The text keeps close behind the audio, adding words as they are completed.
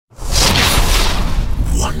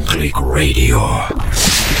Click Radio.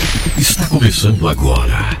 Está começando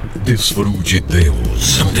agora. Desfrute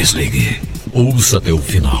Deus. Não desligue. Ouça até o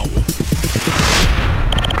final.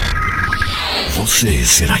 Você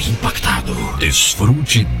será impactado.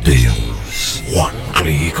 Desfrute Deus. One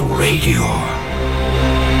Click Radio.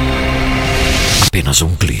 Apenas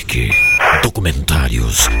um clique.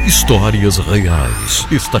 Documentários, histórias reais,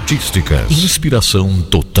 estatísticas, inspiração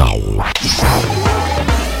total.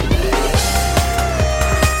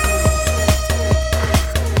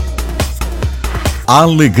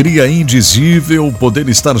 Alegria indizível poder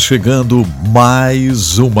estar chegando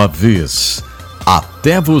mais uma vez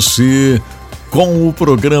até você com o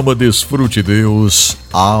programa Desfrute Deus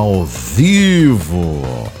ao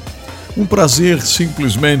vivo. Um prazer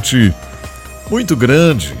simplesmente muito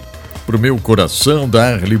grande para o meu coração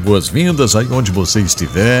dar-lhe boas-vindas aí onde você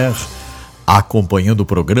estiver acompanhando o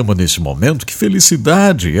programa nesse momento. Que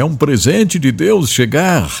felicidade, é um presente de Deus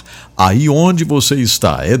chegar aí onde você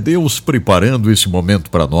está. É Deus preparando esse momento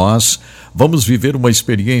para nós. Vamos viver uma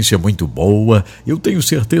experiência muito boa. Eu tenho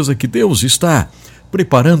certeza que Deus está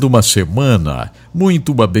preparando uma semana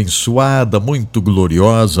muito abençoada, muito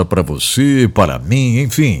gloriosa para você, para mim,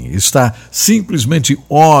 enfim, está simplesmente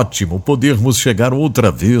ótimo podermos chegar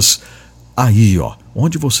outra vez aí, ó,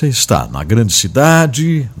 onde você está, na grande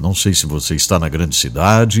cidade. Não sei se você está na grande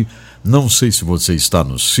cidade, não sei se você está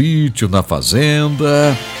no sítio, na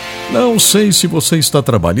fazenda, não sei se você está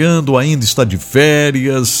trabalhando, ainda está de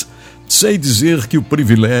férias. Sei dizer que o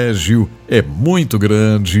privilégio é muito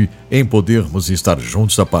grande em podermos estar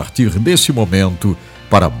juntos a partir desse momento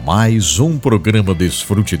para mais um programa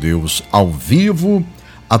Desfrute Deus ao vivo,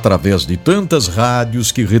 através de tantas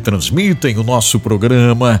rádios que retransmitem o nosso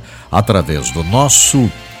programa, através do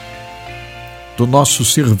nosso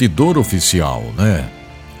servidor oficial, né?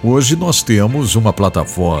 Hoje nós temos uma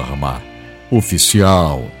plataforma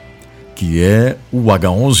oficial que é o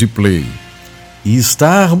H11 Play. E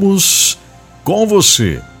estarmos com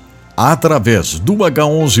você através do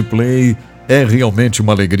H11 Play é realmente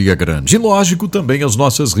uma alegria grande. E lógico também as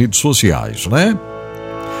nossas redes sociais, né?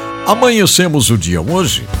 Amanhecemos o dia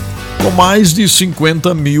hoje com mais de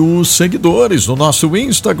 50 mil seguidores no nosso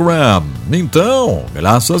Instagram. Então,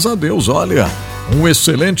 graças a Deus, olha, um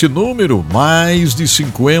excelente número, mais de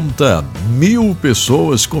 50 mil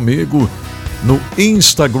pessoas comigo no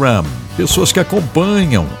Instagram. Pessoas que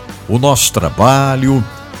acompanham o nosso trabalho,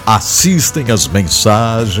 assistem às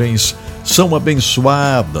mensagens, são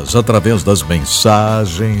abençoadas através das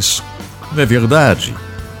mensagens, não é verdade?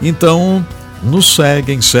 Então, nos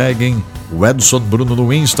seguem o Edson Bruno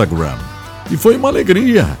no Instagram. E foi uma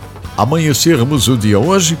alegria amanhecermos o dia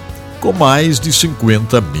hoje com mais de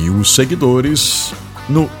 50 mil seguidores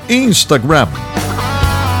no Instagram.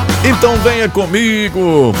 Então venha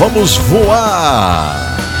comigo, vamos voar!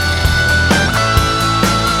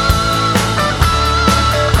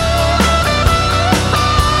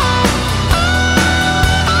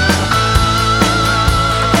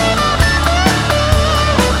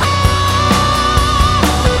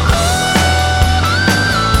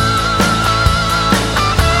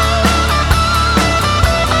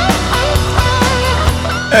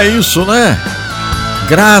 É isso, né?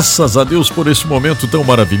 Graças a Deus por esse momento tão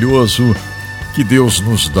maravilhoso que Deus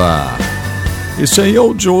nos dá. Esse aí é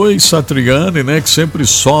o Joey Satriani, né? Que sempre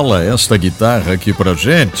sola esta guitarra aqui pra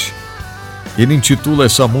gente. Ele intitula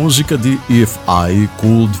essa música de If I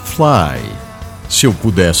Could Fly, se eu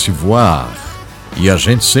pudesse voar. E a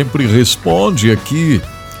gente sempre responde aqui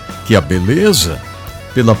que a beleza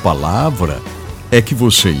pela palavra é que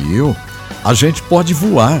você e eu, a gente pode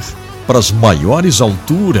voar para as maiores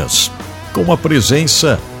alturas com a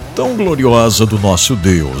presença tão gloriosa do nosso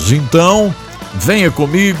Deus. Então, venha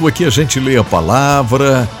comigo, aqui a gente lê a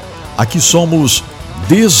palavra, aqui somos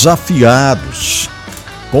desafiados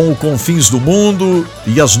com os confins do mundo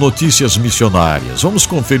e as notícias missionárias. Vamos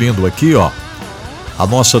conferindo aqui, ó, a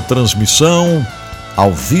nossa transmissão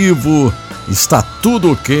ao vivo, está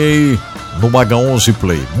tudo ok no H11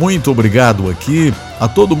 Play. Muito obrigado aqui a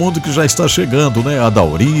todo mundo que já está chegando, né? A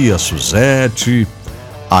Dauri, a Suzete,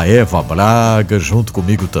 a Eva Braga, junto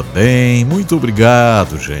comigo também. Muito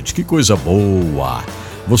obrigado, gente. Que coisa boa.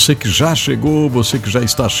 Você que já chegou, você que já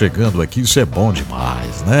está chegando aqui, isso é bom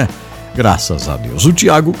demais, né? Graças a Deus. O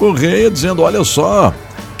Tiago Correia dizendo, olha só,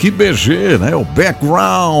 que BG, né? O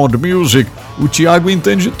Background Music. O Tiago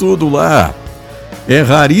entende tudo lá. É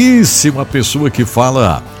raríssima a pessoa que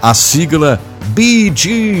fala a sigla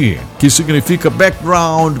BG, que significa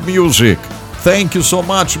Background Music. Thank you so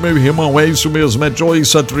much, meu irmão. É isso mesmo, é Joey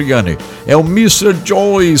Satriani. É o Mr.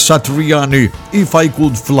 Joey Satriani, If I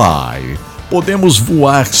Could Fly. Podemos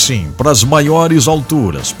voar, sim, para as maiores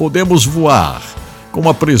alturas. Podemos voar com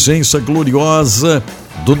a presença gloriosa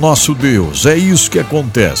do nosso Deus. É isso que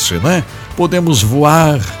acontece, né? Podemos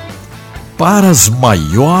voar para as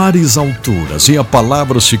maiores alturas e a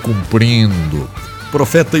palavra se cumprindo. O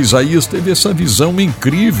profeta Isaías teve essa visão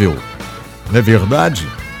incrível, não é verdade?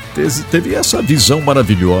 Teve essa visão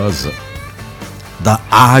maravilhosa da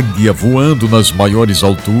águia voando nas maiores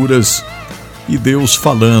alturas e Deus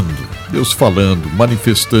falando,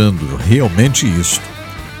 manifestando realmente isso,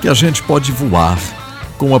 que a gente pode voar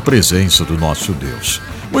com a presença do nosso Deus.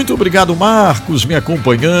 Muito obrigado, Marcos, me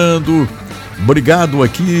acompanhando. Obrigado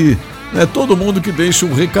aqui, todo mundo que deixa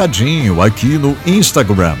um recadinho aqui no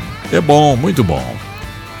Instagram. É bom, muito bom.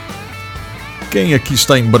 Quem aqui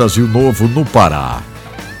está em Brasil Novo, no Pará?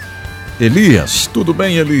 Elias, tudo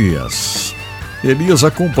bem, Elias? Elias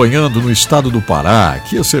acompanhando no estado do Pará.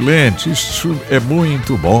 Que excelente, isso é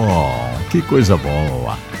muito bom. Que coisa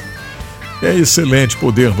boa. É excelente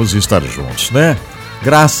podermos estar juntos, né?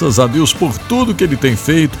 Graças a Deus por tudo que Ele tem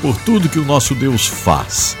feito, por tudo que o nosso Deus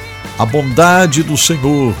faz. A bondade do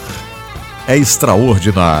Senhor é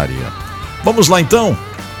extraordinária. Vamos lá então,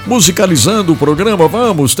 musicalizando o programa,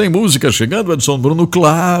 vamos. Tem música chegando, Edson Bruno?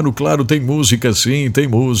 Claro, tem música sim, tem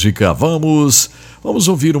música. Vamos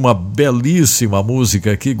ouvir uma belíssima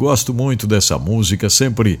música aqui, gosto muito dessa música,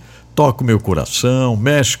 sempre toca o meu coração,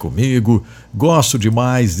 mexe comigo, gosto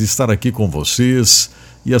demais de estar aqui com vocês.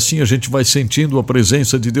 E assim a gente vai sentindo a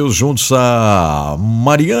presença de Deus juntos. A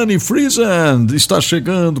Mariane Friesen está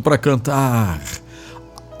chegando para cantar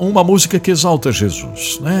uma música que exalta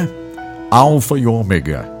Jesus, né? Alfa e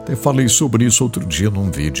Ômega. Até falei sobre isso outro dia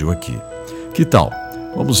num vídeo aqui. Que tal?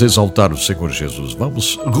 Vamos exaltar o Senhor Jesus.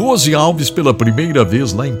 Vamos. Rose Alves pela primeira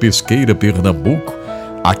vez lá em Pesqueira, Pernambuco.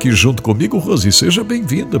 Aqui junto comigo, Rose, seja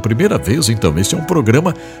bem-vinda. Primeira vez, então. Esse é um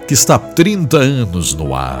programa que está há 30 anos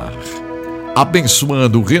no ar.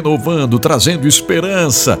 Abençoando, renovando, trazendo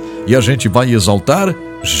esperança. E a gente vai exaltar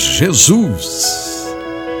Jesus.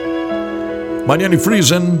 Mariane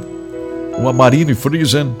Friesen, uma Marine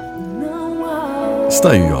Friesen,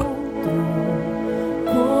 está aí, ó.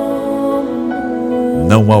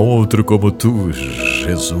 Não há outro como tu,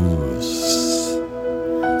 Jesus.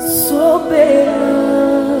 Soberano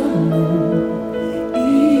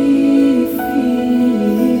e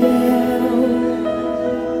fiel,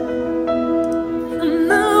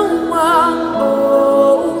 não há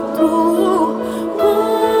outro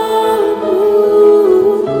como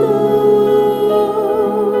tu.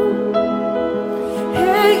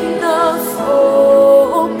 Reina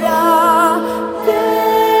sobre a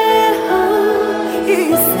terra e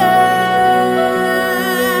céus.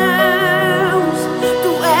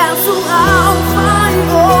 Tu és o alto.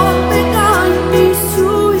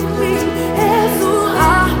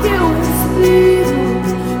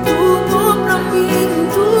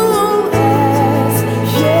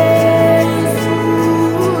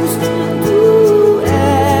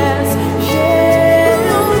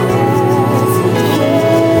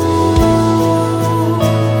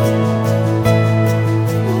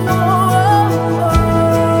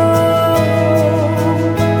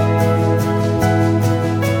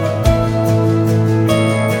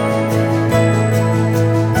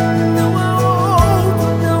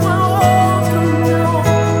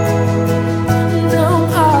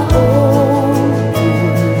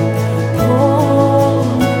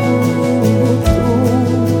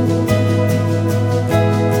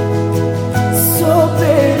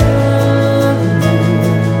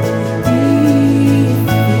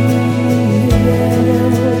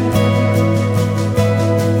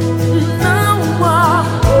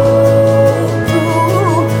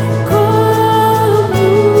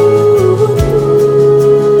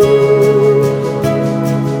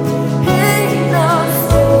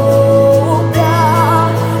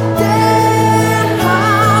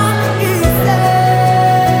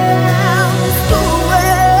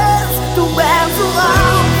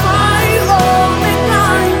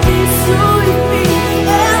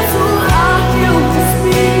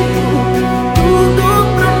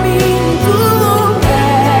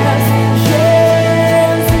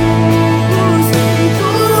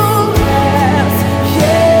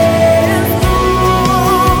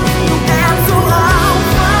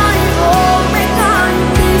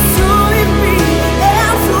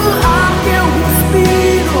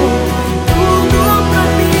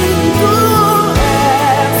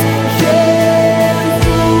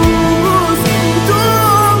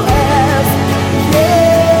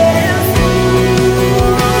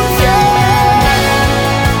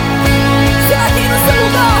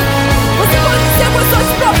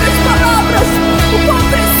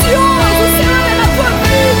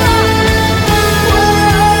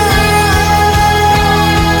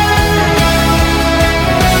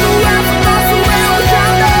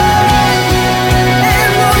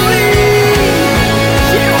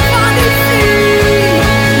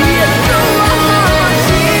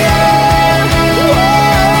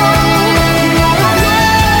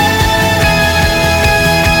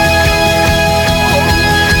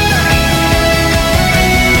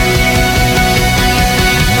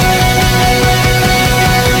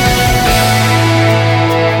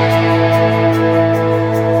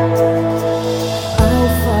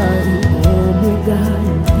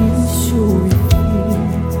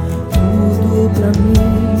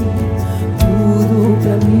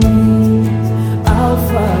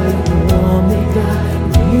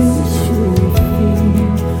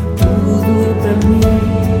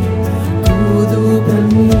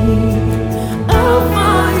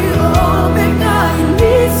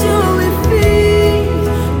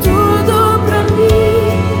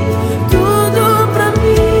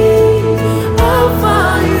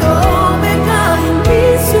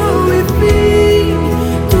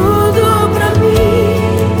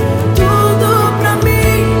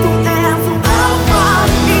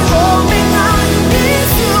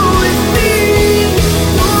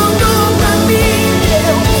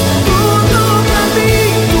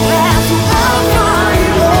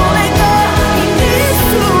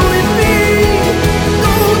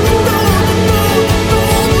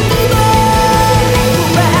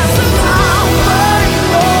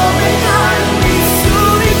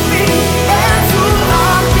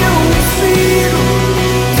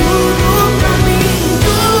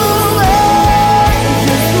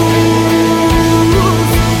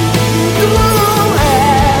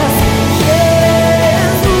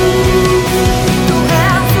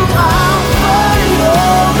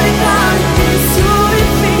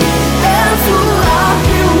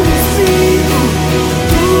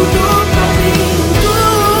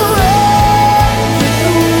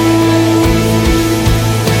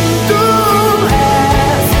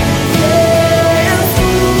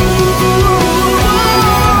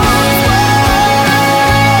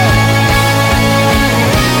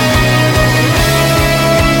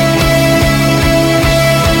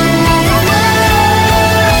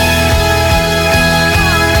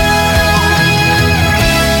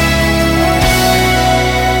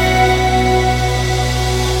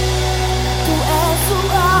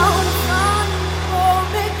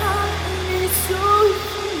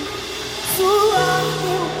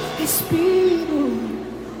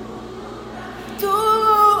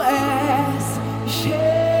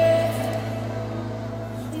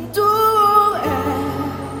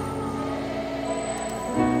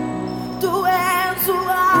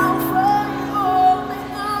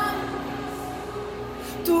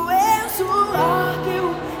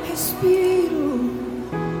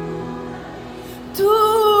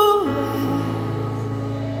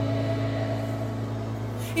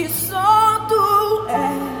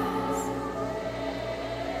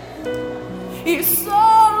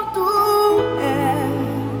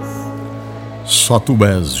 Só tu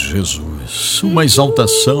és Jesus, uma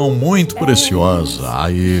exaltação muito preciosa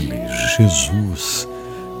a Ele, Jesus,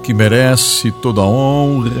 que merece toda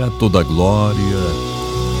honra, toda glória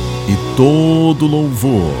e todo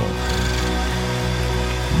louvor.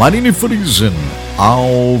 Marine Friesen,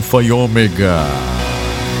 Alfa e Ômega.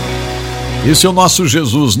 Esse é o nosso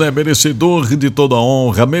Jesus, né? Merecedor de toda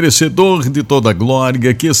honra, merecedor de toda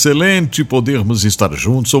glória. Que excelente podermos estar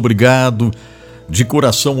juntos. Obrigado de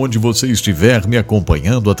coração onde você estiver me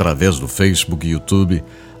acompanhando através do Facebook, YouTube,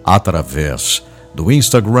 através do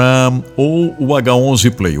Instagram ou o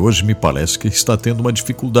H11 Play. Hoje me parece que está tendo uma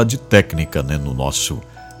dificuldade técnica, né, no nosso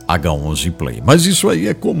H11 Play. Mas isso aí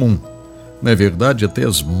é comum. Não é verdade? Até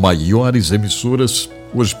as maiores emissoras,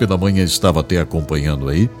 hoje pela manhã estava até acompanhando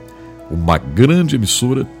aí, uma grande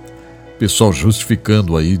emissora, pessoal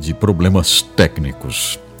justificando aí de problemas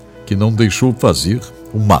técnicos, que não deixou fazer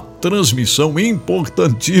uma transmissão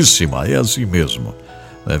importantíssima. É assim mesmo,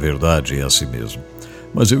 não é verdade? É assim mesmo.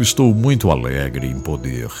 Mas eu estou muito alegre em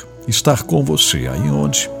poder estar com você, aí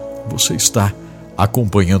onde você está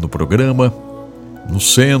acompanhando o programa, no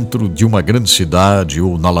centro de uma grande cidade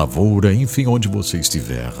ou na lavoura, enfim, onde você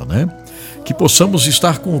estiver, né? Que possamos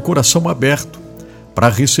estar com o coração aberto para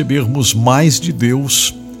recebermos mais de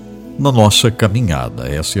Deus na nossa caminhada.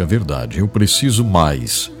 Essa é a verdade. Eu preciso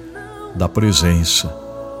mais da presença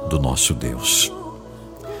do nosso Deus.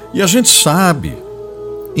 E a gente sabe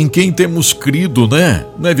em quem temos crido, né?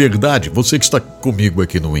 Não é verdade? Você que está comigo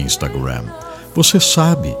aqui no Instagram, você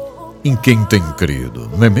sabe em quem tem crido,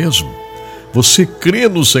 não é mesmo? Você crê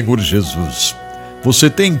no Senhor Jesus. Você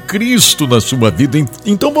tem Cristo na sua vida.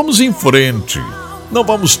 Então vamos em frente. Não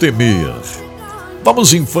vamos temer.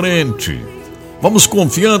 Vamos em frente. Vamos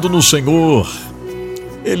confiando no Senhor.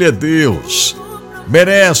 Ele é Deus.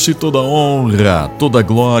 Merece toda honra, toda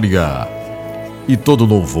glória e todo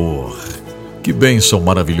louvor. Que bênção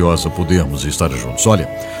maravilhosa podermos estar juntos. Olha,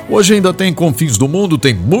 hoje ainda tem Confins do Mundo,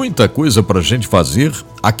 tem muita coisa para a gente fazer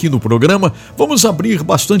aqui no programa. Vamos abrir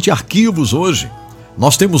bastante arquivos hoje.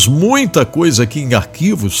 Nós temos muita coisa aqui em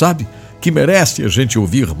arquivos, sabe? Que merece a gente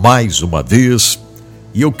ouvir mais uma vez.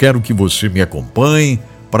 E eu quero que você me acompanhe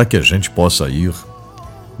para que a gente possa ir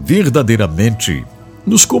verdadeiramente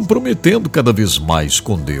nos comprometendo cada vez mais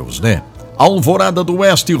com Deus, né? Alvorada do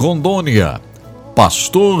Oeste, Rondônia.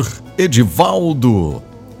 Pastor Edivaldo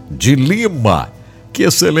de Lima. Que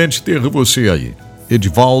excelente ter você aí,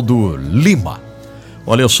 Edivaldo Lima.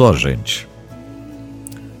 Olha só, gente.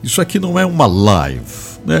 Isso aqui não é uma live,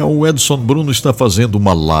 né? O Edson Bruno está fazendo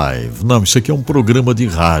uma live. Não, isso aqui é um programa de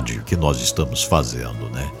rádio que nós estamos fazendo,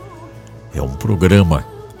 né? É um programa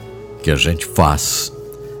que a gente faz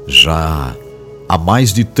já há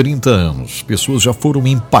mais de 30 anos. Pessoas já foram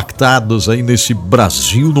impactadas aí nesse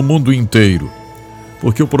Brasil, no mundo inteiro.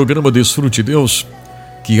 Porque o programa DesfruteDeus,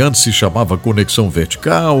 que antes se chamava Conexão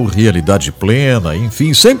Vertical, Realidade Plena,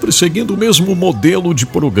 enfim, sempre seguindo o mesmo modelo de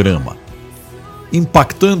programa,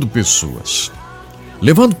 impactando pessoas,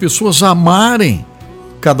 levando pessoas a amarem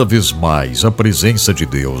cada vez mais a presença de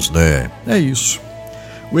Deus, né? É isso.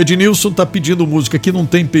 O Ednilson tá pedindo música, aqui não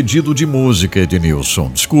tem pedido de música, Ednilson.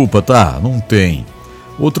 Desculpa, tá? Não tem.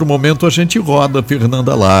 Outro momento a gente roda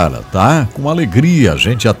Fernanda Lara, tá? Com alegria a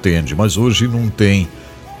gente atende, mas hoje não tem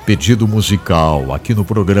pedido musical aqui no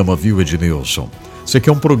programa, viu, Ednilson? Isso aqui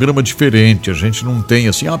é um programa diferente, a gente não tem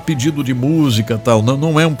assim, pedido de música e tal.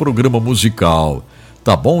 Não é um programa musical.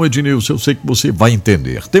 Tá bom, Ednilson? Eu sei que você vai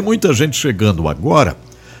entender. Tem muita gente chegando agora,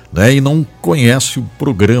 né, e não conhece o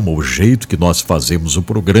programa, o jeito que nós fazemos o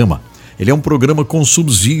programa. Ele é um programa com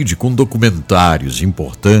subsídio, com documentários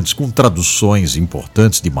importantes, com traduções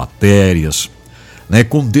importantes de matérias, né,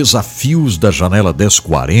 com desafios da Janela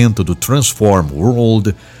 1040, do Transform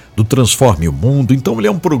World, do Transforme o Mundo. Então ele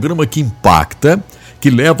é um programa que impacta,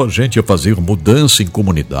 que leva a gente a fazer mudança em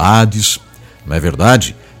comunidades, não é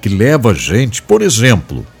verdade? Que leva a gente, por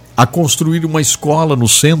exemplo, a construir uma escola no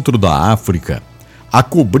centro da África, a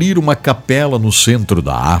cobrir uma capela no centro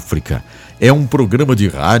da África. É um programa de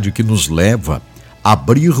rádio que nos leva a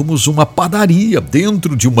abrirmos uma padaria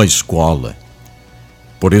dentro de uma escola.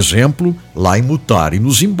 Por exemplo, lá em Mutare, no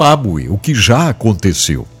Zimbábue, o que já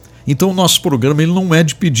aconteceu. Então o nosso programa ele não é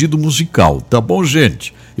de pedido musical, tá bom,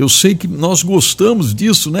 gente? Eu sei que nós gostamos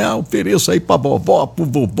disso, né? Ofereça aí pra vovó, pro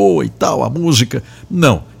vovô e tal, a música.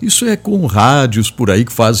 Não, isso é com rádios por aí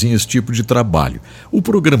que fazem esse tipo de trabalho. O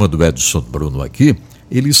programa do Edson Bruno aqui,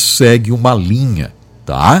 ele segue uma linha,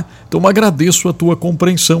 tá? Então agradeço a tua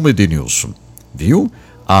compreensão, Edenilson, viu?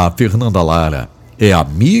 A Fernanda Lara é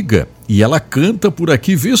amiga e ela canta por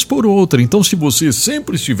aqui vez por outra. Então se você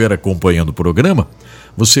sempre estiver acompanhando o programa,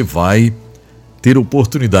 você vai ter a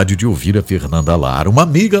oportunidade de ouvir a Fernanda Lara, uma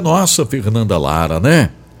amiga nossa, Fernanda Lara, né?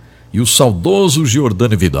 E o saudoso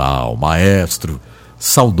Giordano Vidal, maestro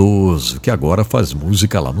saudoso, que agora faz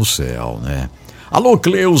música lá no céu, né? Alô,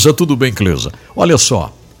 Cleusa, tudo bem, Cleusa? Olha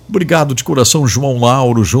só, obrigado de coração, João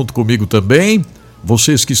Lauro, junto comigo também.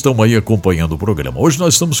 Vocês que estão aí acompanhando o programa. Hoje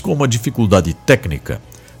nós estamos com uma dificuldade técnica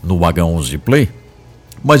no H11 Play,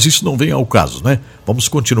 mas isso não vem ao caso, né? Vamos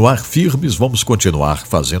continuar firmes, vamos continuar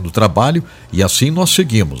fazendo o trabalho e assim nós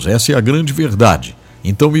seguimos. Essa é a grande verdade.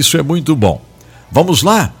 Então isso é muito bom. Vamos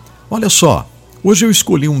lá? Olha só, hoje eu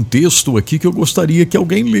escolhi um texto aqui que eu gostaria que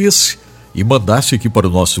alguém lesse e mandasse aqui para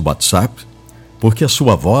o nosso WhatsApp, porque a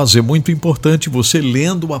sua voz é muito importante, você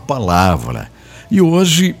lendo a palavra. E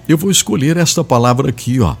hoje eu vou escolher esta palavra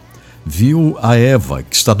aqui, ó. Viu a Eva,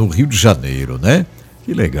 que está no Rio de Janeiro, né?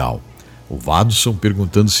 Que legal. O Vadson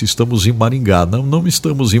perguntando se estamos em Maringá. Não, não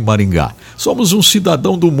estamos em Maringá. Somos um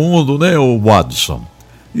cidadão do mundo, né, o Vadson?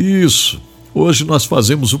 Isso. Hoje nós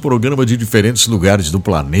fazemos o programa de diferentes lugares do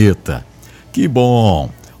planeta. Que bom.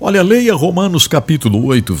 Olha, leia Romanos capítulo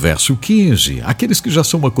 8, verso 15. Aqueles que já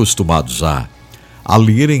são acostumados a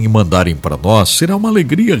lerem e mandarem para nós, será uma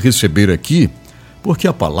alegria receber aqui, porque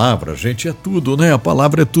a palavra, gente, é tudo, né? A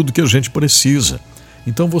palavra é tudo que a gente precisa.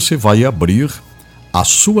 Então você vai abrir a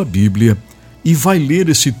sua Bíblia e vai ler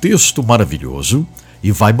esse texto maravilhoso e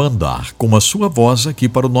vai mandar com a sua voz aqui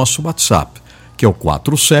para o nosso WhatsApp, que é o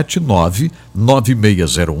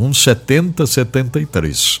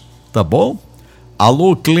 479-9601-7073. Tá bom?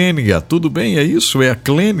 Alô, Clênia, tudo bem? É isso? É a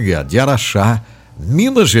Clênia de Araxá,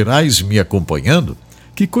 Minas Gerais, me acompanhando.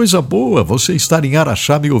 Que coisa boa você estar em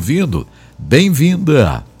Araxá me ouvindo.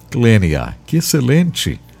 Bem-vinda, Clênia. Que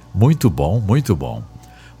excelente. Muito bom, muito bom.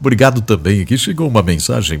 Obrigado também. Aqui chegou uma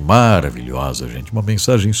mensagem maravilhosa, gente. Uma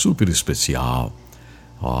mensagem super especial.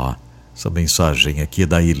 Ó, essa mensagem aqui é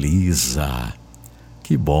da Elisa.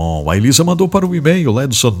 Que bom. A Elisa mandou para o e-mail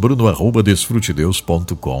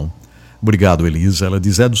edsonbruno@desfrutedeus.com. Obrigado, Elisa. Ela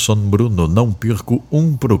diz: Edson Bruno, não perco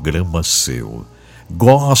um programa seu.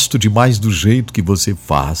 Gosto demais do jeito que você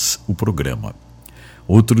faz o programa.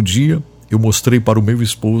 Outro dia, eu mostrei para o meu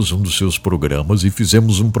esposo um dos seus programas e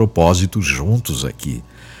fizemos um propósito juntos aqui,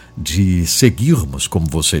 de seguirmos, como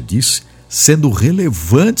você disse, sendo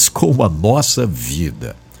relevantes com a nossa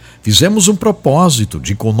vida. Fizemos um propósito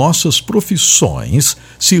de, com nossas profissões,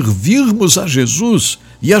 servirmos a Jesus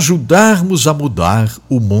e ajudarmos a mudar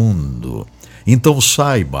o mundo. Então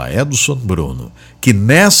saiba, Edson Bruno, que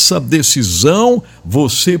nessa decisão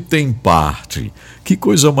você tem parte. Que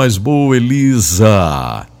coisa mais boa,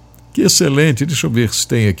 Elisa! Que excelente! Deixa eu ver se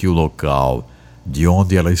tem aqui o local de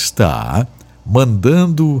onde ela está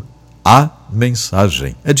mandando a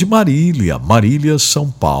mensagem. É de Marília,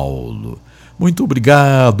 São Paulo. Muito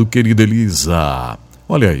obrigado, querida Elisa.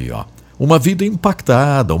 Olha aí, ó. Uma vida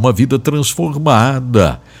impactada, uma vida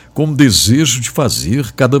transformada, com desejo de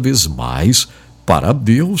fazer cada vez mais para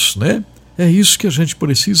Deus, né? É isso que a gente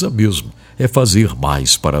precisa mesmo, é fazer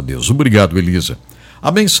mais para Deus. Obrigado, Elisa.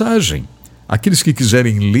 A mensagem, aqueles que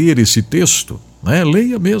quiserem ler esse texto, né?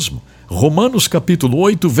 Leia mesmo. Romanos capítulo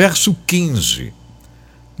 8, verso 15.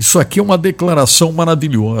 Isso aqui é uma declaração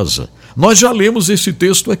maravilhosa. Nós já lemos esse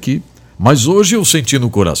texto aqui, mas hoje eu senti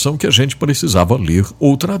no coração que a gente precisava ler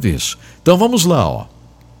outra vez. Então vamos lá, ó.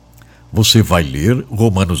 Você vai ler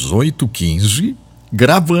Romanos 8, 15,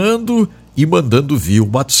 gravando e mandando via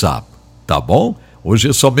WhatsApp, tá bom? Hoje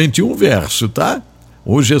é somente um verso, tá?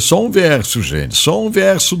 Hoje é só um verso, gente, só um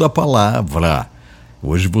verso da palavra.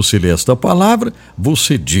 Hoje você lê esta palavra,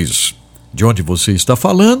 você diz de onde você está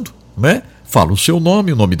falando, né? Fala o seu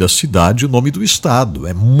nome, o nome da cidade, o nome do estado.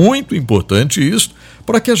 É muito importante isso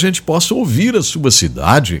para que a gente possa ouvir a sua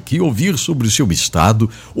cidade aqui, ouvir sobre o seu estado,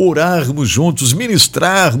 orarmos juntos,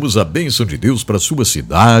 ministrarmos a bênção de Deus para a sua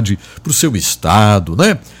cidade, para o seu estado,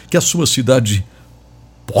 né? Que a sua cidade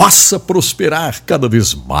possa prosperar cada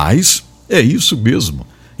vez mais. É isso mesmo.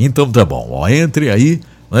 Então tá bom, ó, entre aí,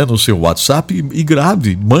 né, no seu WhatsApp e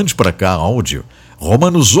grave, mande para cá áudio.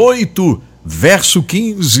 Romanos 8, verso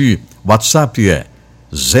 15. WhatsApp é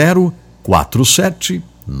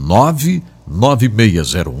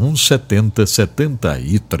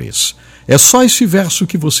 047-99601-7073. É só esse verso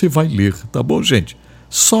que você vai ler, tá bom, gente?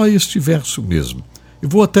 Só este verso mesmo. Eu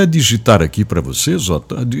vou até digitar aqui para vocês, ó,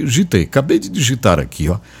 acabei de digitar aqui,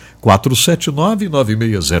 ó,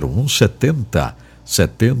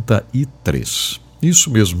 479-9601-7073. Isso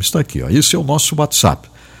mesmo, está aqui, ó. Esse é o nosso WhatsApp,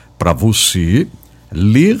 para você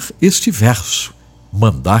ler este verso.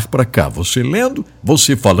 Mandar para cá, você lendo,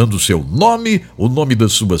 você falando o seu nome, o nome da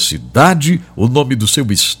sua cidade, o nome do seu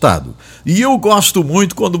estado. E eu gosto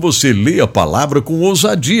muito quando você lê a palavra com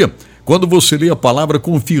ousadia, Quando você lê a palavra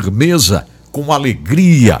com firmeza, com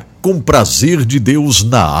alegria, com prazer de Deus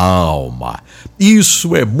na alma.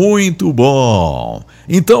 Isso é muito bom.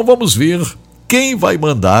 Então vamos ver quem vai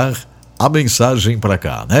mandar a mensagem para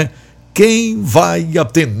cá, né? Quem vai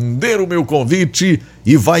atender o meu convite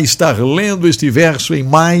e vai estar lendo este verso em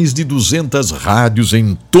mais de 200 rádios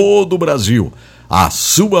em todo o Brasil. A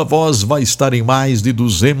sua voz vai estar em mais de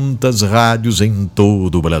 200 rádios em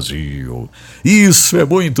todo o Brasil. Isso é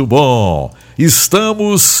muito bom.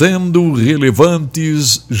 Estamos sendo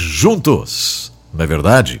relevantes juntos. Não é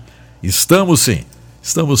verdade? Estamos sim.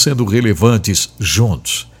 Estamos sendo relevantes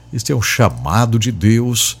juntos. Este é um chamado de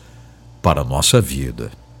Deus para a nossa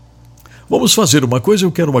vida. Vamos fazer uma coisa,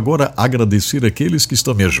 eu quero agora agradecer aqueles que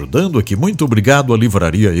estão me ajudando aqui. Muito obrigado à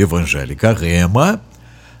Livraria Evangélica Rema.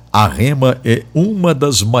 A Rema é uma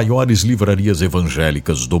das maiores livrarias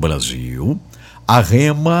evangélicas do Brasil. A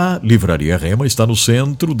Rema, Livraria Rema, está no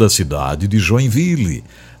centro da cidade de Joinville,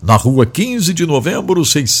 na rua 15 de novembro,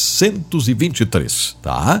 623,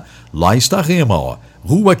 tá? Lá está a Rema, ó.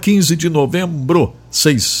 Rua 15 de novembro,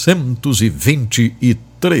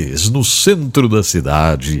 623, no centro da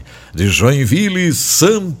cidade de Joinville,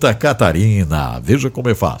 Santa Catarina. Veja como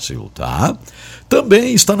é fácil, tá?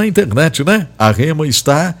 Também está na internet, né? A Rema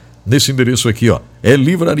está nesse endereço aqui, ó. É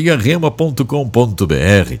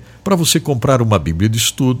livrariarema.com.br, para você comprar uma Bíblia de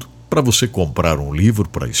estudo, para você comprar um livro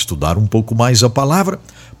para estudar um pouco mais a palavra,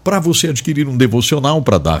 para você adquirir um devocional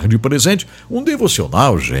para dar de presente. Um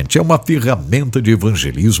devocional, gente, é uma ferramenta de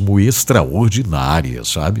evangelismo extraordinária,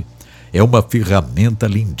 sabe? É uma ferramenta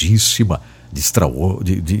lindíssima,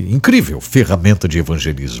 incrível ferramenta de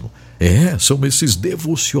evangelismo. São esses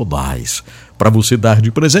devocionais. Para você dar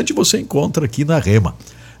de presente, você encontra aqui na Rema.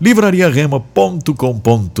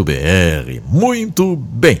 livrariarema.com.br. Muito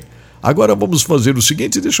bem. Agora vamos fazer o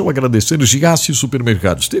seguinte, deixa eu agradecer o Giasse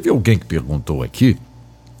Supermercados. Teve alguém que perguntou aqui,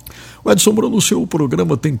 o Edson Bruno, o seu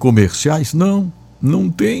programa tem comerciais? Não, não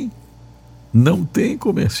tem. Não tem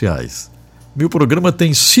comerciais. Meu programa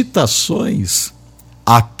tem citações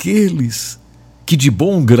àqueles que de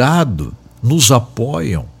bom grado nos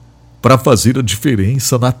apoiam para fazer a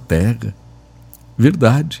diferença na terra.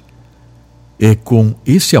 Verdade. É com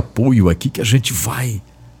esse apoio aqui que a gente vai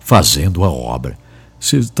fazendo a obra.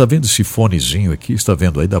 Você está vendo esse fonezinho aqui? Está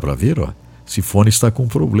vendo aí? Dá para ver? Ó? Esse fone está com um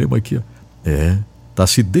problema aqui. Ó. Está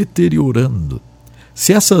se deteriorando.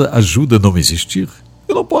 Se essa ajuda não existir,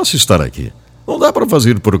 eu não posso estar aqui. Não dá para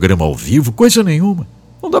fazer programa ao vivo, coisa nenhuma.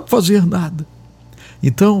 Não dá para fazer nada.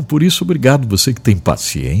 Então, por isso, obrigado você que tem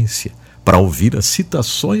paciência para ouvir as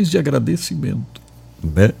citações de agradecimento.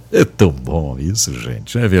 Né? É tão bom isso,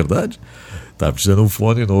 gente, não é verdade? Tá precisando de um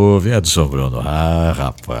fone novo, hein, Edson Bruno? Ah,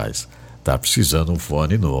 rapaz, tá precisando de um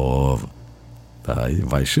fone novo. Tá, e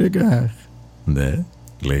vai chegar, né?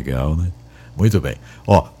 Legal, né? Muito bem.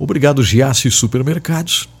 Ó, obrigado, Giasse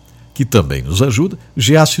Supermercados, que também nos ajuda.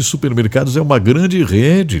 Giasse Supermercados é uma grande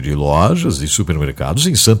rede de lojas e supermercados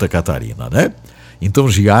em Santa Catarina, né? Então,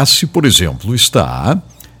 Giasse, por exemplo, está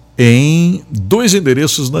em 2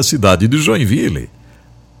 endereços na cidade de Joinville.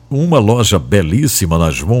 Uma loja belíssima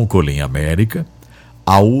na João Colim América,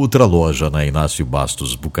 a outra loja na Inácio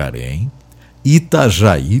Bastos Bucarém.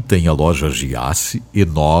 Itajaí tem a loja Giasse,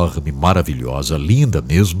 enorme, maravilhosa, linda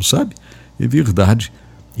mesmo, sabe? É verdade.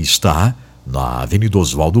 Está na Avenida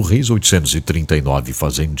Oswaldo Reis, 839,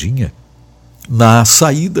 Fazendinha, na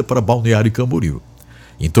saída para Balneário Camboriú.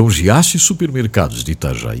 Então, Giasse Supermercados de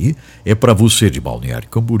Itajaí é para você de Balneário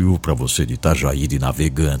Camboriú, para você de Itajaí, de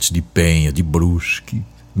Navegantes, de Penha, de Brusque.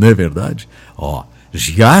 Não é verdade? Ó,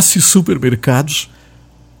 Giasse Supermercados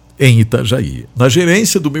em Itajaí, na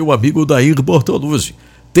gerência do meu amigo Dair Bortoluzzi.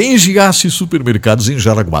 Tem Giasse Supermercados em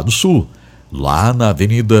Jaraguá do Sul, lá na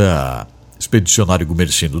Avenida Expedicionário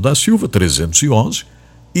Gumercindo da Silva, 311,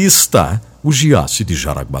 está o Giasse de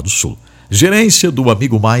Jaraguá do Sul. Gerência do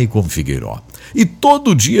amigo Maicon Figueiró. E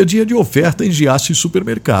todo dia é dia de oferta em Giasse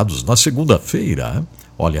Supermercados. Na segunda-feira,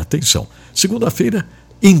 olha, atenção, segunda-feira,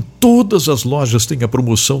 em todas as lojas tem a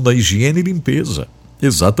promoção da higiene e limpeza.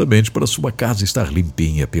 Exatamente, para a sua casa estar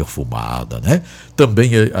limpinha, perfumada, né?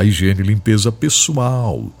 Também a higiene e limpeza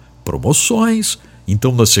pessoal. Promoções.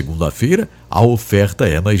 Então, na segunda-feira, a oferta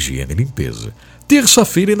é na higiene e limpeza.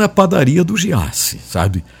 Terça-feira é na padaria do Giasse,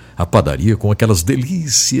 sabe? A padaria com aquelas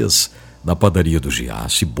delícias da padaria do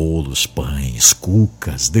Giasse, bolos, pães,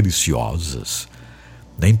 cucas deliciosas.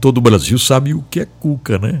 Nem todo o Brasil sabe o que é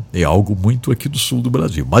cuca, né? É algo muito aqui do sul do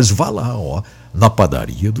Brasil. Mas vá lá, ó, na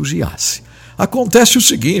padaria do Giasse. Acontece o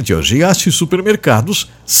seguinte, ó, Giasse Supermercados,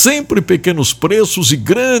 sempre pequenos preços e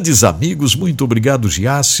grandes amigos. Muito obrigado,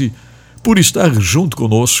 Giasse, por estar junto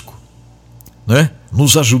conosco, né?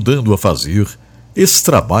 nos ajudando a fazer esse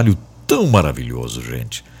trabalho tão maravilhoso,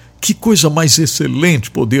 gente. Que coisa mais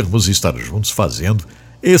excelente podermos estar juntos fazendo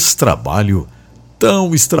esse trabalho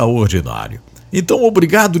tão extraordinário. Então,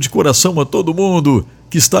 obrigado de coração a todo mundo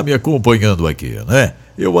que está me acompanhando aqui, né?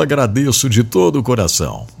 Eu agradeço de todo o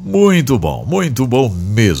coração. Muito bom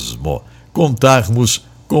mesmo contarmos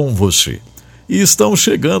com você. E estão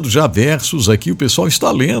chegando já versos aqui, o pessoal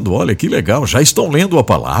está lendo, olha que legal, já estão lendo a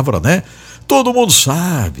palavra, né? Todo mundo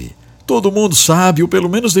sabe, ou pelo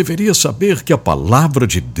menos deveria saber que a palavra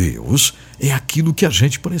de Deus é aquilo que a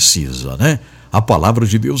gente precisa, né? A palavra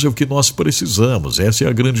de Deus é o que nós precisamos, essa é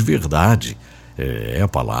a grande verdade. É a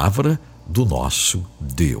palavra do nosso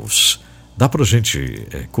Deus. Dá pra gente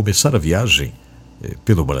começar a viagem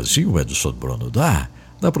pelo Brasil, Edson Bruno?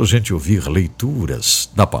 Dá pra gente ouvir leituras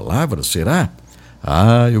da palavra, será?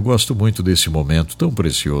 Eu gosto muito desse momento tão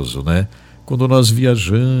precioso, né? Quando nós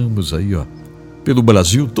viajamos aí, ó, pelo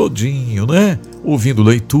Brasil todinho, né? Ouvindo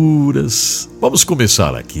leituras. Vamos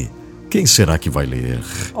começar aqui. Quem será que vai ler?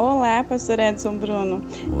 Olá, pastor Edson Bruno.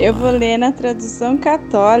 Olá. Eu vou ler na tradução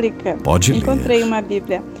católica. Pode ler. Encontrei uma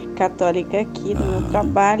Bíblia católica aqui no meu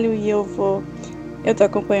trabalho e eu tô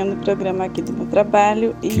acompanhando o programa aqui do meu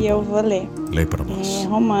trabalho e eu vou ler. Lê para nós.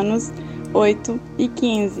 Romanos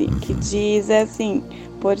 8:15, que diz assim: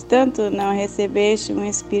 portanto, não recebeste um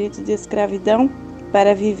espírito de escravidão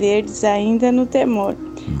para viverdes ainda no temor,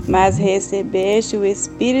 mas recebeste o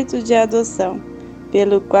espírito de adoção,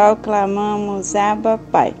 pelo qual clamamos, Abba,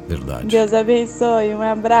 Pai. Verdade. Deus abençoe, um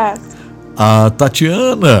abraço. A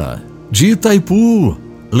Tatiana, de Itaipu,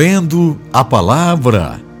 lendo a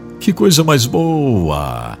palavra. Que coisa mais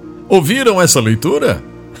boa! Ouviram essa leitura?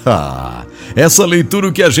 Essa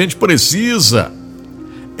leitura que a gente precisa.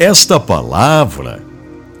 Esta palavra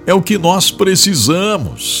é o que nós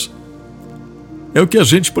precisamos. É o que a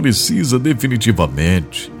gente precisa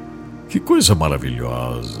definitivamente. Que coisa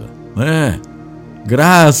maravilhosa, né?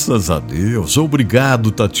 Graças a Deus.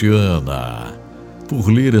 Obrigado, Tatiana, por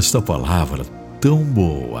ler esta palavra tão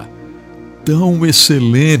boa, tão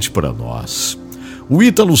excelente para nós. O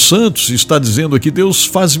Ítalo Santos está dizendo aqui: Deus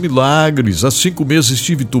faz milagres. Há 5 meses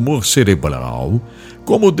tive tumor cerebral.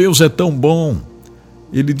 Como Deus é tão bom.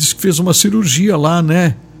 Ele disse que fez uma cirurgia lá,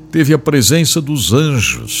 né? Teve a presença dos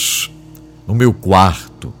anjos no meu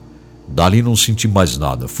quarto. Dali não senti mais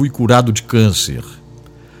nada. Fui curado de câncer.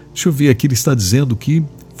 Deixa eu ver aqui, ele está dizendo que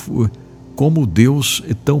como Deus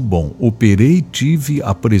é tão bom. Operei e tive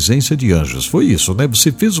a presença de anjos. Foi isso, né?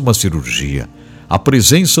 Você fez uma cirurgia. A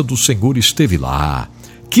presença do Senhor esteve lá.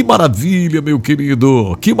 Que maravilha, meu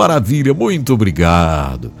querido. Que maravilha. Muito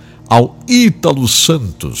obrigado ao Ítalo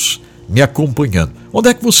Santos me acompanhando. Onde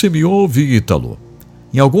é que você me ouve, Ítalo?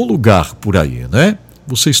 Em algum lugar por aí, né?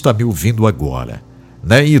 Você está me ouvindo agora,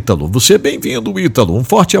 né, Ítalo? Você é bem-vindo, Ítalo. Um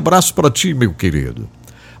forte abraço para ti, meu querido.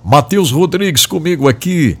 Matheus Rodrigues comigo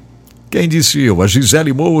aqui. Quem disse eu? A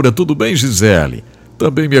Gisele Moura. Tudo bem, Gisele?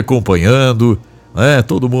 Também me acompanhando, né?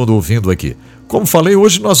 Todo mundo ouvindo aqui. Como falei,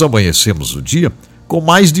 hoje nós amanhecemos o dia com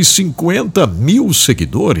mais de 50 mil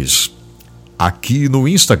seguidores aqui no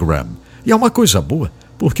Instagram. E é uma coisa boa,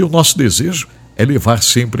 porque o nosso desejo é levar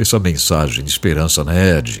sempre essa mensagem de esperança,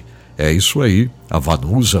 né, Ed? É isso aí. A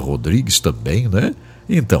Vanusa Rodrigues também, né?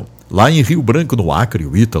 Então, lá em Rio Branco, no Acre,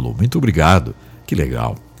 o Ítalo, muito obrigado. Que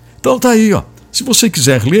legal. Então tá aí, ó. Se você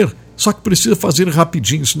quiser ler, só que precisa fazer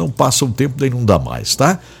rapidinho, senão passa um tempo, daí não dá mais,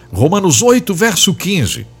 tá? Romanos 8, verso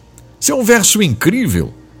 15. Esse é um verso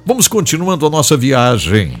incrível. Vamos continuando a nossa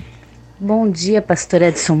viagem. Bom dia, pastor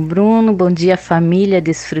Edson Bruno. Bom dia, família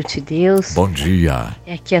DesfruteDeus. Bom dia.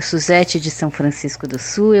 Aqui é a Suzete de São Francisco do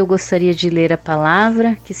Sul. Eu gostaria de ler a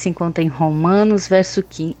palavra que se encontra em Romanos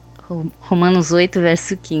 8,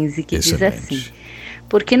 verso 15, que excelente. Diz assim: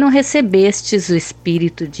 porque não recebestes o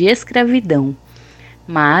espírito de escravidão,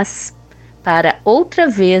 mas para outra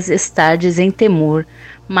vez estardes em temor,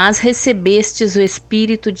 mas recebestes o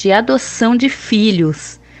espírito de adoção de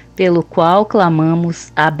filhos, pelo qual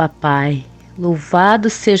clamamos, Abba, Pai. Louvado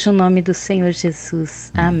seja o nome do Senhor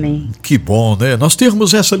Jesus. Amém. Que bom, né? Nós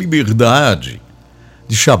termos essa liberdade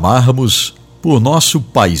de chamarmos por nosso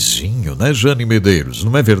paizinho, né, Jane Medeiros?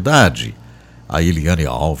 Não é verdade? A Eliane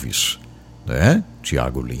Alves, né?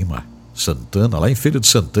 Tiago Lima Santana, lá em Feira de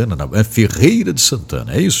Santana, Ferreira de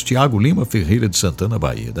Santana. É isso? Tiago Lima, Ferreira de Santana,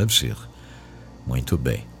 Bahia. Deve ser. Muito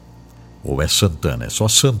bem. Ou é Santana? É só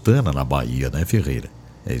Santana na Bahia, né, Ferreira?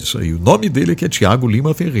 É isso aí. O nome dele é que é Tiago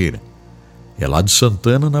Lima Ferreira. É lá de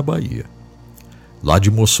Santana, na Bahia. Lá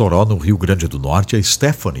de Mossoró, no Rio Grande do Norte, a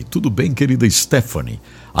Stephanie. Tudo bem, querida Stephanie?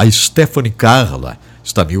 A Stephanie Carla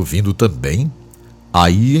está me ouvindo também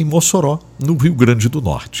aí em Mossoró, no Rio Grande do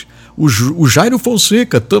Norte. O Jairo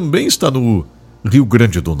Fonseca também está no Rio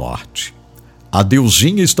Grande do Norte. A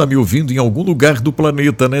Deusinha está me ouvindo em algum lugar do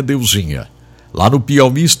planeta, né, Deusinha? Lá no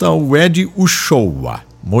Piauí está o Ed Uchoa.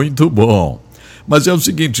 Muito bom. Mas é o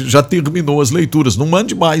seguinte, já terminou as leituras. Não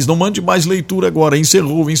mande mais leitura agora.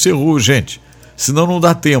 Encerrou, gente. Senão não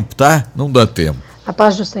dá tempo, tá? Não dá tempo. A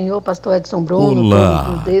paz do Senhor, pastor Edson Bruno. Olá.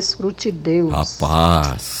 Do DesfruteDeus. A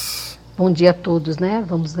paz. Bom dia a todos, né?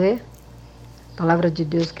 Vamos ler? A palavra de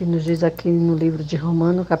Deus que nos diz aqui no livro de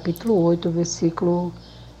Romanos, capítulo 8, versículo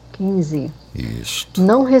 15. Isso.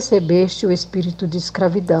 Não recebeste o espírito de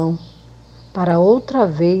escravidão, para outra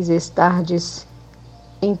vez estardes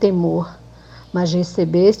em temor, mas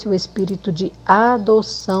recebeste o espírito de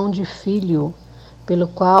adoção de filho, pelo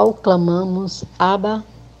qual clamamos, Abba,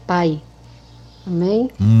 Pai. Amém?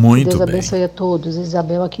 Muito Deus bem. abençoe a todos.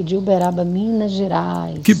 Isabel aqui de Uberaba, Minas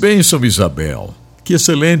Gerais. Que bênção, Isabel. Que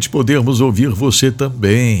excelente podermos ouvir você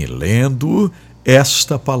também, lendo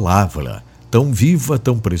esta palavra tão viva,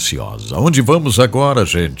 tão preciosa. Onde vamos agora,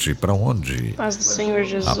 gente? Para onde? Paz do Senhor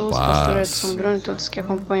Jesus, A paz. pastor Edson Bruno e todos que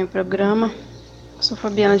acompanham o programa. Sou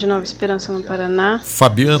Fabiana de Nova Esperança, no Paraná.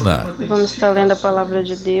 Fabiana, Vamos estar lendo a palavra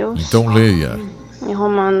de Deus então leia. em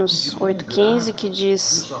Romanos 8,15, que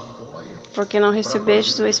diz: porque não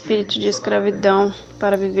recebestes o espírito de escravidão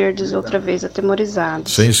para viverdes outra vez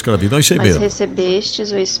atemorizados, Sem escravidão e sem mas medo.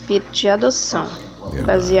 recebestes o espírito de adoção,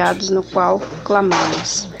 baseados no qual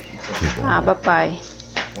clamamos, Abba, Pai.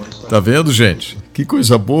 Tá vendo, gente? Que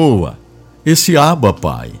coisa boa. Esse Abba,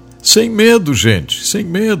 Pai. Sem medo, gente. Sem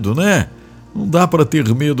medo, né? Não dá para ter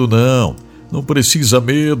medo, não. Não precisa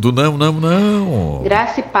medo, não.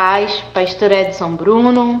 Graça e paz, pastor Edson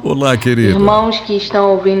Bruno. Olá, querido. Irmãos que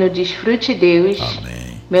estão ouvindo DesfruteDeus.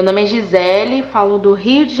 Amém. Meu nome é Gisele, falo do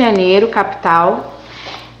Rio de Janeiro, capital.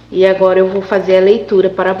 E agora eu vou fazer a leitura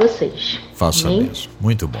para vocês. Faça Amém? mesmo.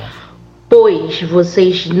 Muito bom. Pois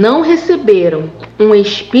vocês não receberam um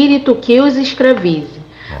espírito que os escravize,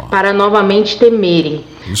 para novamente temerem,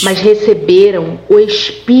 Isso. mas receberam o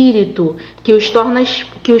espírito que os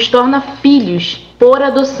torna filhos por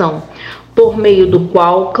adoção, por meio do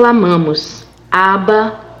qual clamamos,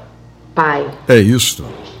 Abba, Pai. É isto.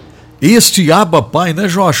 Este Abba, Pai, né,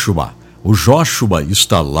 Joshua? O Joshua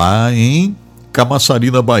está lá em Camaçari,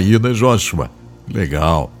 na Bahia, né, Joshua?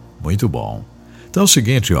 Legal. Muito bom. Então é o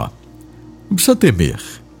seguinte, ó. Não precisa temer.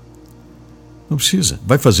 Não precisa.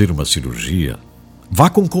 Vai fazer uma cirurgia. Vá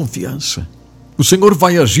com confiança. O Senhor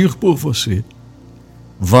vai agir por você.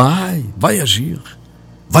 Vai agir.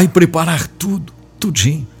 Vai preparar tudo,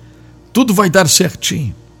 tudinho. Tudo vai dar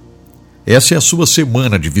certinho. Essa é a sua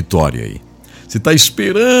semana de vitória aí. Você está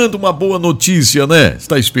esperando uma boa notícia, né?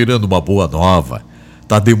 Está esperando uma boa nova.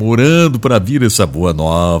 Está demorando para vir essa boa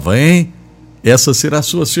nova, hein? Essa será a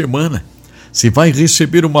sua semana. Você vai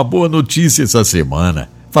receber uma boa notícia essa semana.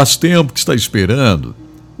 Faz tempo que está esperando.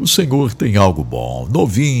 O Senhor tem algo bom,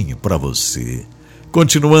 novinho para você.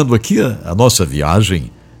 Continuando aqui a nossa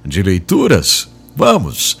viagem de leituras.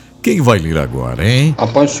 Vamos, quem vai ler agora, hein? A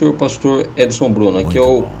paz do Senhor, pastor Edson Bruno. Aqui Muito é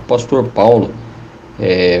o bom. pastor Paulo.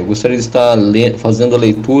 Gostaria de estar fazendo a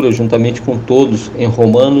leitura juntamente com todos em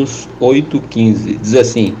Romanos 8,15. Diz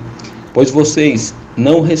assim: pois vocês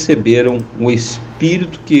não receberam o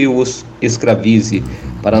espírito que os escravize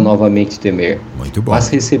para novamente temer, Muito bom. mas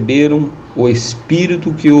receberam o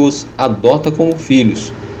espírito que os adota como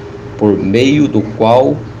filhos, por meio do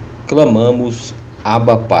qual clamamos,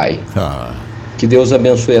 Abba, Pai. Que Deus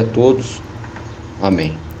abençoe a todos.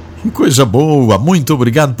 Amém. Que coisa boa, muito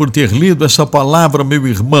obrigado por ter lido essa palavra, meu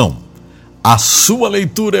irmão. A sua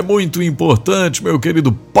leitura é muito importante, meu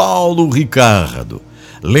querido Paulo Ricardo.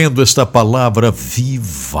 Lendo esta palavra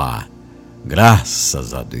viva.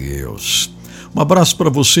 Graças a Deus. Um abraço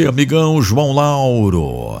para você, amigão João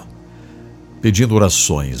Lauro. Pedindo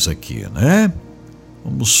orações aqui, né?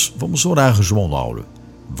 Vamos orar, João Lauro.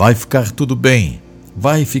 Vai ficar tudo bem.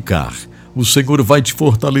 Vai ficar. O Senhor vai te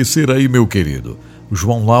fortalecer aí, meu querido. O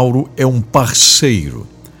João Lauro é um parceiro.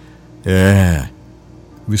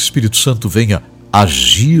 O Espírito Santo venha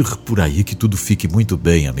agir por aí, que tudo fique muito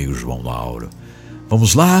bem, amigo João Lauro.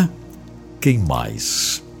 Vamos lá? Quem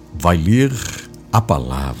mais vai ler a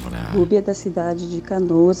palavra? Rúbia da cidade de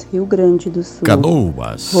Canoas, Rio Grande do Sul.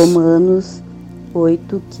 Canoas. Romanos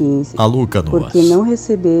 8,15. Alô, Canoas. Porque não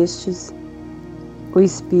recebestes o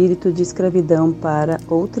espírito de escravidão para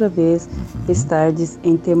outra vez estardes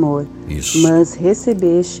em temor. Isso. Mas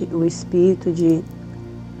recebeste o espírito de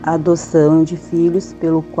adoção de filhos,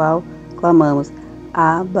 pelo qual clamamos,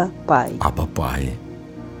 Abba, Pai. Abba, Pai.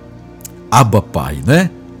 Abba, Pai, né?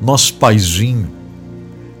 Nosso paizinho.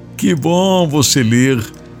 Que bom você ler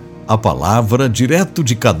a palavra direto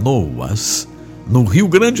de Canoas, no Rio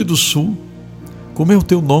Grande do Sul. Como é o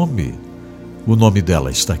teu nome? O nome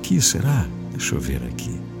dela está aqui, será? Deixa eu ver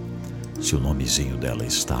aqui. Se o nomezinho dela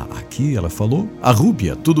está aqui, ela falou. A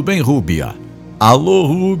Rúbia, tudo bem, Rúbia? Alô,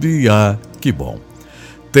 Rúbia, que bom.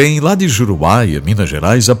 Tem lá de Juruáia, Minas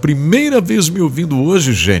Gerais, a primeira vez me ouvindo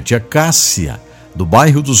hoje, gente, a Cássia, do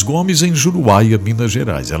bairro dos Gomes, em Juruáia, Minas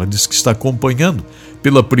Gerais. Ela disse que está acompanhando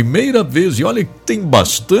pela primeira vez. E olha, tem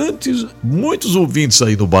muitos ouvintes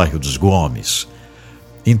aí no bairro dos Gomes.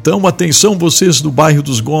 Então, atenção vocês do bairro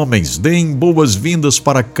dos Gomes, deem boas-vindas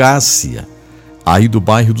para Cássia, aí do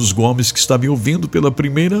bairro dos Gomes, que está me ouvindo pela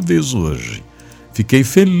primeira vez hoje. Fiquei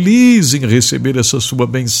feliz em receber essa sua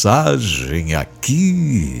mensagem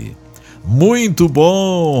aqui. Muito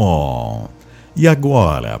bom! E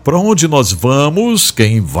agora, para onde nós vamos?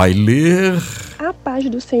 Quem vai ler? A paz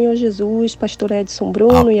do Senhor Jesus, pastor Edson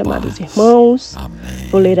Bruno e amados irmãos. Amém.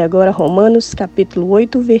 Vou ler agora Romanos capítulo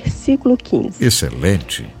 8, versículo 15.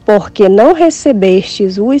 Excelente. Porque não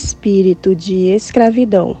recebestes o espírito de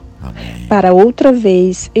escravidão, Amém. para outra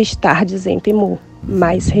vez estardes em temor,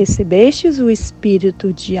 mas recebestes o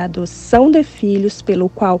espírito de adoção de filhos, pelo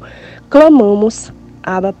qual clamamos,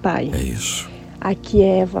 Abba Pai. É isso. Aqui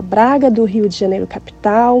é Eva Braga, do Rio de Janeiro,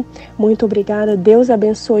 capital. Muito obrigada. Deus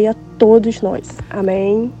abençoe a todos nós.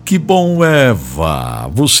 Amém. Que bom, Eva.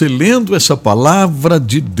 Você lendo essa palavra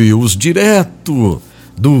de Deus direto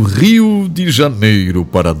do Rio de Janeiro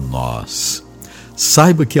para nós.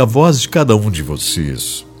 Saiba que a voz de cada um de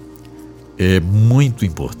vocês é muito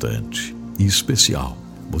importante e especial.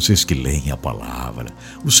 Vocês que leem a palavra.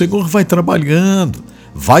 O Senhor vai trabalhando,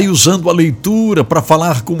 vai usando a leitura para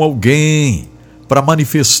falar com alguém, para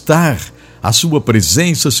manifestar a sua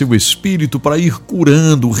presença, seu espírito, para ir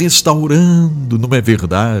curando, restaurando, não é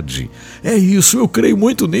verdade? É isso, eu creio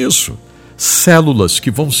muito nisso. Células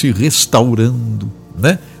que vão se restaurando,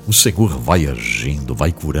 né? O Senhor vai agindo,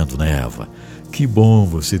 vai curando, né, Eva? Que bom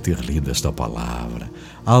você ter lido esta palavra.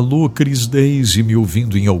 Alô, Cris Deise, me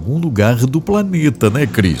ouvindo em algum lugar do planeta, né,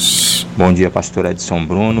 Cris? Bom dia, pastor Edson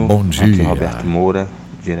Bruno. Bom dia. Aqui é Roberto Moura,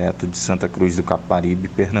 direto de Santa Cruz do Caparibe,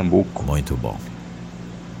 Pernambuco. Muito bom.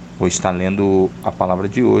 Vou estar lendo a palavra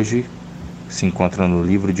de hoje, que se encontra no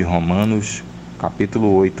livro de Romanos,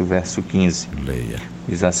 capítulo 8, verso 15. Leia.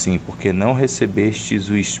 Diz assim: porque não recebestes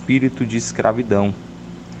o espírito de escravidão,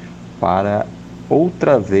 para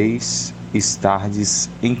outra vez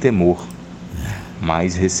estardes em temor,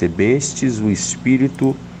 mas recebestes o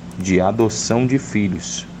espírito de adoção de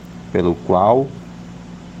filhos, pelo qual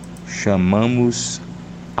chamamos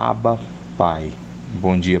Abba Pai.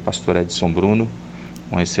 Bom dia, pastor Edson Bruno.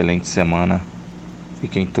 Uma excelente semana.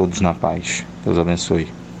 Fiquem todos na paz. Deus abençoe.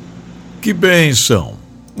 Que bênção.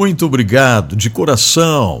 Muito obrigado, de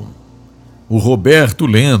coração. O Roberto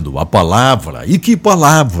lendo a palavra. E que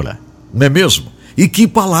palavra, não é mesmo? E que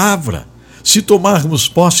palavra. Se tomarmos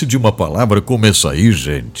posse de uma palavra como essa aí,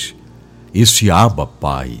 gente, esse Abba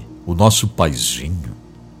Pai, o nosso paizinho,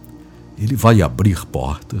 ele vai abrir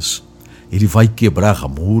portas, ele vai quebrar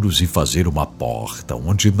muros e fazer uma porta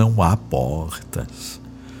onde não há portas,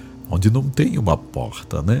 onde não tem uma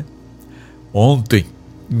porta, né? Ontem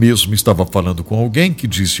mesmo estava falando com alguém que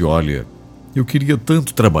disse, olha, eu queria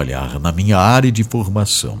tanto trabalhar na minha área de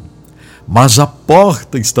formação, mas a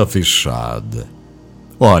porta está fechada.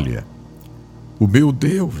 Olha, o meu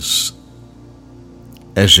Deus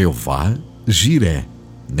é Jeová Jiré,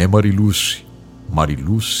 né, Marilúcia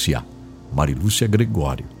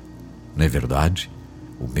Gregório, não é verdade?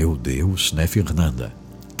 O meu Deus, né, Fernanda?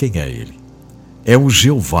 Quem é ele? É o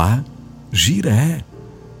Jeová Jiré,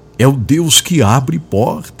 é o Deus que abre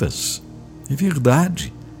portas, é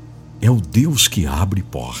verdade, é o Deus que abre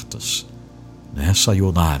portas, né,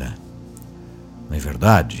 Sayonara? Não é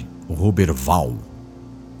verdade? O Roberval,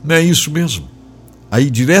 não é isso mesmo? Aí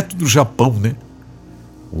direto do Japão, né?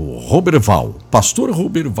 O Roberval, pastor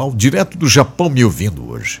Roberval, direto do Japão me ouvindo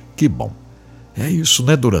hoje. Que bom. É isso,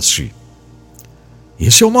 né, Doraci?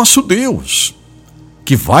 Esse é o nosso Deus,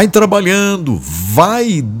 que vai trabalhando,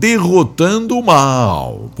 vai derrotando o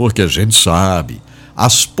mal, porque a gente sabe,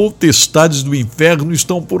 as potestades do inferno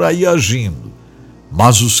estão por aí agindo,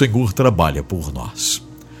 mas o Senhor trabalha por nós.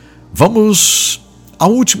 Vamos à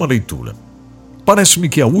última leitura. Parece-me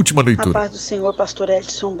que é a última A leitura. paz do Senhor, pastor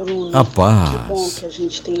Edson Bruno. A paz. Que bom que a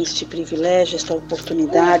gente tem este privilégio, esta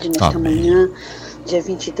oportunidade nesta Amém. manhã, dia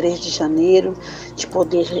 23 de janeiro, de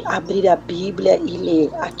poder abrir a Bíblia e ler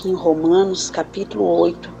aqui em Romanos, capítulo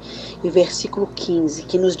 8, e versículo 15,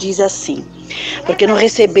 que nos diz assim: porque não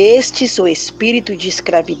recebestes o espírito de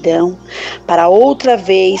escravidão, para outra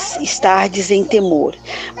vez estardes em temor,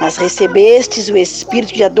 mas recebestes o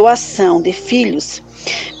espírito de adoção de filhos,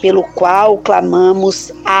 pelo qual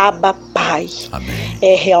clamamos Abba, Pai. Amém.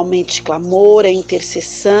 É realmente clamor, é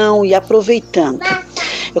intercessão. E aproveitando,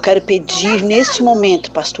 eu quero pedir neste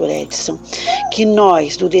momento, pastor Edson, que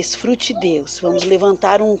nós do DesfruteDeus vamos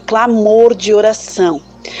levantar um clamor de oração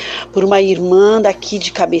por uma irmã daqui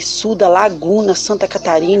de Cabeçuda, Laguna, Santa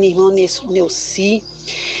Catarina, irmã Neuci.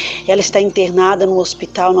 Ela está internada no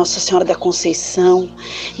hospital Nossa Senhora da Conceição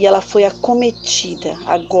e ela foi acometida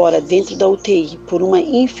agora dentro da UTI por uma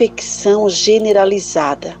infecção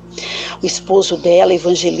generalizada. O esposo dela,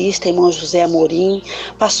 evangelista, irmão José Amorim,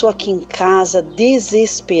 passou aqui em casa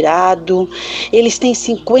desesperado. Eles têm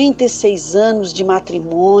 56 anos de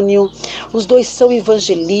matrimônio, os dois são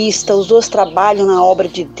evangelistas, os dois trabalham na obra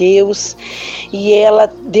de Deus, e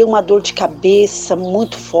ela deu uma dor de cabeça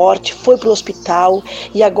muito forte, foi para o hospital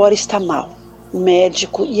e agora está mal. O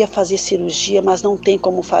médico ia fazer cirurgia, mas não tem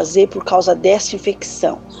como fazer por causa dessa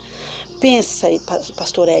infecção. Pensa aí,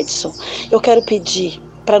 pastor Edson, eu quero pedir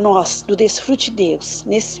para nós, do DesfruteDeus,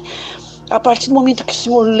 a partir do momento que o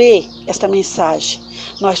Senhor lê esta mensagem,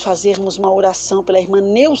 nós fazermos uma oração pela irmã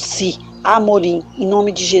Neuci Amorim, em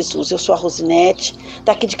nome de Jesus. Eu sou a Rosinete,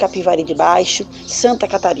 daqui de Capivari de Baixo, Santa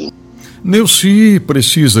Catarina. Neuci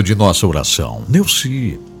precisa de nossa oração.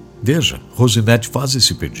 Neuci, veja, Rosinete faz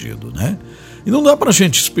esse pedido, né? E não dá para a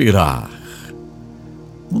gente esperar.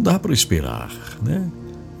 Não dá para esperar, né?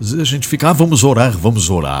 Às vezes a gente fica, vamos orar.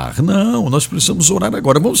 Não, nós precisamos orar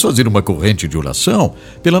agora. Vamos fazer uma corrente de oração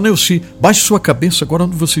pela Neuci. Baixe sua cabeça agora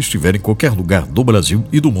onde você estiver, em qualquer lugar do Brasil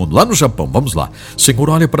e do mundo. Lá no Japão, vamos lá. Senhor,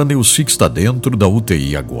 olha para a Neuci que está dentro da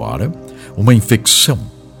UTI agora. Uma infecção,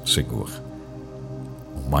 Senhor.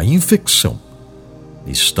 Uma infecção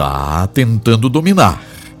está tentando dominar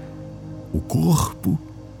o corpo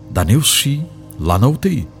da Neuci lá na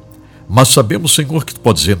UTI. Mas sabemos, Senhor, que tu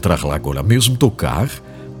podes entrar lá agora mesmo, tocar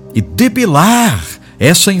e debelar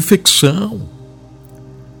essa infecção,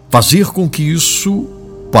 fazer com que isso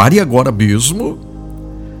pare agora mesmo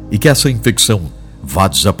e que essa infecção vá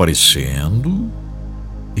desaparecendo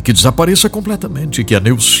e que desapareça completamente, e que a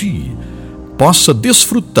Neuci possa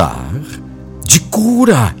desfrutar de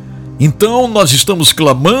cura. Então nós estamos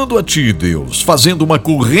clamando a Ti, Deus, fazendo uma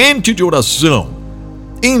corrente de oração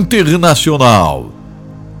internacional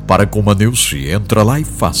para como a Neuci entra lá e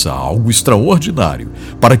faça algo extraordinário,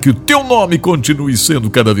 para que o Teu nome continue sendo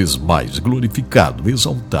cada vez mais glorificado,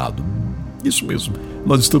 exaltado. Isso mesmo,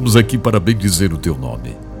 nós estamos aqui para bendizer o Teu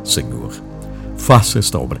nome, Senhor. Faça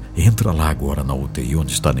esta obra. Entra lá agora na UTI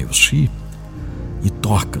onde está a Neuci e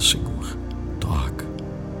toca, Senhor. Toca.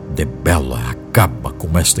 Debela, acaba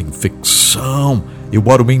com esta infecção. Eu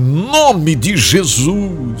oro em nome de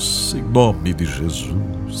Jesus. Em nome de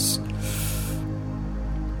Jesus.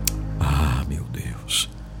 Ah, meu Deus.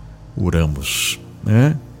 Oramos,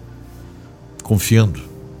 né? Confiando.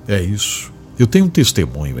 É isso. Eu tenho um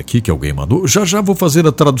testemunho aqui que alguém mandou. Já vou fazer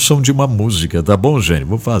a tradução de uma música, tá bom, gente?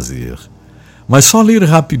 Vou fazer. Mas só ler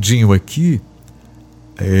rapidinho aqui.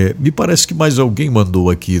 Me parece que mais alguém mandou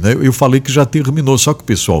aqui, né? Eu falei que já terminou, só que o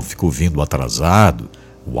pessoal ficou vindo atrasado.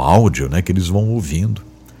 O áudio, né? Que eles vão ouvindo.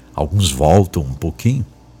 Alguns voltam um pouquinho.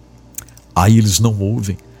 Aí eles não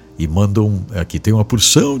ouvem. E mandam, aqui tem uma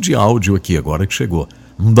porção de áudio aqui agora que chegou.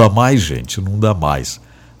 Não dá mais, gente, não dá mais.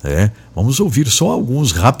 Vamos ouvir só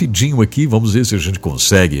alguns rapidinho aqui, vamos ver se a gente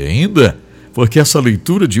consegue ainda, porque essa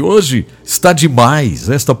leitura de hoje está demais,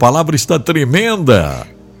 esta palavra está tremenda.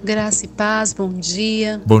 Graça e paz, bom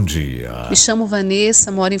dia. Bom dia. Me chamo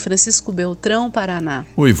Vanessa, moro em Francisco Beltrão, Paraná.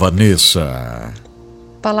 Oi, Vanessa.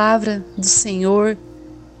 Palavra do Senhor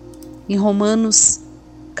em Romanos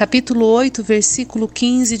capítulo 8, versículo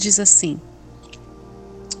 15 diz assim: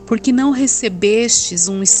 porque não recebestes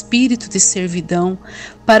um espírito de servidão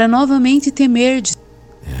para novamente temerdes.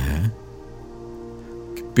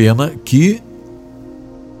 Que pena que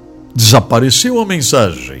desapareceu a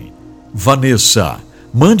mensagem. Vanessa,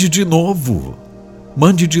 mande de novo,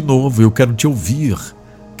 eu quero te ouvir,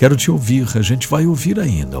 a gente vai ouvir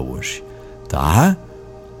ainda hoje, tá?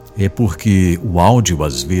 É porque o áudio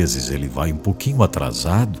às vezes ele vai um pouquinho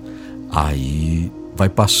atrasado, aí vai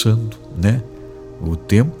passando, né, o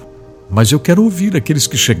tempo, mas eu quero ouvir aqueles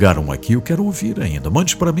que chegaram aqui, eu quero ouvir ainda.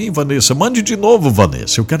 Mande para mim, Vanessa, mande de novo,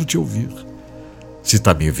 Vanessa, eu quero te ouvir. Você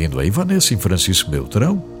está me ouvindo aí, Vanessa, em Francisco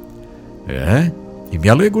Beltrão? E me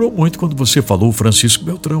alegrou muito quando você falou Francisco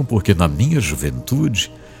Beltrão, porque na minha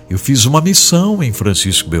juventude eu fiz uma missão em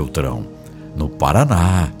Francisco Beltrão, no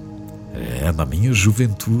Paraná. Na minha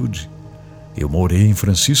juventude eu morei em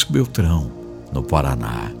Francisco Beltrão, no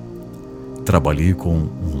Paraná. Trabalhei com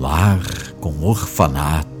um lar, com um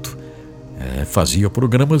orfanato. Fazia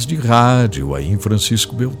programas de rádio aí em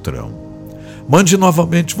Francisco Beltrão. Mande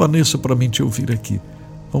novamente, Vanessa, para mim te ouvir aqui.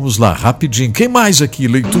 Vamos lá, rapidinho. Quem mais aqui?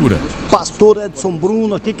 Leitura. Pastor Edson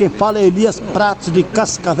Bruno, aqui quem fala é Elias Pratos, de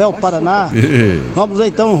Cascavel, Paraná. Vamos lá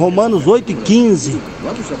então, Romanos 8:15.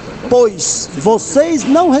 Pois vocês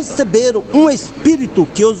não receberam um espírito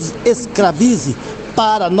que os escravize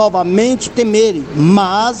para novamente temerem,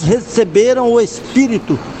 mas receberam o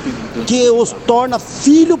espírito que os torna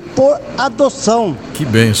filho por adoção. Que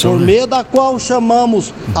bênção, por meio da qual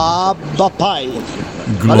chamamos Abba Pai.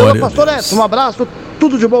 Glória. Valeu, pastor Edson, um abraço,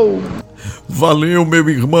 tudo de bom. Valeu, meu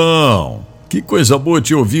irmão. Que coisa boa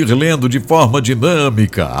te ouvir lendo de forma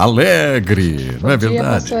dinâmica, alegre, não é verdade? Bom dia,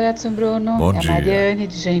 pastor Edson Bruno. Bom dia. Mariane,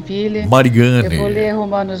 de Joinville. Mariane. Eu vou ler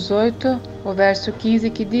Romanos 8, o verso 15,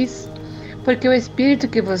 que diz: porque o Espírito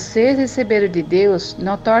que vocês receberam de Deus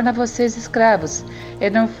não torna vocês escravos, e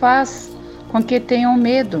não faz com que tenham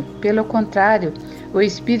medo. Pelo contrário, o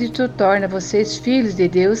Espírito torna vocês filhos de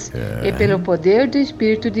Deus, e pelo poder do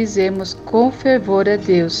Espírito dizemos com fervor a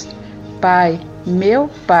Deus: Pai, meu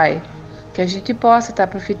Pai. Que a gente possa estar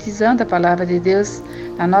profetizando a palavra de Deus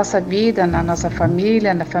na nossa vida, na nossa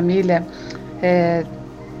família, na família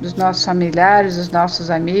dos nossos familiares, dos nossos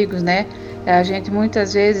amigos, né? A gente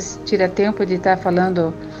muitas vezes tira tempo de estar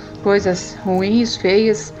falando coisas ruins,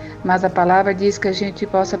 feias, mas a palavra diz que a gente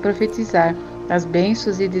possa profetizar as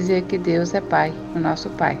bênçãos e dizer que Deus é Pai, o nosso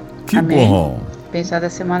Pai. Que Amém? bom. Abençoada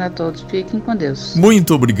semana a todos. Fiquem com Deus.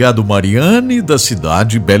 Muito obrigado, Mariane, da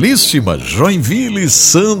cidade belíssima, Joinville,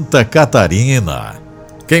 Santa Catarina.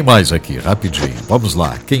 Quem mais aqui? Rapidinho. Vamos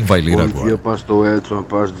lá. Quem vai ler agora? Bom dia, pastor Edson, a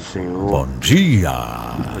paz do Senhor. Bom dia.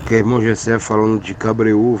 Aqui é irmão Gessé falando de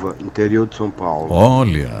Cabreúva, interior de São Paulo.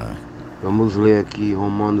 Olha. Vamos ler aqui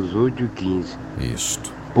Romanos 8:15.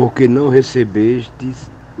 Isto. Porque não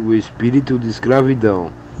recebestes o espírito de escravidão,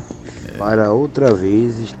 para outra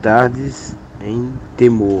vez estardes em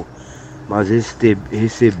temor, mas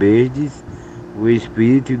recebestes o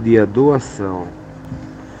espírito de adoção,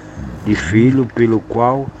 de filho, pelo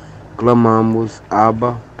qual clamamos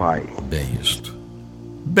Abba, Pai.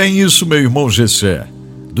 Bem isso, meu irmão Gessé,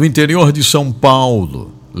 do interior de São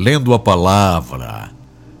Paulo, lendo a palavra.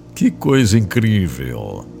 Que coisa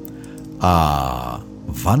incrível. A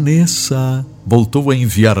Vanessa voltou a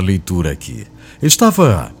enviar a leitura aqui. Eu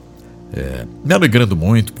estava me alegrando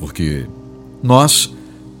muito porque nós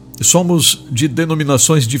somos de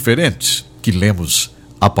denominações diferentes que lemos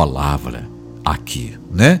a palavra aqui,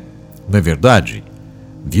 né? Não é verdade?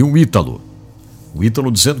 Vi o Ítalo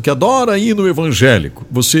dizendo que adora hino evangélico.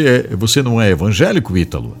 Você não é evangélico,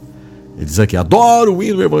 Ítalo? Ele diz aqui, adoro o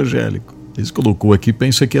hino evangélico. Ele colocou aqui,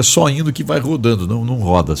 pensa que é só hino que vai rodando. Não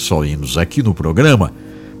roda só hinos aqui no programa.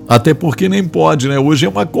 Até porque nem pode, né? Hoje é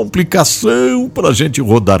uma complicação para a gente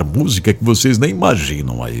rodar música que vocês nem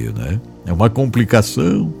imaginam aí, né? É uma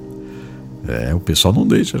complicação. O pessoal não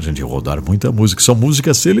deixa a gente rodar muita música. São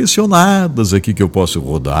músicas selecionadas aqui que eu posso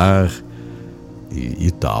rodar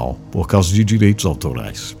e tal, por causa de direitos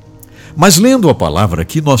autorais. Mas lendo a palavra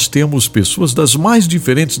aqui, nós temos pessoas das mais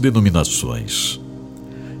diferentes denominações.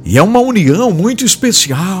 E é uma união muito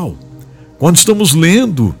especial quando estamos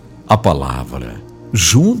lendo a palavra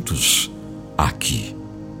juntos aqui.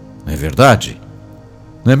 Não é verdade?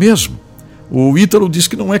 Não é mesmo? O Ítalo diz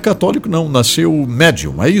que não é católico, não. Nasceu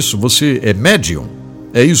médium. É isso? Você é médium?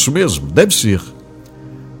 É isso mesmo? Deve ser.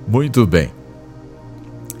 Muito bem.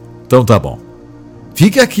 Então tá bom.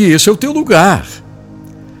 Fique aqui, esse é o teu lugar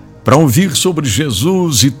para ouvir sobre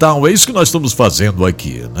Jesus e tal. É isso que nós estamos fazendo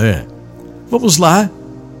aqui, né? Vamos lá.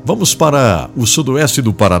 Vamos para o sudoeste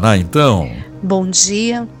do Paraná, então. Bom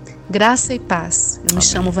dia, graça e paz. Eu me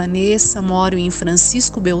chamo Vanessa, moro em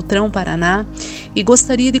Francisco Beltrão, Paraná, e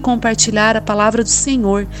gostaria de compartilhar a palavra do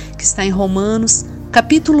Senhor, que está em Romanos,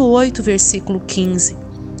 capítulo 8, versículo 15.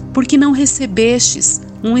 Porque não recebestes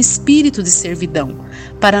um espírito de servidão,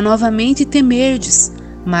 para novamente temerdes,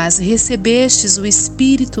 mas recebestes o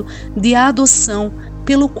espírito de adoção,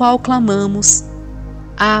 pelo qual clamamos,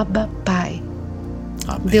 Abba, Pai.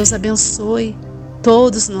 Amém. Deus abençoe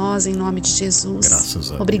todos nós em nome de Jesus.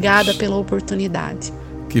 Graças a Obrigada Deus. pela oportunidade.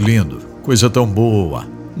 Que lindo, coisa tão boa.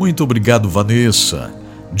 Muito obrigado, Vanessa.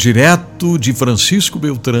 Direto de Francisco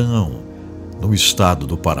Beltrão, no estado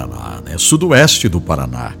do Paraná, né? Sudoeste do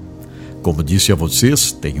Paraná. como disse a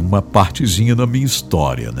vocês, tem uma partezinha na minha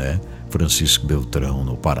história, né? Francisco Beltrão,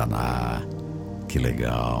 no Paraná. Que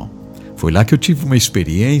legal. Foi lá que eu tive uma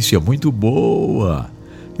experiência muito boa.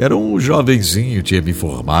 Era um jovenzinho, tinha me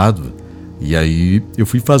formado. E aí eu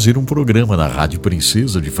fui fazer um programa na Rádio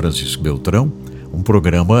Princesa de Francisco Beltrão, um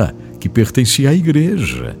programa que pertencia à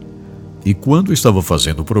igreja. E quando eu estava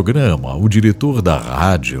fazendo o programa, o diretor da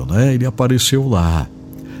rádio, né, ele apareceu lá.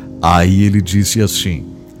 Aí ele disse assim: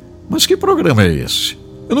 mas que programa é esse?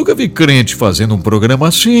 Eu nunca vi crente fazendo um programa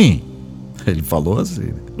assim. Ele falou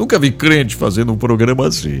assim: nunca vi crente fazendo um programa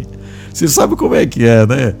assim. Você sabe como é que é,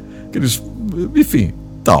 né? Aqueles, enfim,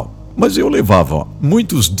 tal. Mas eu levava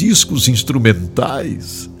muitos discos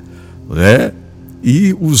instrumentais, né?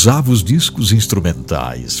 E usava os discos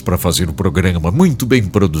instrumentais para fazer o programa muito bem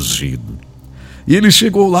produzido. E ele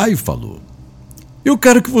chegou lá e falou: eu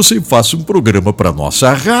quero que você faça um programa para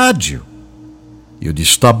nossa rádio. Eu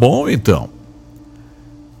disse: tá bom, então.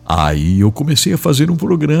 Aí eu comecei a fazer um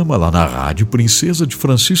programa lá na Rádio Princesa de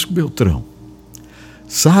Francisco Beltrão.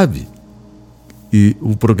 Sabe? E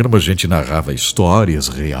o programa a gente narrava histórias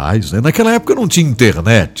reais, né? Naquela época não tinha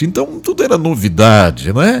internet, então tudo era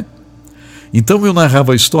novidade, né? Então eu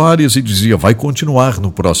narrava histórias e dizia: vai continuar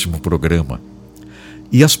no próximo programa.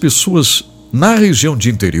 E as pessoas na região de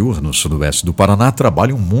interior, no sudoeste do Paraná,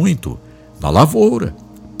 trabalham muito na lavoura,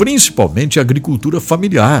 principalmente a agricultura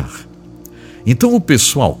familiar. Então o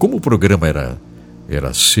pessoal, como o programa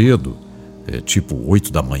era cedo, tipo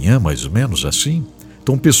 8 da manhã, mais ou menos assim,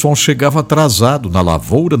 então o pessoal chegava atrasado na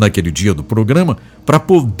lavoura naquele dia do programa para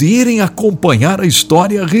poderem acompanhar a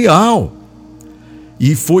história real.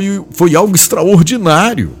 E foi algo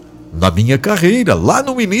extraordinário na minha carreira, lá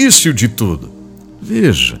no início de tudo.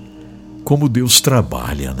 Veja como Deus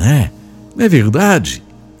trabalha, né? Não é verdade?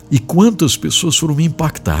 E quantas pessoas foram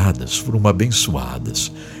impactadas, foram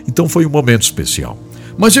abençoadas. Então foi um momento especial.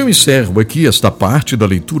 Mas eu encerro aqui esta parte da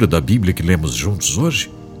leitura da Bíblia que lemos juntos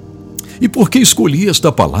hoje. E por que escolhi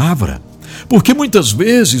esta palavra? Porque muitas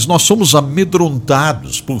vezes nós somos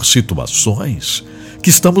amedrontados por situações que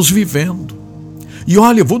estamos vivendo. E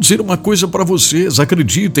olha, vou dizer uma coisa para vocês,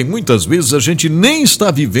 acreditem, muitas vezes a gente nem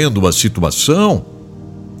está vivendo a situação,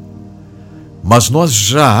 mas nós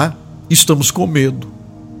já estamos com medo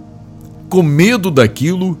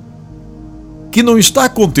daquilo que não está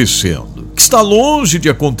acontecendo, que está longe de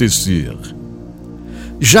acontecer.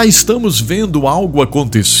 Já estamos vendo algo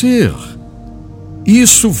acontecer.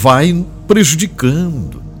 Isso vai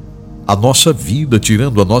prejudicando a nossa vida,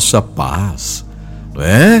 tirando a nossa paz, não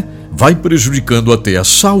é? Vai prejudicando até a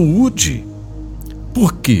saúde.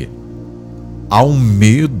 Por quê? Há um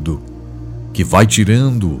medo que vai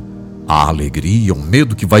tirando a alegria, um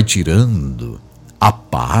medo que vai tirando a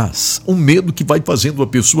paz, um medo que vai fazendo a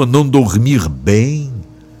pessoa não dormir bem.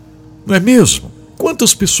 Não é mesmo?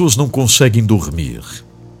 Quantas pessoas não conseguem dormir?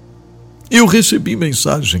 Eu recebi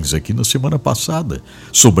mensagens aqui na semana passada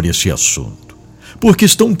sobre esse assunto, porque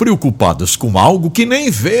estão preocupadas com algo que nem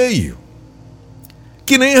veio,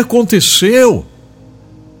 que nem aconteceu,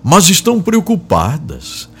 mas estão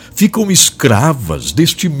preocupadas, ficam escravas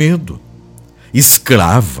deste medo,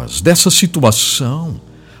 escravas dessa situação.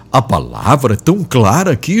 A palavra é tão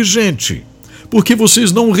clara aqui, gente, porque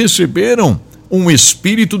vocês não receberam um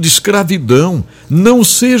espírito de escravidão. Não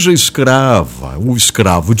seja escrava ou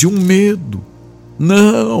escravo de um medo.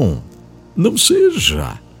 Não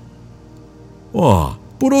seja.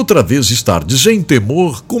 Por outra vez estardes em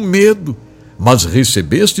temor, com medo, mas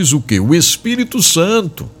recebestes o quê? O Espírito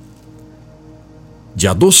Santo, de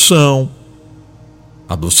adoção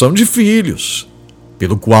de filhos,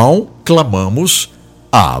 pelo qual clamamos: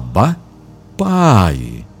 Abba,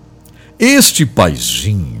 Pai. Este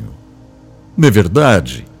paizinho, não é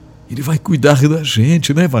verdade? Ele vai cuidar da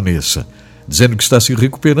gente, né, Vanessa? Dizendo que está se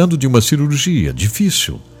recuperando de uma cirurgia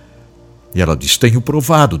difícil. E ela diz: tenho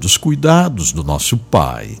provado dos cuidados do nosso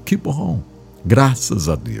Pai. Que bom, graças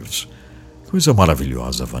a Deus. Coisa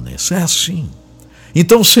maravilhosa, Vanessa, é assim.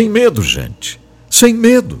 Então, sem medo, gente, sem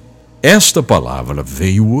medo. Esta palavra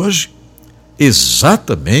veio hoje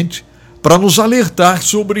exatamente para nos alertar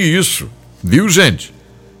sobre isso. Viu, gente?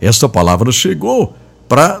 Esta palavra chegou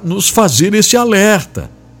para nos fazer esse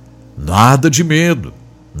alerta. Nada de medo,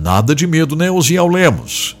 né, Osiel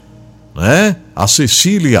Lemos? Né? A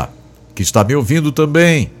Cecília, que está me ouvindo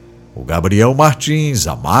também, o Gabriel Martins,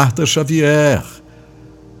 a Marta Xavier,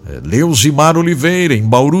 Leusimar Oliveira, em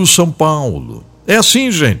Bauru, São Paulo. É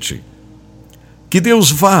assim, gente. Que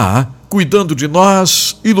Deus vá cuidando de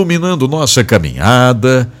nós, iluminando nossa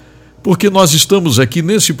caminhada, porque nós estamos aqui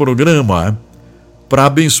nesse programa para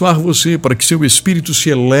abençoar você, para que seu espírito se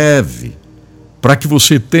eleve para que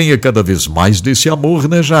você tenha cada vez mais desse amor,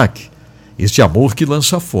 né, Jaque? Este amor que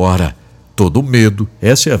lança fora todo medo,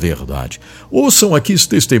 essa é a verdade. Ouçam aqui esse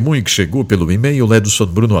testemunho que chegou pelo e-mail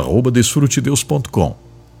ledosonbruno@desfrutedeus.com.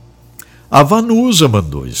 A Vanusa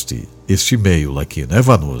mandou este e-mail aqui, né,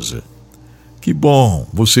 Vanusa? Que bom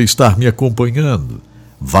você estar me acompanhando.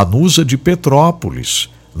 Vanusa de Petrópolis,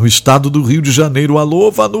 no estado do Rio de Janeiro. Alô,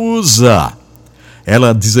 Vanusa!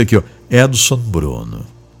 Ela diz aqui, ó, Edson Bruno.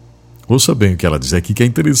 Ouça bem o que ela diz aqui, que é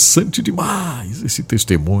interessante demais esse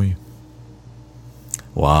testemunho.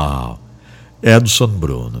 Uau! Edson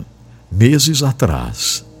Bruno, meses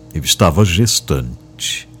atrás, eu estava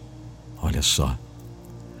gestante. Olha só,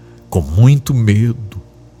 com muito medo.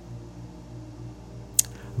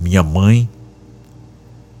 Minha mãe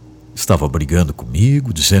estava brigando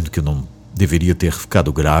comigo, dizendo que eu não deveria ter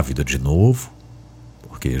ficado grávida de novo,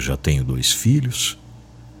 porque já tenho 2 filhos.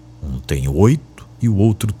 Um tem 8 e o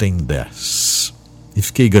outro tem 10. E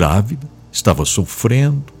fiquei grávida, estava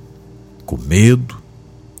sofrendo, com medo.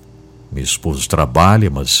 Meu esposo trabalha,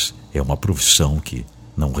 mas é uma profissão que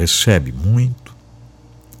não recebe muito.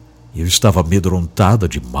 Eu estava amedrontada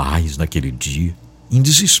demais naquele dia, em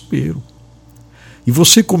desespero. E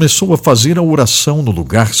você começou a fazer a oração no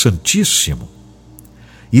lugar santíssimo.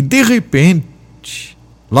 E de repente,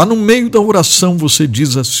 lá no meio da oração, você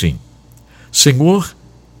diz assim: Senhor,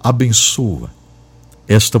 abençoa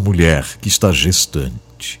esta mulher que está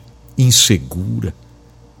gestante, insegura,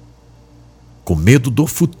 com medo do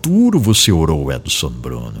futuro. Você orou, Edson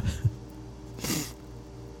Bruno.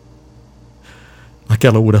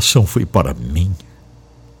 Aquela oração foi para mim.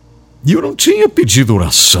 E eu não tinha pedido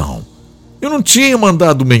oração. Eu não tinha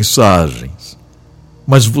mandado mensagens.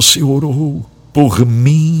 Mas você orou por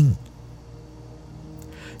mim.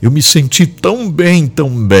 Eu me senti tão bem,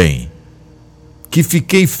 que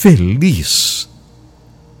fiquei feliz.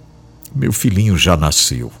 Meu filhinho já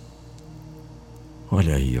nasceu.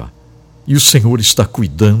 Olha aí, ó. E o Senhor está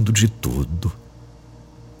cuidando de tudo.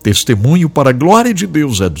 Testemunho para a glória de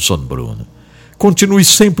Deus, Edson Bruno. Continue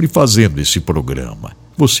sempre fazendo esse programa.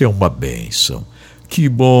 Você é uma bênção. Que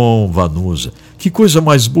bom, Vanusa. Que coisa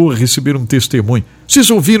mais boa receber um testemunho. Vocês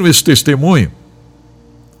ouviram esse testemunho?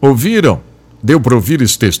 Ouviram? Deu para ouvir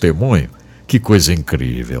esse testemunho? Que coisa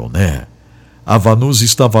incrível, né? A Vanusa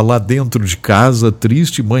estava lá dentro de casa,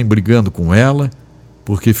 triste, mãe brigando com ela,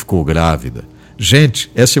 porque ficou grávida. Gente,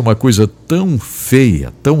 essa é uma coisa tão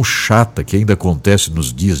feia, tão chata, que ainda acontece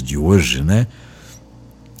nos dias de hoje, né?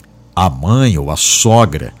 A mãe ou a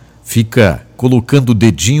sogra fica colocando o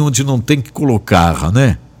dedinho onde não tem que colocar,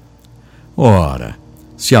 né? Ora,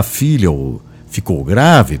 se a filha ficou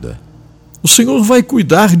grávida, o Senhor vai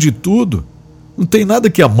cuidar de tudo. Não tem nada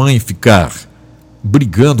que a mãe ficar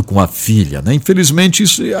brigando com a filha, né? Infelizmente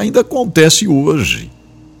isso ainda acontece hoje,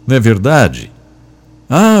 não é verdade?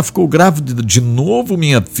 Ah, ficou grávida de novo,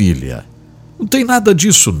 minha filha. Não tem nada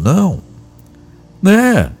disso, não.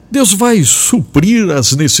 Né? Deus vai suprir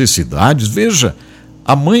as necessidades. Veja,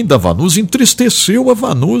 a mãe da Vanusa entristeceu a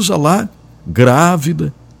Vanusa lá,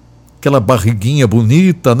 grávida, aquela barriguinha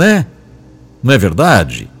bonita, né? Não é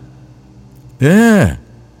verdade? É,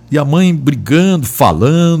 e a mãe brigando,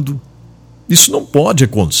 falando. Isso não pode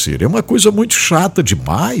acontecer, é uma coisa muito chata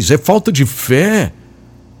demais, é falta de fé.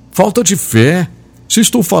 Falta de fé. Se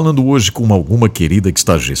estou falando hoje com alguma querida que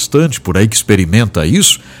está gestante por aí, que experimenta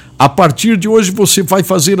isso, a partir de hoje você vai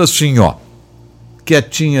fazer assim, ó.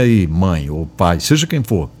 Quietinha aí, mãe ou pai, seja quem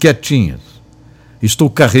for, quietinhas. Estou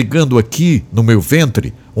carregando aqui no meu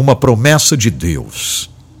ventre uma promessa de Deus.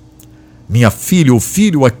 Minha filha ou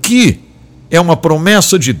filho aqui é uma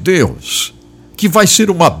promessa de Deus, que vai ser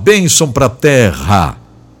uma bênção para a terra.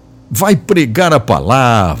 Vai pregar a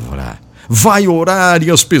palavra, vai orar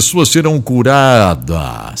e as pessoas serão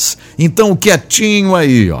curadas. Então, quietinho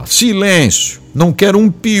aí, ó, silêncio, não quero um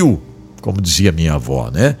pio, como dizia minha avó,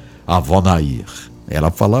 né? A avó Nair. Ela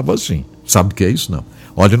falava assim, sabe o que é isso? Não.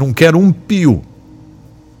 Olha, não quero um pio,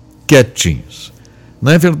 quietinhos.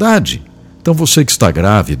 Não é verdade? Então, você que está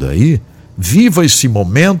grávida aí, viva esse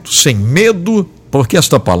momento sem medo, porque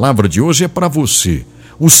esta palavra de hoje é para você.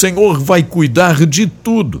 O Senhor vai cuidar de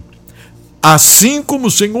tudo. Assim como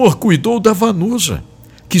o Senhor cuidou da Vanusa,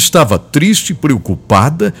 que estava triste,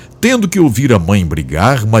 preocupada, tendo que ouvir a mãe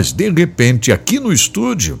brigar, mas de repente aqui no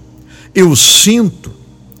estúdio eu sinto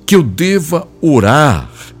que eu deva orar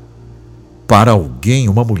para alguém,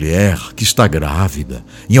 uma mulher que está grávida,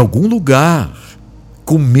 em algum lugar,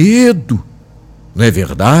 com medo, não é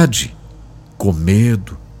verdade? Com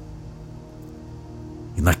medo.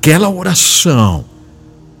 E naquela oração,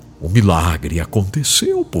 o milagre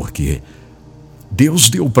aconteceu, porque Deus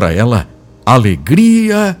deu para ela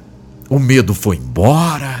alegria, o medo foi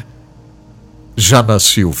embora, já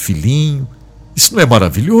nasceu o filhinho. Isso não é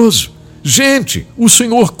maravilhoso? Gente, o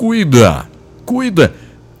Senhor cuida.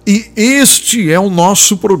 E este é o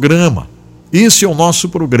nosso programa. Esse é o nosso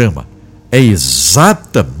programa. É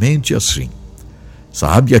exatamente assim.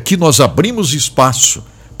 Sabe, aqui nós abrimos espaço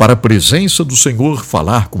para a presença do Senhor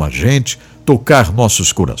falar com a gente, tocar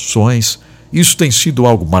nossos corações. Isso tem sido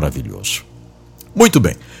algo maravilhoso. Muito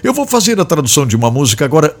bem, eu vou fazer a tradução de uma música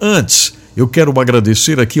agora. Antes, eu quero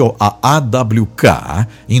agradecer aqui a AWK,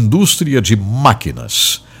 Indústria de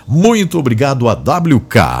Máquinas. Muito obrigado,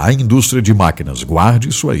 AWK, Indústria de Máquinas. Guarde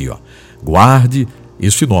isso aí, guarde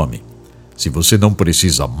esse nome. Se você não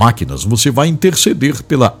precisa máquinas, você vai interceder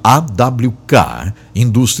pela AWK,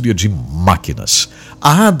 Indústria de Máquinas.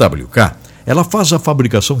 A AWK, ela faz a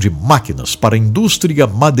fabricação de máquinas para a indústria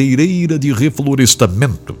madeireira de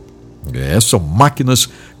reflorestamento. São máquinas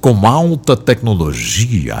com alta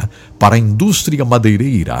tecnologia para a indústria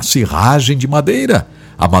madeireira, a serragem de madeira.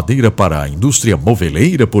 A madeira para a indústria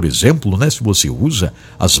moveleira, por exemplo, se você usa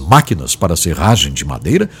as máquinas para serragem de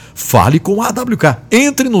madeira, fale com a AWK.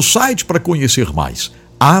 Entre no site para conhecer mais.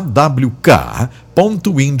 awk.ind.br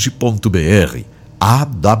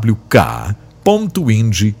awk.ind.br.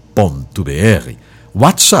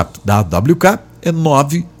 WhatsApp da AWK é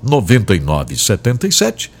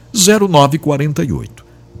 99977 0948.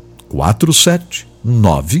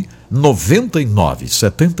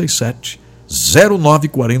 4799977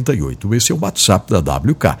 0948. Esse é o WhatsApp da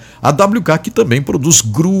AWK. A AWK que também produz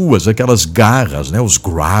gruas, aquelas garras, os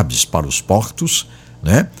grabs para os portos,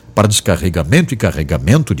 para descarregamento e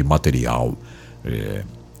carregamento de material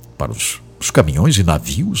para os caminhões e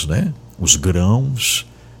navios, os grãos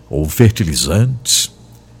ou fertilizantes.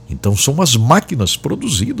 Então são as máquinas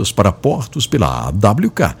produzidas para portos pela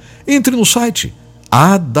AWK. Entre no site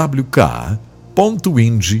awk.ind.br.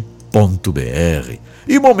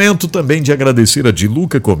 E momento também de agradecer a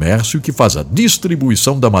Diluca Comércio, que faz a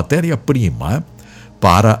distribuição da matéria-prima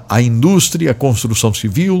para a indústria, construção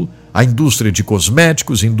civil, a indústria de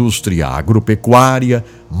cosméticos, indústria agropecuária,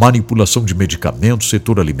 manipulação de medicamentos,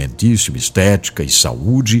 setor alimentício, estética e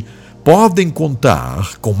saúde. Podem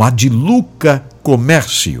contar com a Diluca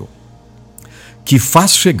Comércio, que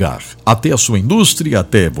faz chegar até a sua indústria,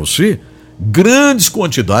 até você, grandes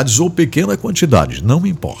quantidades ou pequena quantidade, não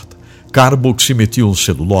importa.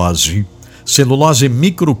 Carboximetilcelulose, celulose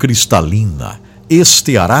microcristalina,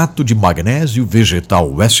 estearato de magnésio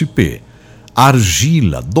vegetal USP,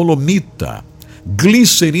 argila, dolomita,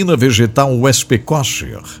 glicerina vegetal USP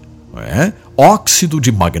kosher, óxido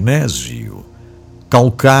de magnésio,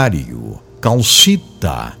 calcário,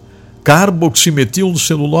 calcita,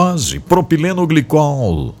 carboximetilcelulose,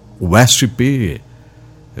 propilenoglicol, USP,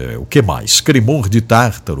 o que mais? Cremor de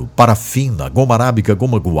tártaro, parafina, goma arábica,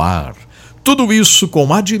 goma guar. Tudo isso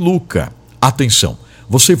com a Diluca. Atenção,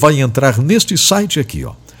 você vai entrar neste site aqui,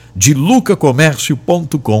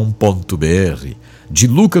 dilucacomércio.com.br,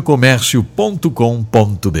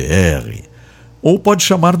 dilucacomércio.com.br, ou pode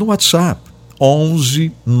chamar no WhatsApp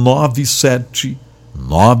 11 97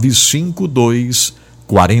 952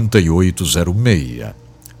 4806.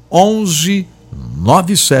 11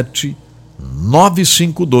 97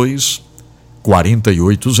 952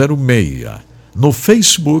 4806. No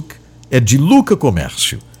Facebook é Diluca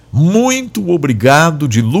Comércio. Muito obrigado,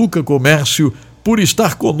 Diluca Comércio, por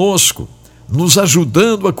estar conosco, nos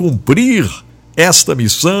ajudando a cumprir esta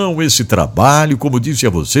missão, esse trabalho. Como disse a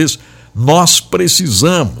vocês, nós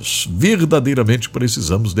precisamos, verdadeiramente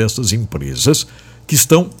precisamos dessas empresas que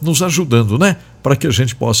estão nos ajudando, para que a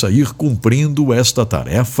gente possa ir cumprindo esta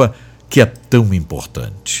tarefa que é tão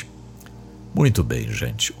importante. Muito bem,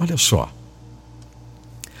 gente, olha só.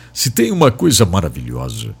 Se tem uma coisa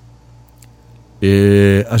maravilhosa,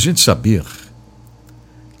 é a gente saber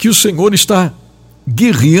que o Senhor está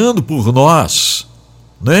guerreando por nós,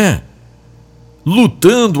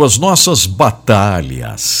 lutando as nossas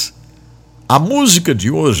batalhas. A música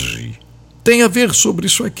de hoje tem a ver sobre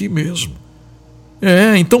isso aqui mesmo.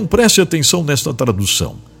 Então preste atenção nesta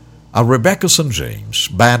tradução. A Rebecca St. James,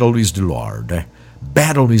 Battle is the Lord,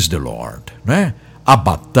 Battle is the Lord, A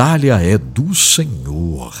batalha é do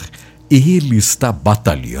Senhor. Ele está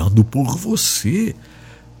batalhando por você.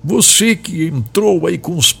 Você que entrou aí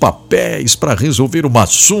com os papéis para resolver um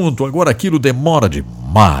assunto, agora aquilo demora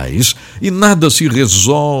demais e nada se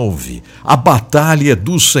resolve. A batalha é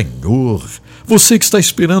do Senhor. Você que está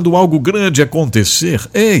esperando algo grande acontecer,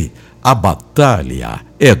 ei, a batalha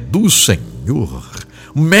é do Senhor.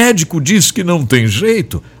 O médico diz que não tem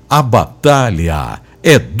jeito, a batalha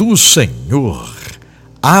é do Senhor.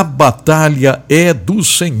 A batalha é do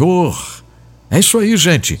Senhor. É isso aí,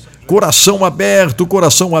 gente. coração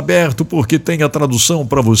aberto, porque tem a tradução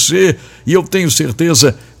para você e eu tenho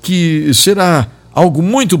certeza que será algo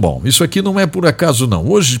muito bom. Isso aqui não é por acaso não.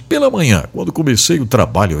 Hoje pela manhã, quando comecei o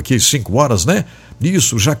trabalho aqui às 5 horas, né?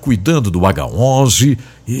 Isso, já cuidando do H11,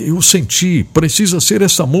 eu senti, precisa ser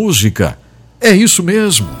essa música. É isso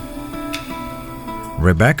mesmo.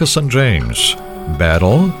 Rebecca St. James,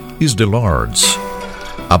 Battle is the Lord's.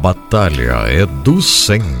 A batalha é do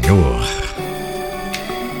Senhor.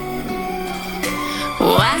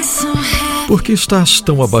 Por que estás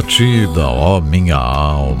tão abatida, ó minha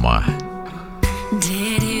alma?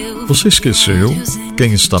 Você esqueceu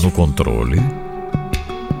quem está no controle?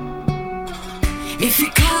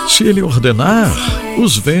 Se ele ordenar,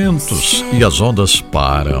 os ventos e as ondas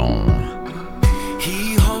param.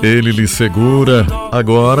 Ele lhe segura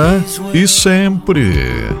agora e sempre.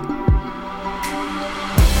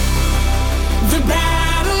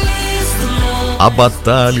 A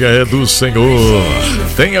batalha é do Senhor.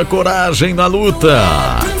 Tenha coragem na luta.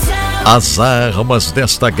 As armas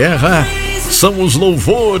desta guerra são os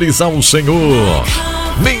louvores ao Senhor.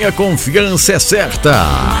 Minha confiança é certa.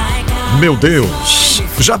 Meu Deus,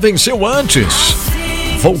 já venceu antes.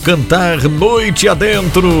 Vou cantar noite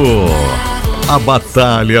adentro. A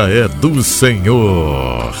batalha é do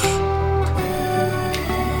Senhor.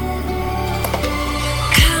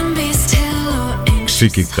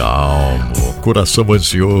 Fique calmo, coração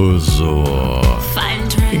ansioso.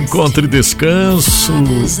 Encontre descanso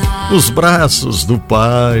nos braços do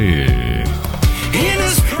Pai.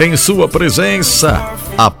 Em sua presença,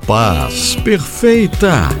 a paz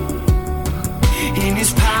perfeita.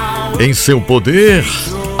 Em seu poder,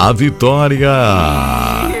 a vitória.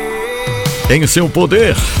 Em seu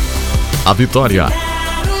poder, a vitória.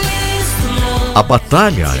 A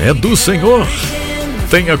batalha é do Senhor.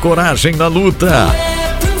 Tenha coragem na luta.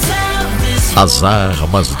 As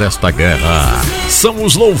armas desta guerra são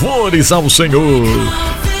os louvores ao Senhor.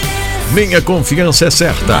 Minha confiança é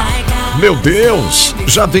certa. Meu Deus,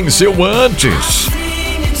 já venceu antes.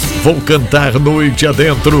 Vou cantar noite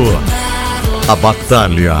adentro. A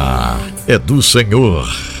batalha é do Senhor.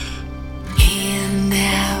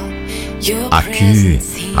 Aqui,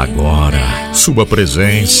 agora, sua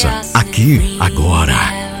presença. Aqui, agora.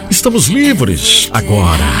 Estamos livres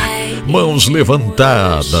agora. Mãos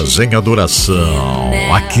levantadas em adoração.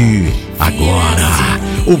 Aqui, agora.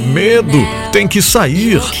 O medo tem que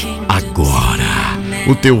sair agora.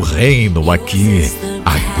 O teu reino aqui,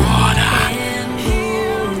 agora.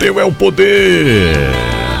 Teu é o poder.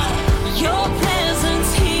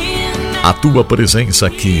 A tua presença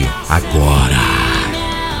aqui, agora.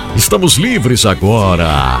 Estamos livres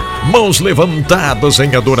agora. Mãos levantadas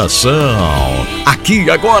em adoração. Aqui,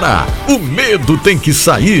 agora. O medo tem que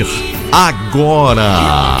sair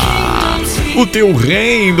agora. O teu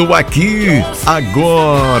reino aqui,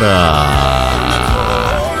 agora.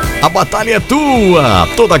 A batalha é tua.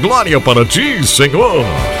 Toda glória para ti, Senhor.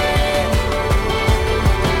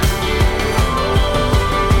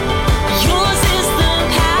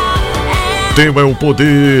 Teu é o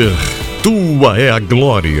poder. Tua é a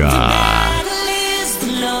glória.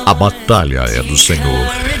 A batalha é do Senhor.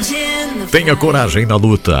 Tenha coragem na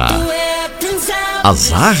luta.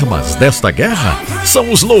 As armas desta guerra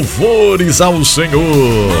são os louvores ao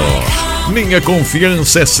Senhor. Minha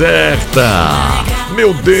confiança é certa.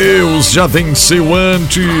 Meu Deus já venceu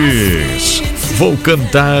antes. Vou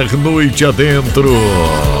cantar noite adentro.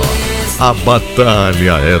 A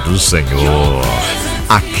batalha é do Senhor.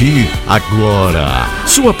 Aqui, agora.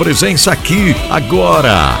 Sua presença aqui,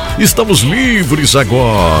 agora. Estamos livres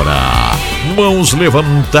agora. Mãos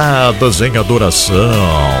levantadas em adoração.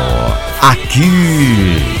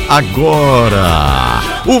 Aqui, agora.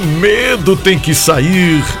 O medo tem que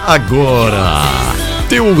sair agora.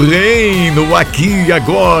 Teu reino aqui,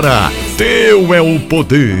 agora. Teu é o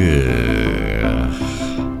poder.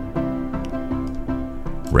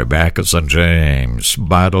 Rebecca St. James,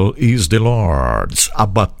 Battle is the Lord's. A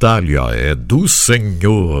batalha é do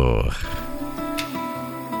Senhor.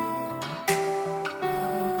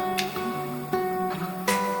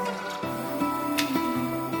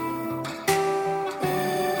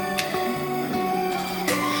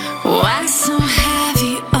 Why so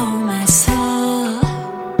heavy, oh my soul?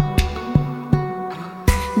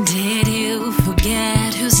 Did you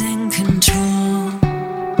forget who's in control?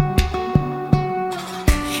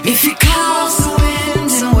 If he calls the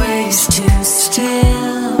winds and waves to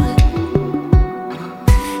still,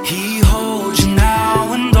 he holds you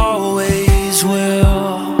now and always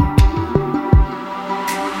will.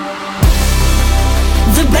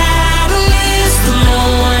 The battle is the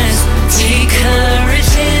Lord's. Take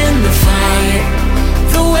courage in the fight.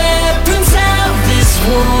 The weapons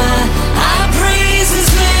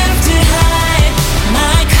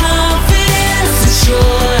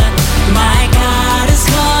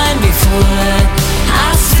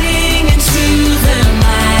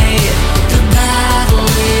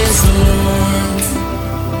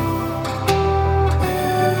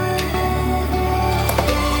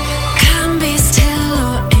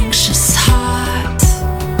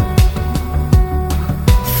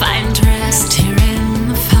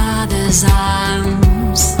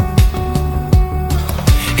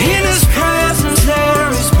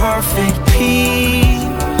perfect peace.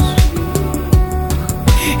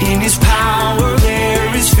 In His power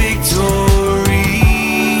there is victory.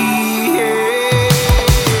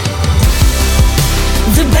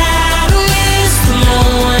 The battle is the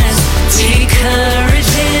Lord's. Take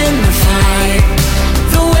courage in the fight.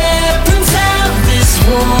 The weapons of this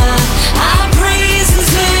war, our praise is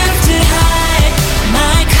lifted high.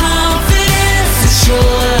 My confidence is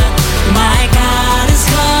sure. My God has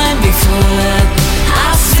gone before.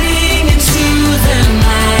 I'll sing into the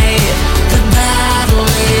night. The battle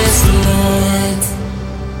is the Lord's.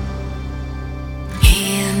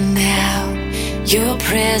 Here now, your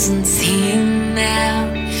presence here now.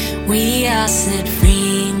 We are set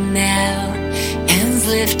free now. Hands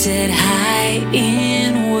lifted high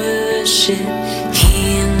in worship.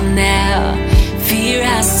 Here now, fear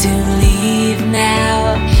has to leave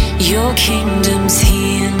now. Your kingdom's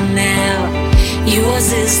here now.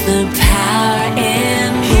 Yours is the power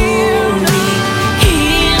and glory.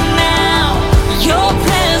 Here now, your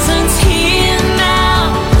presence here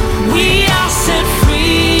now. We are set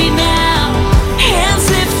free now. Hands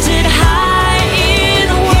lifted high in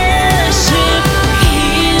worship.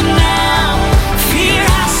 Here now, fear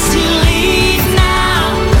has to leave now.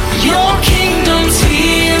 Your kingdom's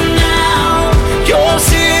here now. Yours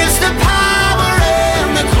is the power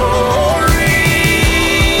and the glory.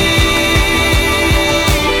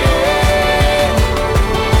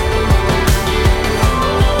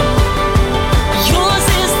 Yours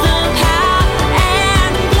is the power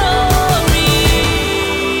and glory.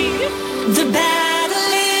 The battle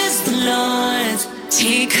is the Lord's.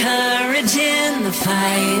 Take courage in the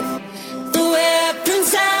fight. The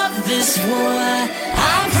weapons of this war,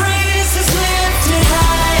 our praise is lifted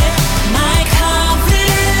high. My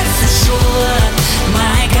confidence is sure.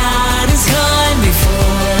 My God has gone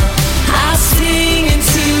before. I'll sing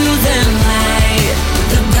into the light.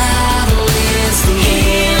 The battle is the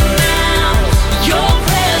here now. Your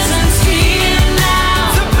presence here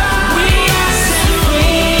now. We are set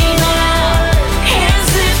free now. Hands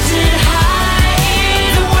lifted high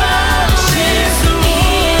in worship.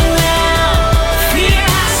 Here now, fear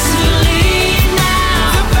has to leave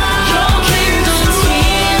now. Your kingdom's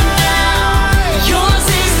here now. Yours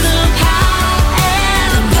is the power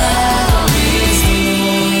and the battle is the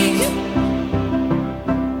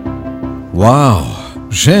Lord. Uau!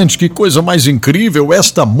 Gente, que coisa mais incrível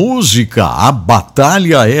esta música! A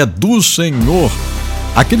batalha é do Senhor.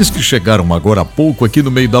 Aqueles que chegaram agora há pouco aqui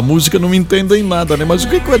no meio da música não entendem nada, né? Mas o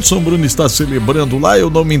que o Edson Bruno está celebrando lá? Eu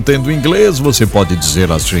não me entendo inglês, você pode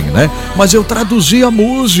dizer assim, né? Mas eu traduzi a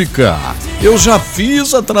música. Eu já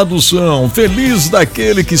fiz a tradução. Feliz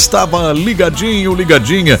daquele que estava ligadinho,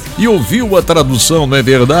 ligadinha e ouviu a tradução, não é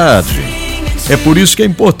verdade? É por isso que é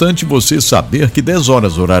importante você saber que 10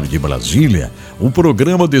 horas, horário de Brasília, o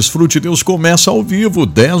programa Desfrute Deus começa ao vivo,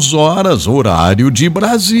 10 horas, horário de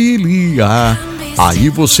Brasília. Aí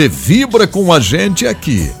você vibra com a gente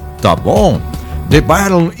aqui, tá bom? The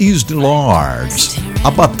battle is the Lord's.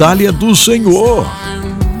 A batalha é do Senhor.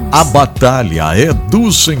 A batalha é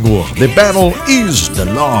do Senhor. The battle is the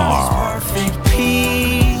Lord.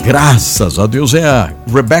 Graças a Deus, é a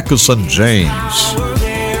Rebecca St. James.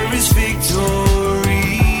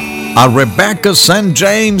 A Rebecca St.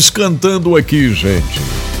 James cantando aqui, gente.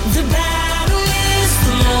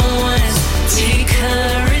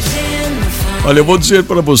 Olha, eu vou dizer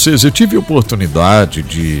para vocês, eu tive a oportunidade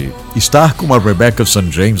de estar com a Rebecca St.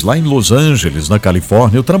 James lá em Los Angeles, na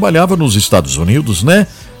Califórnia. Eu trabalhava nos Estados Unidos, né?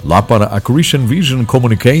 Lá para a Christian Vision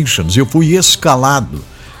Communications. Eu fui escalado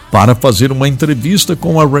para fazer uma entrevista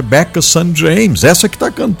com a Rebecca St. James, essa que está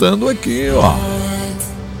cantando aqui, ó.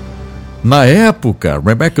 Na época,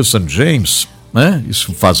 Rebecca St. James, né?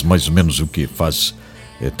 Isso faz mais ou menos o que? Faz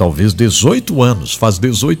talvez 18 anos. Faz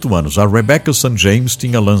 18 anos. A Rebecca St. James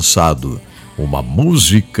tinha lançado uma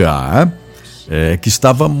música que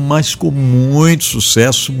estava mais com muito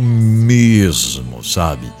sucesso mesmo,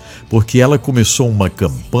 sabe? Porque ela começou uma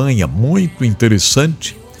campanha muito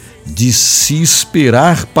interessante de se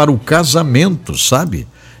esperar para o casamento, sabe?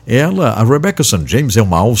 A Rebecca St. James é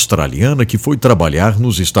uma australiana que foi trabalhar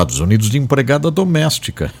nos Estados Unidos de empregada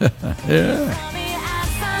doméstica. É.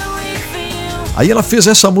 Aí ela fez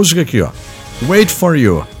essa música aqui, ó. Wait for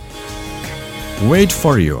You. Wait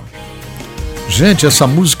for You. Gente, essa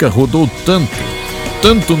música rodou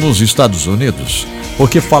tanto nos Estados Unidos,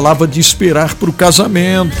 porque falava de esperar para o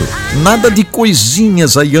casamento. Nada de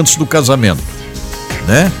coisinhas aí antes do casamento,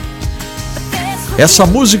 né? Essa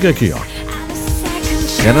música aqui, ó.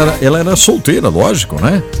 Ela era solteira, lógico,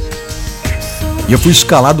 né? E eu fui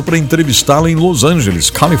escalado para entrevistá-la em Los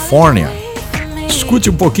Angeles, Califórnia. Escute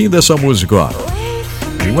um pouquinho dessa música, ó.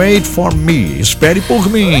 Wait for me. Espere por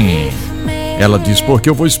mim. Ela diz, porque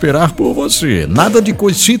eu vou esperar por você. Nada de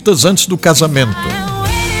coisitas antes do casamento.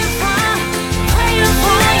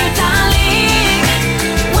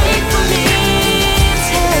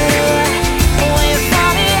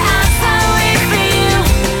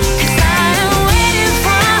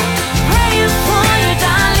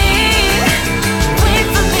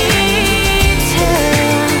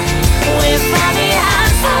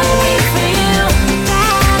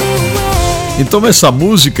 Então essa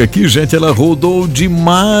música aqui, gente, ela rodou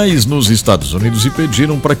demais nos Estados Unidos e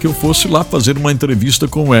pediram para que eu fosse lá fazer uma entrevista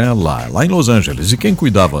com ela, lá em Los Angeles. E quem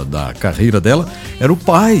cuidava da carreira dela era o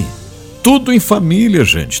pai. Tudo em família,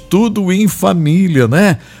 gente, tudo em família,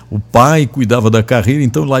 né? O pai cuidava da carreira,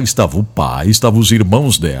 então lá estava o pai, estavam os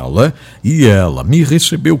irmãos dela e ela me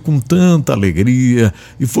recebeu com tanta alegria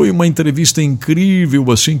e foi uma entrevista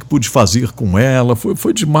incrível assim que pude fazer com ela,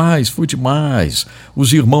 foi demais, foi demais.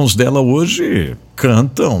 Os irmãos dela hoje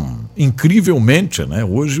cantam incrivelmente, né?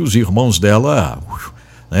 Hoje os irmãos dela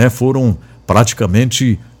foram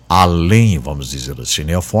praticamente além, vamos dizer assim,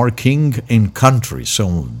 né? For King and Country,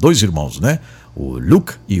 são dois irmãos, né? O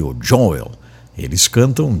Luke e o Joel. Eles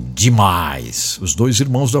cantam demais, os dois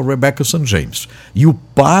irmãos da Rebecca St. James. E o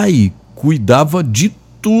pai cuidava de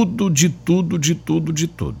tudo, de tudo, de tudo, de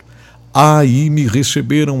tudo. Aí me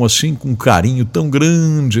receberam assim com um carinho tão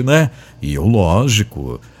grande, né? E eu,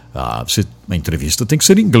 lógico, a entrevista tem que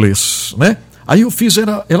ser em inglês, né? Aí eu fiz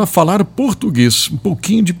ela falar português, um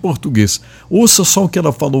pouquinho de português. Ouça só o que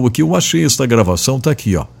ela falou aqui, eu achei esta gravação, tá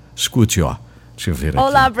aqui, ó. Escute, ó. Deixa eu ver aqui.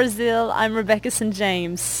 Olá, Brasil, I'm Rebecca St.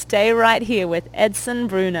 James. Stay right here with Edson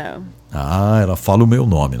Bruno. Ah, ela fala o meu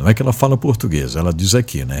nome, não é que ela fala português, ela diz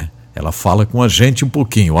aqui, né? Ela fala com a gente um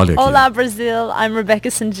pouquinho, olha aqui. Olá, Brasil, I'm Rebecca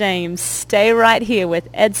St. James. Stay right here with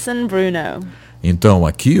Edson Bruno. Então,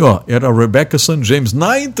 aqui, ó, era a Rebecca St. James,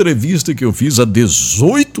 na entrevista que eu fiz há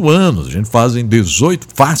 18 anos. A gente faz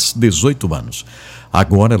 18 anos.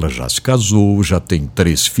 Agora ela já se casou, já tem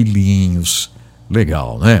 3 filhinhos.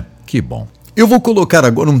 Legal, né? Que bom. Eu vou colocar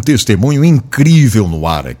agora um testemunho incrível no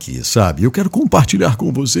ar aqui, sabe? Eu quero compartilhar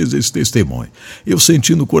com vocês esse testemunho. Eu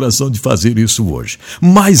senti no coração de fazer isso hoje.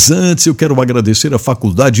 Mas antes eu quero agradecer a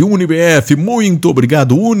Faculdade UniBF. Muito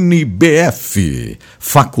obrigado, UniBF.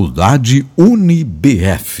 Faculdade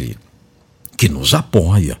UniBF, que nos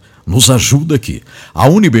apoia, nos ajuda aqui. A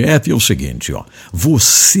UniBF é o seguinte, ó.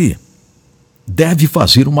 Você deve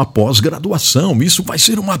fazer uma pós-graduação, isso vai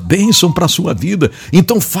ser uma bênção para a sua vida,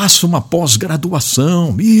 então faça uma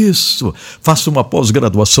pós-graduação, faça uma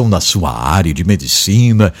pós-graduação na sua área de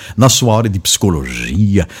medicina, na sua área de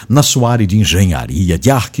psicologia, na sua área de engenharia, de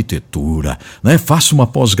arquitetura, né? Faça uma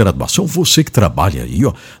pós-graduação, você que trabalha aí,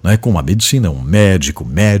 ó, né, com a medicina, um médico,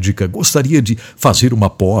 médica, gostaria de fazer uma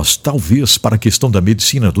pós, talvez para a questão da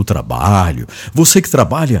medicina do trabalho, você que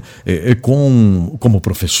trabalha como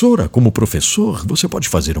professora, como professor, você pode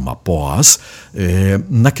fazer uma pós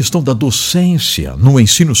na questão da docência, no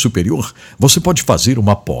ensino superior. Você pode fazer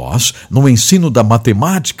uma pós no ensino da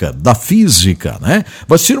matemática, da física, né?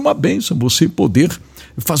 Vai ser uma bênção você poder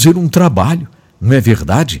fazer um trabalho, não é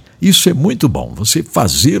verdade? Isso é muito bom, você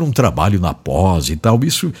fazer um trabalho na pós e tal,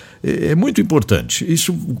 isso é muito importante.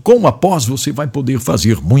 Isso, com a pós você vai poder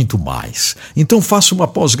fazer muito mais. Então faça uma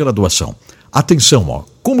pós-graduação. Atenção, ó,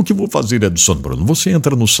 como que eu vou fazer, Edson Bruno? Você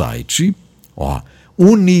entra no site, ó,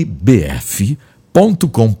 unibf.com.br,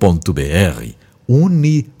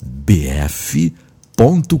 unibf.com.br.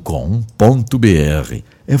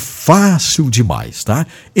 É fácil demais, tá?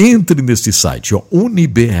 Entre nesse site, ó,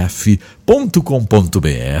 unibf.com.br.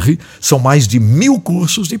 São mais de 1000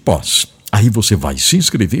 cursos de pós. Aí você vai se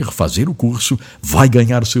inscrever, fazer o curso, vai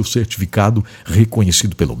ganhar o seu certificado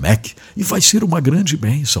reconhecido pelo MEC e vai ser uma grande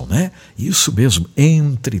bênção, né? Isso mesmo,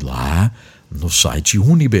 entre lá no site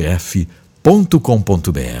unibf.com.br,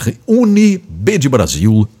 Uni-B de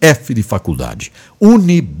Brasil, F de faculdade,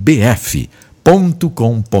 unibf.com.br,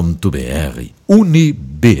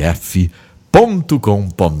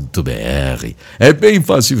 unibf.com.br. É bem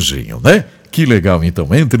facilzinho, né? Que legal,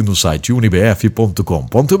 então, entre no site unibf.com.br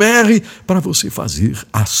para você fazer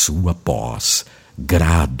a sua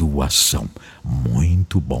pós-graduação.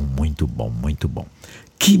 Muito bom, muito bom, muito bom.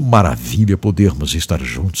 Que maravilha podermos estar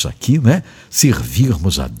juntos aqui, né?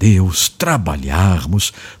 Servirmos a Deus,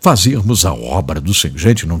 trabalharmos, fazermos a obra do Senhor.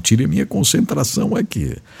 Gente, não tire a minha concentração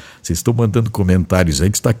aqui. Vocês estão mandando comentários aí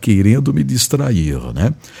que está querendo me distrair,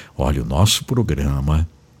 né? Olha, o nosso programa,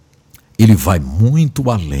 ele vai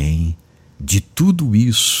muito além de tudo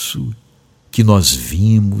isso que nós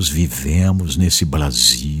vivemos nesse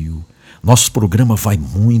Brasil. Nosso programa vai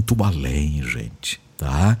muito além, gente.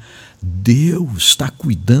 tá? Deus está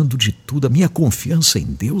cuidando de tudo. A minha confiança em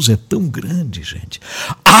Deus é tão grande, gente.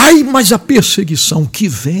 Ai, mas a perseguição que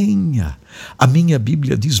venha. A minha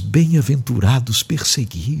Bíblia diz: bem-aventurados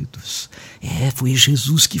perseguidos. Foi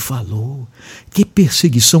Jesus que falou. Que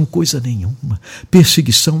perseguição, coisa nenhuma.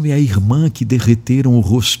 Perseguição é a irmã que derreteram o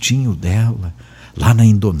rostinho dela, lá na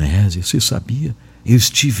Indonésia. Você sabia? Eu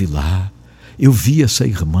estive lá. Eu vi essa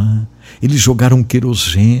irmã. Eles jogaram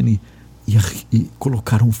querosene e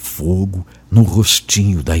colocaram fogo no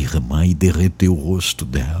rostinho da irmã e derreteu o rosto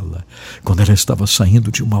dela, quando ela estava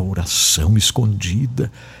saindo de uma oração escondida.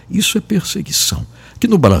 Isso é perseguição. Aqui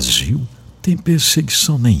no Brasil tem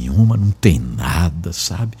perseguição nenhuma, não tem nada,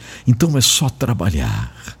 sabe? Então é só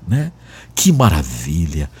trabalhar, né? Que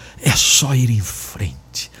maravilha, é só ir em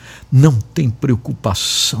frente. Não tem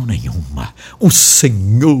preocupação nenhuma. O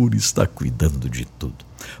Senhor está cuidando de tudo.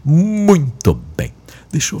 Muito bem.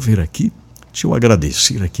 Deixa eu ver aqui. Deixa eu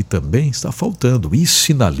agradecer aqui também. Está faltando.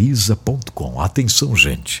 isinaliza.com. Atenção,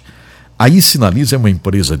 gente. A iSinaliza é uma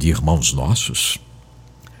empresa de irmãos nossos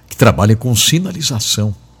que trabalha com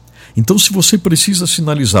sinalização. Então, se você precisa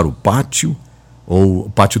sinalizar o pátio, ou o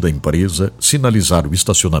pátio da empresa, sinalizar o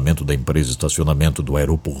estacionamento da empresa, estacionamento do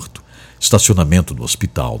aeroporto, estacionamento do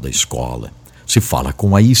hospital, da escola, se fala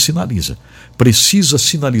com a iSinaliza. Precisa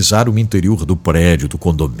sinalizar o interior do prédio, do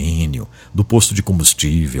condomínio, do posto de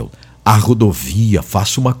combustível, a rodovia.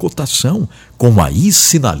 Faça uma cotação com a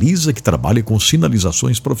iSinaliza, que trabalha com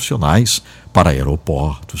sinalizações profissionais para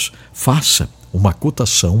aeroportos. Faça uma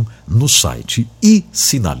cotação no site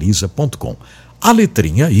isinaliza.com. A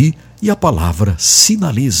letrinha I e a palavra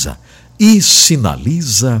sinaliza.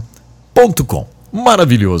 isinaliza.com.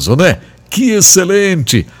 Maravilhoso, né? Que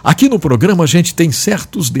excelente! Aqui no programa a gente tem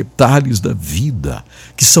certos detalhes da vida,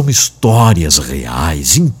 que são histórias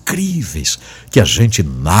reais, incríveis, que a gente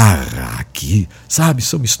narra aqui, sabe?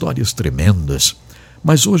 São histórias tremendas.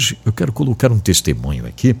 Mas hoje eu quero colocar um testemunho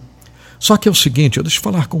aqui. Só que é o seguinte, deixa eu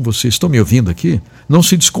falar com vocês, estão me ouvindo aqui? Não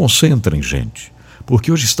se desconcentrem, gente, porque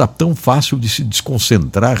hoje está tão fácil de se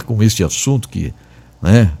desconcentrar com este assunto que,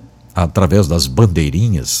 né? Através das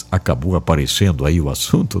bandeirinhas, acabou aparecendo aí o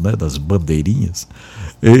assunto, né, das bandeirinhas.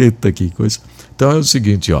 Eita, que coisa. Então é o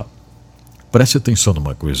seguinte, ó, preste atenção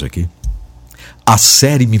numa coisa aqui. A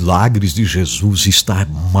série Milagres de Jesus está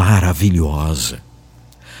maravilhosa.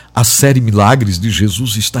 A série Milagres de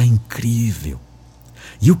Jesus está incrível.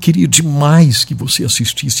 E eu queria demais que você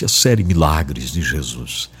assistisse a série Milagres de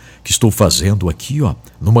Jesus, que estou fazendo aqui, ó,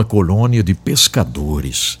 numa colônia de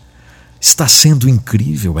pescadores. Está sendo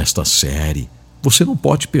incrível esta série. Você não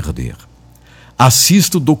pode perder.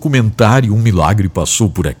 Assista o documentário Um Milagre Passou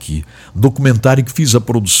Por Aqui. Documentário que fiz a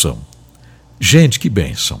produção. Gente, que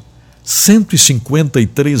bênção.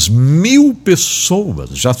 153 mil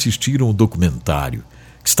pessoas já assistiram o documentário,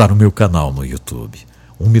 que está no meu canal no YouTube.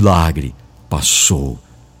 Um milagre passou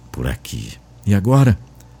por aqui. E agora,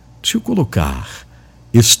 deixa eu colocar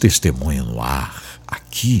esse testemunho no ar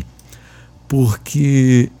aqui,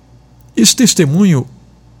 porque esse testemunho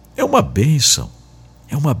é uma bênção,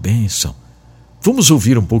 é uma bênção. Vamos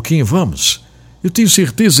ouvir um pouquinho, vamos? Eu tenho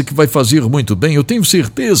certeza que vai fazer muito bem, eu tenho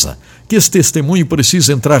certeza que esse testemunho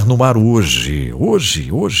precisa entrar no ar hoje.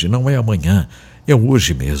 Hoje, não é amanhã, é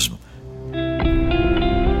hoje mesmo.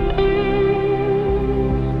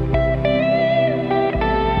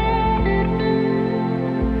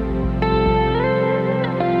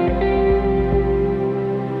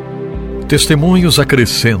 Testemunhos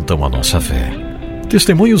acrescentam a nossa fé.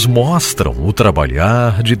 Testemunhos mostram o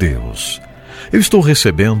trabalhar de Deus. Eu estou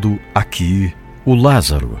recebendo aqui o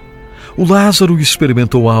Lázaro. O Lázaro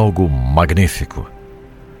experimentou algo magnífico.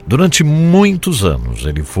 Durante muitos anos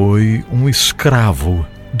ele foi um escravo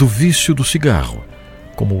do vício do cigarro,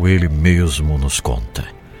 como ele mesmo nos conta.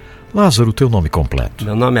 Lázaro, teu nome completo?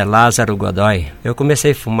 Meu nome é Lázaro Godoy. Eu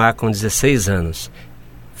comecei a fumar com 16 anos.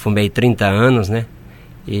 Fumei 30 anos, né?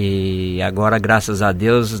 E agora, graças a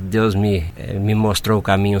Deus, Deus me mostrou o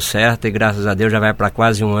caminho certo, e graças a Deus já vai para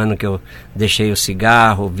quase um ano que eu deixei o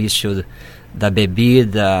cigarro, o vício da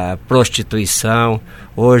bebida, prostituição.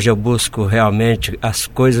 Hoje eu busco realmente as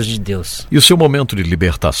coisas de Deus. E o seu momento de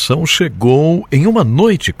libertação chegou em uma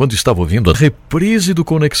noite, quando estava ouvindo a reprise do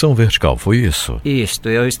Conexão Vertical, foi isso? Isso,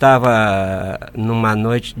 eu estava numa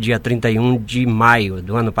noite, dia 31 de maio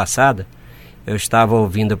do ano passado, eu estava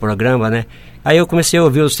ouvindo o programa, né? Aí eu comecei a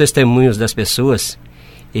ouvir os testemunhos das pessoas,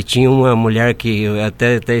 e tinha uma mulher que eu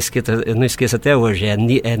até eu não esqueço até hoje,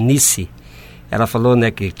 é Nice. Ela falou,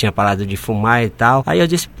 né, que tinha parado de fumar e tal. Aí eu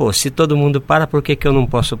disse, pô, se todo mundo para, por que eu não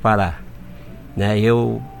posso parar? Né?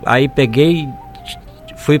 Aí peguei,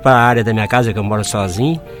 fui para a área da minha casa, que eu moro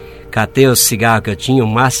sozinho, catei os cigarros que eu tinha,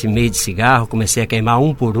 1,5 maço de cigarro, comecei a queimar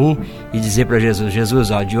um por um e dizer para Jesus: Jesus,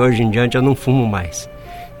 ó, de hoje em diante eu não fumo mais.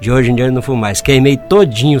 De hoje em diante eu não fumo mais. Queimei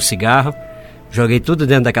todinho o cigarro, joguei tudo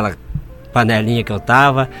dentro daquela panelinha que eu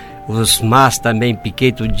tava, os maços também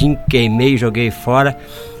piquei tudinho, queimei, joguei fora.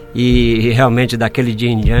 E realmente daquele dia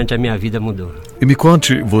em diante a minha vida mudou. E me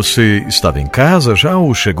conte, você estava em casa já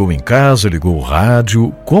ou chegou em casa, ligou o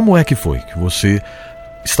rádio? Como é que foi que você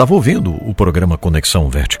estava ouvindo o programa Conexão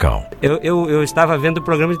Vertical? Eu estava vendo o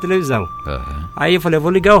programa de televisão. Uhum. Aí eu falei, eu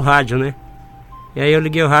vou ligar o rádio, né? E aí eu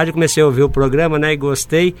liguei o rádio, comecei a ouvir o programa, né? E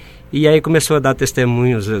gostei. E aí começou a dar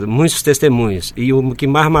testemunhos, muitos testemunhos. E o que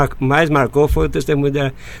mais marcou foi o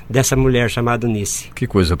testemunho dessa mulher chamada Nice. Que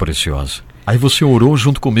coisa preciosa. Aí você orou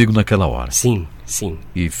junto comigo naquela hora. Sim, sim.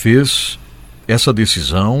 E fez essa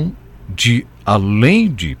decisão de, além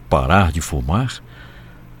de parar de fumar,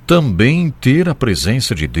 também ter a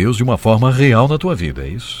presença de Deus de uma forma real na tua vida, é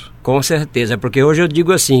isso? Com certeza, porque hoje eu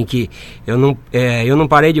digo assim, que eu não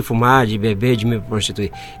parei de fumar, de beber, de me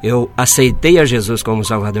prostituir. Eu aceitei a Jesus como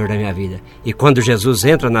Salvador da minha vida. E quando Jesus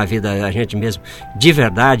entra na vida da gente mesmo, de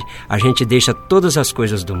verdade, a gente deixa todas as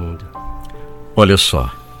coisas do mundo. Olha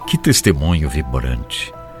só, que testemunho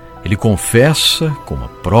vibrante. Ele confessa com a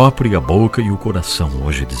própria boca e o coração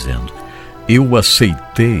hoje dizendo: eu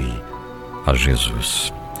aceitei a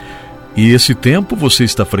Jesus. E esse tempo você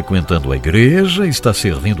está frequentando a igreja, está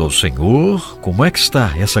servindo ao Senhor. Como é que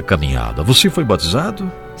está essa caminhada? Você foi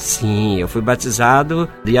batizado? Sim, eu fui batizado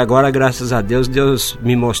e agora, graças a Deus, Deus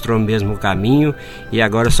me mostrou mesmo o caminho e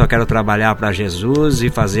agora eu só quero trabalhar para Jesus e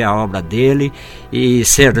fazer a obra dele e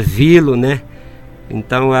servi-lo, né?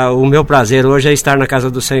 Então o meu prazer hoje é estar na casa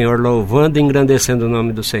do Senhor, louvando e engrandecendo o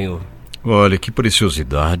nome do Senhor. Olha, que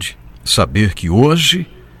preciosidade saber que hoje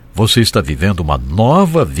você está vivendo uma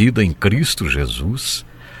nova vida em Cristo Jesus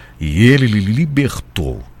e Ele lhe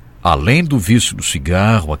libertou, além do vício do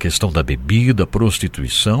cigarro, a questão da bebida, a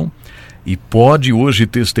prostituição, e pode hoje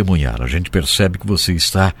testemunhar. A gente percebe que você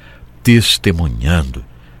está testemunhando.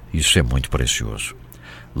 Isso é muito precioso.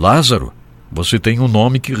 Lázaro, você tem um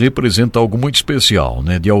nome que representa algo muito especial,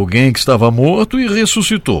 né? De alguém que estava morto e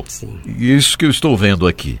ressuscitou. Sim. E isso que eu estou vendo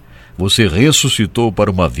aqui. Você ressuscitou para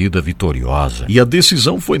uma vida vitoriosa. E a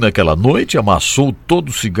decisão foi naquela noite, amassou todo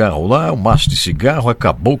o cigarro lá, o maço de cigarro,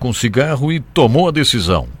 acabou com o cigarro e tomou a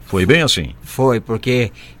decisão. Foi bem assim? Foi,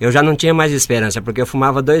 porque eu já não tinha mais esperança, porque eu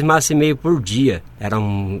fumava 2,5 maços por dia.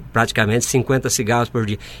 Eram praticamente 50 cigarros por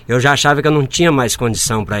dia. Eu já achava que eu não tinha mais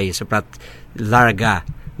condição para isso, para largar.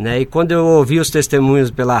 Né? E quando eu ouvi os testemunhos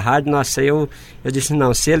pela rádio, nossa, eu disse,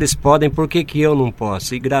 não, se eles podem, por que eu não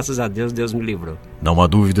posso? E graças a Deus, Deus me livrou. Não há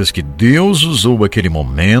dúvidas que Deus usou aquele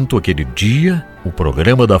momento, aquele dia, o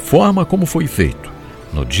programa da forma como foi feito,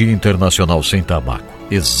 no Dia Internacional Sem Tabaco,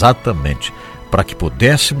 exatamente para que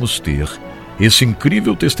pudéssemos ter esse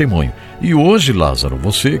incrível testemunho. E hoje, Lázaro,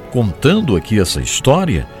 você contando aqui essa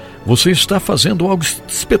história, você está fazendo algo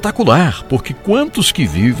espetacular, porque quantos que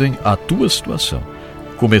vivem a tua situação?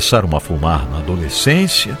 Começaram a fumar na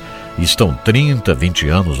adolescência, estão 30, 20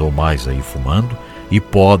 anos ou mais aí fumando e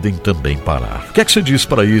podem também parar. O que é que você diz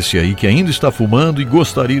para esse aí que ainda está fumando e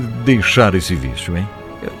gostaria de deixar esse vício, hein?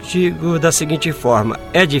 Eu digo da seguinte forma,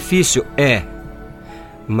 é difícil? É,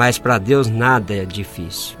 mas para Deus nada é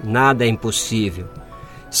difícil, nada é impossível.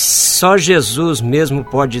 Só Jesus mesmo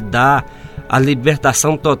pode dar a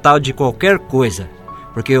libertação total de qualquer coisa.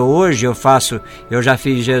 Porque hoje eu já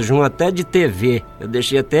fiz jejum até de TV. Eu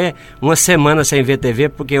deixei até uma semana sem ver TV,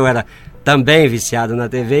 porque eu era também viciado na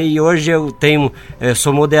TV. E hoje eu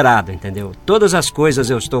sou moderado, entendeu? Todas as coisas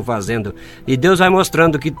eu estou fazendo. E Deus vai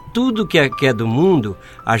mostrando que tudo que é do mundo,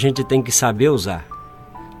 a gente tem que saber usar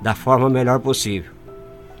da forma melhor possível.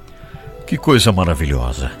 Que coisa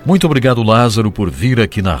maravilhosa. Muito obrigado, Lázaro, por vir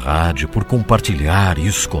aqui na rádio, por compartilhar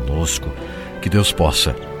isso conosco. Que Deus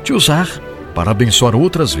possa te usar para abençoar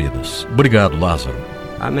outras vidas. Obrigado, Lázaro.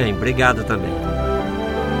 Amém. Obrigado também.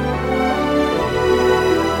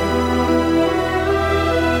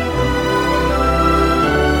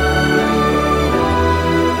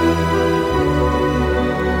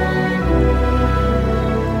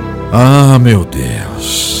 Ah, meu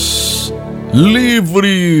Deus.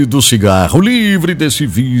 Livre do cigarro, livre desse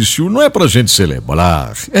vício, não é pra gente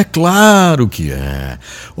celebrar, é claro que é.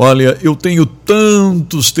 Olha, eu tenho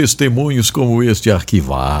tantos testemunhos como este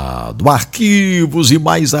arquivado, arquivos e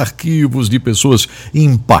mais arquivos de pessoas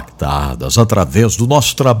impactadas através do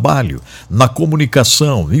nosso trabalho na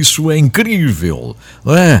comunicação. Isso é incrível,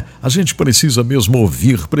 não é? A gente precisa mesmo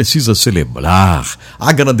ouvir, precisa celebrar,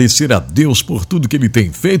 agradecer a Deus por tudo que Ele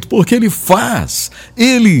tem feito, porque Ele faz.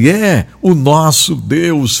 Ele é o nosso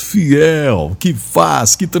Deus fiel, que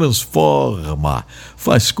faz, que transforma,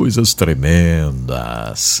 faz coisas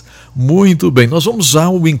tremendas. Muito bem, nós vamos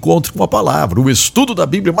ao encontro com a palavra, o estudo da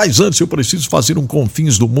Bíblia, mas antes eu preciso fazer um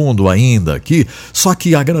Confins do Mundo ainda aqui, só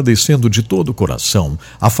que agradecendo de todo o coração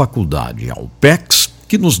a faculdade Alpex,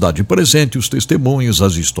 que nos dá de presente os testemunhos,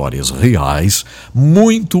 as histórias reais.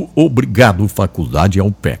 Muito obrigado, faculdade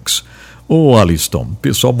Alpex. Ô, Alisson, o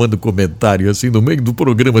pessoal manda comentário assim no meio do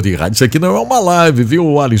programa de rádio. Isso aqui não é uma live,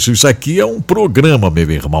 viu, Alisson? Isso aqui é um programa, meu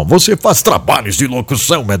irmão. Você faz trabalhos de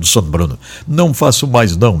locução, Edson Bruno. Não faço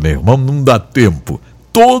mais não, meu irmão, não dá tempo.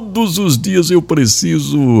 Todos os dias eu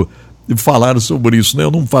preciso falar sobre isso, né?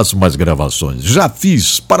 Eu não faço mais gravações. Já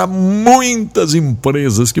fiz para muitas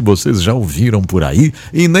empresas que vocês já ouviram por aí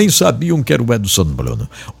e nem sabiam que era o Edson Bruno.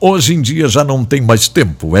 Hoje em dia já não tem mais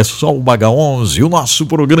tempo, é só o H11, o nosso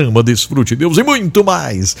programa Desfrute Deus e muito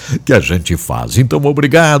mais que a gente faz. Então,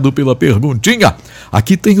 obrigado pela perguntinha.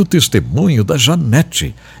 Aqui tem o testemunho da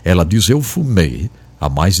Janete. Ela diz: eu fumei há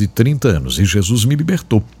mais de 30 anos e Jesus me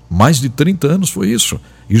libertou. Mais de 30 anos foi isso.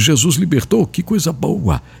 E Jesus libertou, que coisa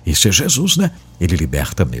boa. Esse é Jesus, né? Ele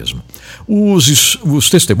liberta mesmo. Os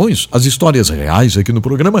testemunhos, as histórias reais aqui no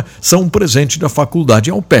programa são um presente da faculdade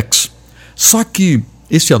Alpex. Só que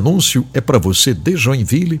esse anúncio é para você de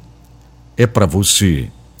Joinville, é para você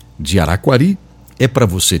de Araquari, é para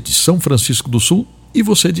você de São Francisco do Sul e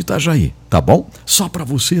você de Itajaí, tá bom? Só para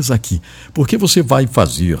vocês aqui, porque você vai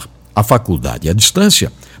fazer a faculdade à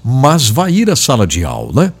distância, mas vai ir à sala de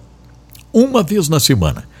aula uma vez na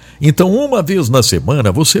semana. Então, uma vez na semana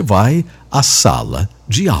você vai à sala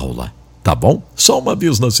de aula, tá bom? Só uma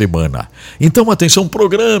vez na semana. Então, atenção,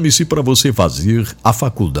 programe-se para você fazer a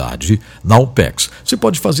faculdade na UPEX. Você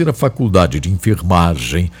pode fazer a faculdade de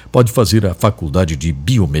enfermagem, pode fazer a faculdade de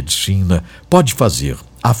biomedicina, pode fazer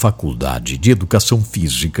a faculdade de educação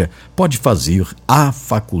física, pode fazer a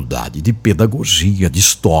faculdade de pedagogia, de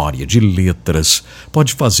história, de letras,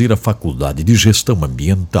 pode fazer a faculdade de gestão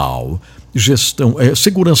ambiental,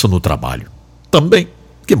 segurança no trabalho. Também,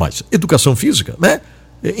 que mais? Educação física, né?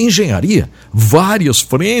 Engenharia, várias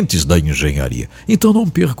frentes da engenharia. Então não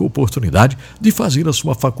perca a oportunidade de fazer a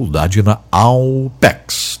sua faculdade na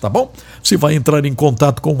Alpex, tá bom? Você vai entrar em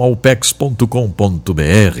contato com alpex.com.br,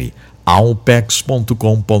 alpex.com.br.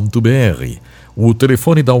 O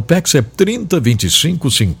telefone da Alpex é 3025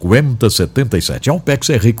 5077. A Alpex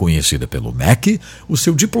é reconhecida pelo MEC. O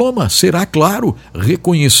seu diploma será, claro,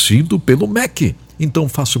 reconhecido pelo MEC. Então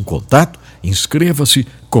faça um contato, inscreva-se,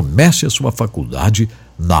 comece a sua faculdade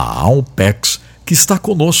na Alpex, que está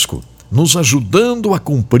conosco, nos ajudando a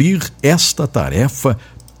cumprir esta tarefa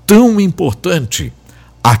tão importante.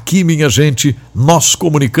 Aqui, minha gente, nós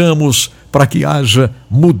comunicamos para que haja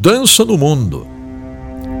mudança no mundo.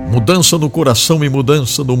 Mudança no coração e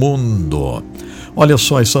mudança no mundo. Olha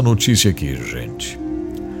só essa notícia aqui, gente.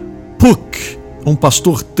 Phuc, um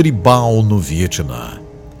pastor tribal no Vietnã,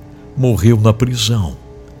 morreu na prisão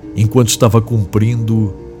enquanto estava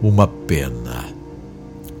cumprindo uma pena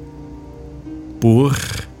por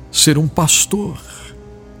ser um pastor.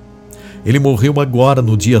 Ele morreu agora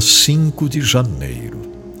no dia 5 de janeiro.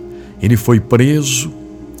 Ele foi preso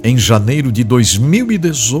em janeiro de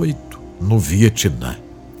 2018 no Vietnã.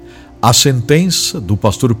 A sentença do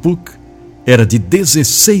pastor Phuc era de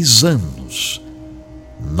 16 anos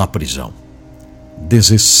na prisão.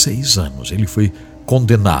 16 anos. Ele foi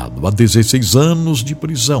condenado a 16 anos de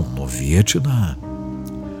prisão no Vietnã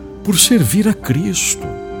por servir a Cristo.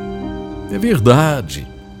 É verdade,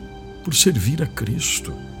 por servir a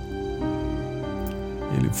Cristo.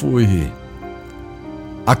 Ele foi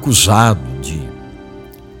acusado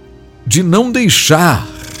de não deixar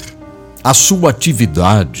a sua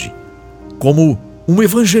atividade como um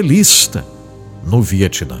evangelista no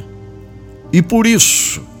Vietnã. E por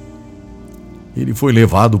isso, ele foi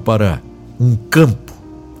levado para um campo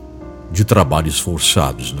de trabalhos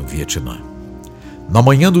forçados no Vietnã. Na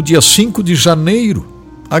manhã do dia 5 de janeiro,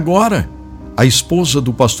 agora, a esposa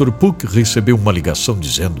do pastor Phuc recebeu uma ligação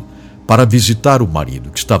dizendo para visitar o marido,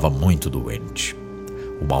 que estava muito doente.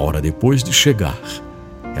 Uma hora depois de chegar,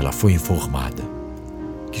 ela foi informada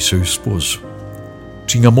que seu esposo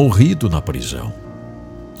tinha morrido na prisão.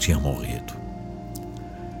 Tinha morrido.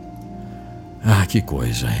 Ah, que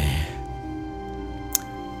coisa, hein?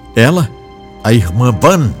 Ela, a irmã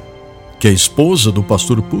Van, que é a esposa do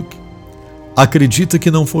pastor Phuc, acredita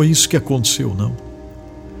que não foi isso que aconteceu, não.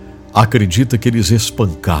 Acredita que eles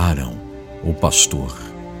espancaram o pastor.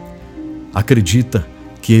 Acredita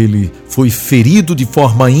que ele foi ferido de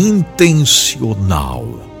forma intencional.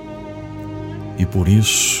 E por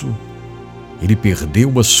isso Ele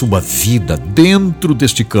perdeu a sua vida dentro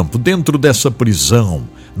deste campo, dentro dessa prisão,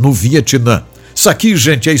 no Vietnã. Isso aqui,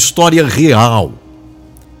 gente, é história real.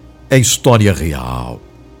 É história real.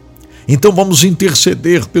 Então vamos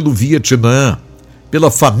interceder pelo Vietnã,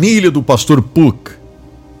 pela família do pastor Phuc,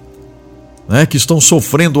 né, que estão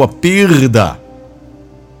sofrendo a perda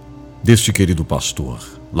deste querido pastor,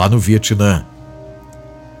 lá no Vietnã.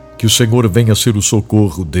 Que o Senhor venha ser o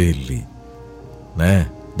socorro dele, né?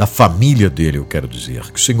 Da família dele, eu quero dizer.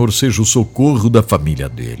 Que o Senhor seja o socorro da família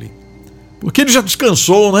dele. Porque ele já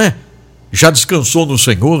descansou, né? Já descansou no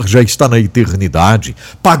Senhor, já está na eternidade.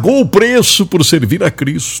 Pagou o preço por servir a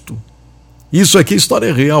Cristo. Isso aqui é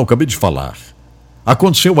história real, acabei de falar.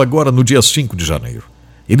 Aconteceu agora no dia 5 de janeiro.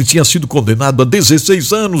 Ele tinha sido condenado a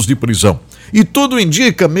 16 anos de prisão. E tudo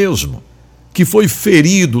indica mesmo que foi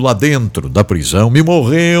ferido lá dentro da prisão e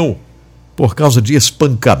morreu por causa de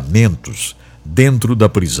espancamentos dentro da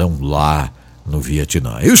prisão lá no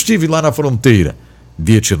Vietnã. Eu estive lá na fronteira,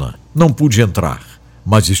 Vietnã. Não pude entrar,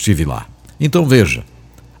 mas estive lá. Então veja,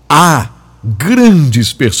 há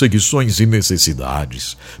grandes perseguições e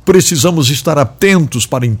necessidades. Precisamos estar atentos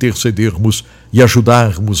para intercedermos e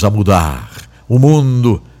ajudarmos a mudar o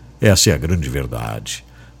mundo. Essa é a grande verdade.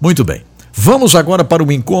 Muito bem. Vamos agora para o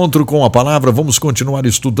encontro com a palavra, vamos continuar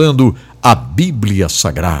estudando a Bíblia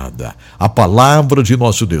Sagrada, a palavra de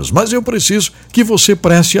nosso Deus. Mas eu preciso que você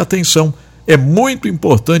preste atenção, é muito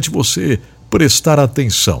importante você prestar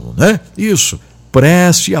atenção, né? Isso,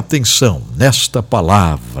 preste atenção nesta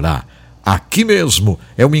palavra, aqui mesmo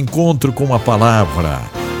é um encontro com a palavra.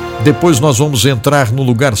 Depois nós vamos entrar no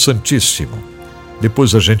lugar santíssimo,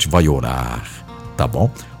 depois a gente vai orar. Tá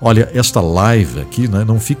bom? Olha, esta live aqui, né,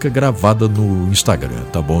 não fica gravada no Instagram,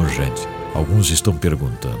 tá bom, gente? Alguns estão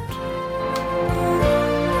perguntando.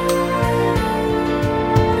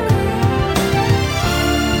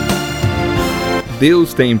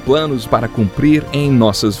 Deus tem planos para cumprir em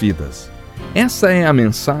nossas vidas. Essa é a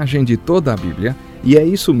mensagem de toda a Bíblia e é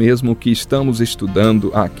isso mesmo que estamos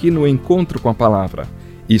estudando aqui no Encontro com a Palavra,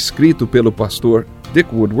 escrito pelo pastor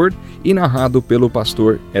Dick Woodward e narrado pelo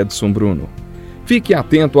pastor Edson Bruno. Fique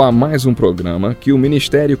atento a mais um programa que o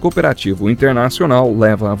Ministério Cooperativo Internacional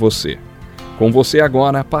leva a você. Com você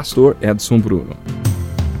agora, pastor Edson Bruno.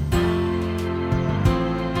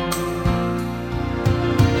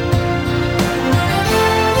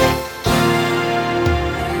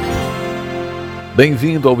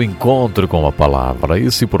 Bem-vindo ao Encontro com a Palavra.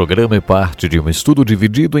 Esse programa é parte de um estudo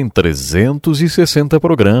dividido em 360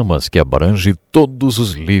 programas que abrange todos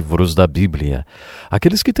os livros da Bíblia.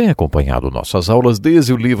 Aqueles que têm acompanhado nossas aulas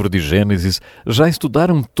desde o livro de Gênesis já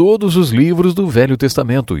estudaram todos os livros do Velho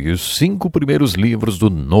Testamento e os 5 primeiros livros do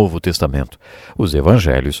Novo Testamento, os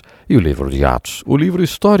Evangelhos e o livro de Atos, o livro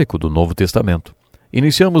histórico do Novo Testamento.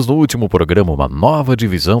 Iniciamos no último programa uma nova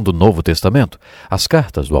divisão do Novo Testamento, as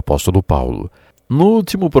cartas do apóstolo Paulo. No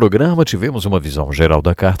último programa tivemos uma visão geral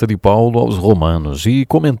da carta de Paulo aos Romanos e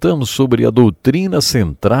comentamos sobre a doutrina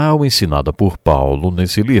central ensinada por Paulo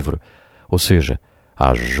nesse livro, ou seja,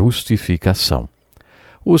 a justificação.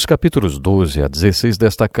 Os capítulos 12 a 16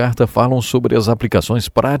 desta carta falam sobre as aplicações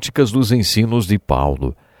práticas dos ensinos de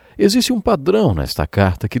Paulo. Existe um padrão nesta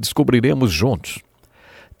carta que descobriremos juntos.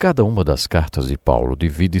 Cada uma das cartas de Paulo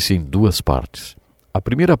divide-se em 2 partes. A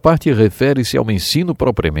primeira parte refere-se ao ensino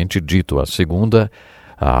propriamente dito, a segunda,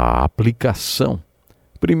 a aplicação.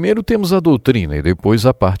 Primeiro temos a doutrina e depois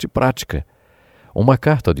a parte prática. Uma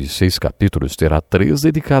carta de 6 capítulos terá 3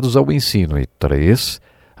 dedicados ao ensino e 3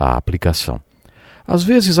 à aplicação. Às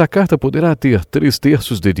vezes a carta poderá ter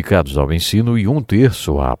 3/3 dedicados ao ensino e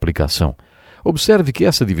 1/3 à aplicação. Observe que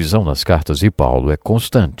essa divisão nas cartas de Paulo é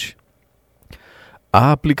constante.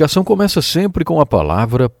 A aplicação começa sempre com a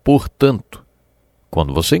palavra portanto.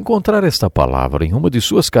 Quando você encontrar esta palavra em uma de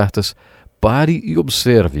suas cartas, pare e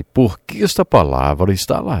observe por que esta palavra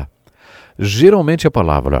está lá. Geralmente a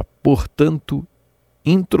palavra portanto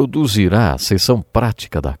introduzirá a seção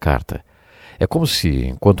prática da carta. É como se,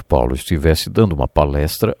 enquanto Paulo estivesse dando uma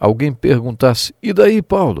palestra, alguém perguntasse: "E daí,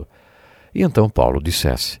 Paulo?" E então Paulo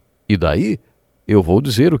dissesse: "E daí? Eu vou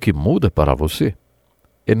dizer o que muda para você."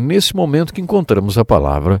 É nesse momento que encontramos a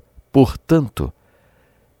palavra portanto.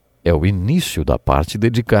 É o início da parte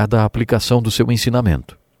dedicada à aplicação do seu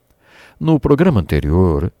ensinamento. No programa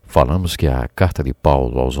anterior, falamos que a carta de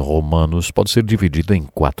Paulo aos Romanos pode ser dividida em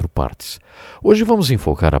 4 partes. Hoje vamos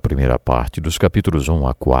enfocar a primeira parte, dos capítulos 1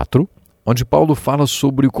 a 4, onde Paulo fala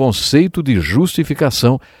sobre o conceito de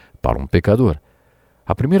justificação para um pecador.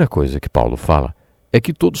 A primeira coisa que Paulo fala é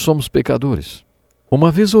que todos somos pecadores. Uma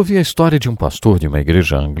vez ouvi a história de um pastor de uma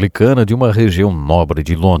igreja anglicana de uma região nobre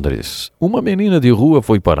de Londres. Uma menina de rua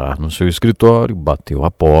foi parar no seu escritório, bateu a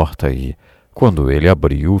porta e, quando ele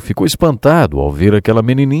abriu, ficou espantado ao ver aquela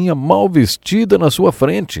menininha mal vestida na sua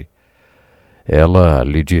frente. Ela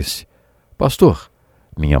lhe disse: "Pastor,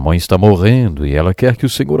 minha mãe está morrendo e ela quer que o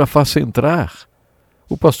senhor a faça entrar."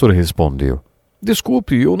 O pastor respondeu: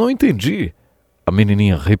 "Desculpe, eu não entendi." A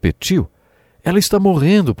menininha repetiu: "Ela está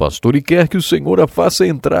morrendo, pastor, e quer que o senhor a faça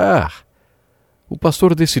entrar." O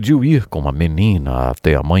pastor decidiu ir com a menina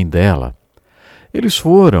até a mãe dela. Eles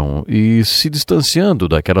foram e, se distanciando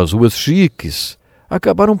daquelas ruas chiques,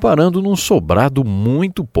 acabaram parando num sobrado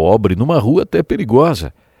muito pobre, numa rua até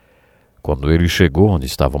perigosa. Quando ele chegou onde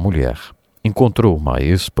estava a mulher, encontrou uma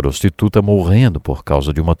ex-prostituta morrendo por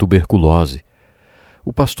causa de uma tuberculose.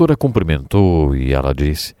 O pastor a cumprimentou e ela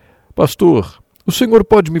disse: "Pastor, o senhor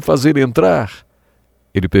pode me fazer entrar?"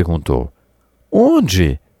 Ele perguntou: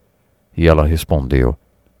 "Onde?" E ela respondeu: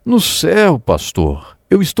 "No céu, pastor.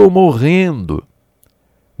 Eu estou morrendo."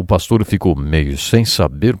 O pastor ficou meio sem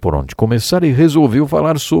saber por onde começar e resolveu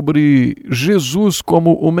falar sobre Jesus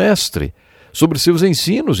como o mestre, sobre seus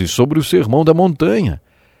ensinos e sobre o sermão da montanha.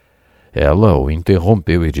 Ela o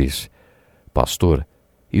interrompeu e disse: "Pastor,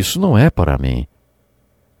 isso não é para mim."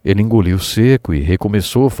 Ele engoliu seco e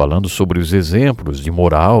recomeçou falando sobre os exemplos de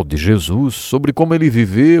moral de Jesus, sobre como ele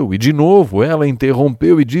viveu, e de novo ela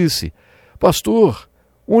interrompeu e disse: "Pastor,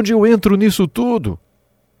 onde eu entro nisso tudo?"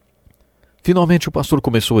 Finalmente o pastor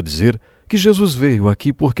começou a dizer que Jesus veio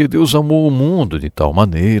aqui porque Deus amou o mundo de tal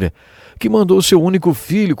maneira que mandou seu único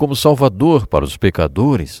filho como salvador para os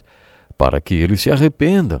pecadores, para que eles se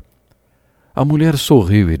arrependam. A mulher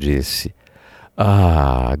sorriu e disse: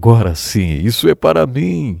 "Ah, agora sim, isso é para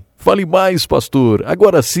mim. Fale mais, pastor,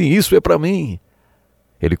 agora sim, isso é para mim."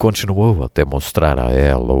 Ele continuou até mostrar a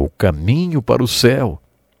ela o caminho para o céu.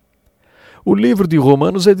 O livro de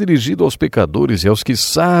Romanos é dirigido aos pecadores e aos que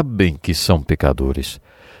sabem que são pecadores.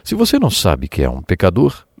 Se você não sabe que é um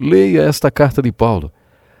pecador, leia esta carta de Paulo.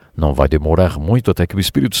 Não vai demorar muito até que o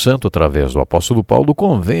Espírito Santo, através do apóstolo Paulo,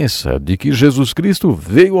 convença de que Jesus Cristo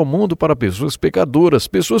veio ao mundo para pessoas pecadoras,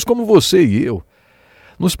 pessoas como você e eu.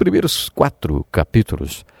 Nos primeiros 4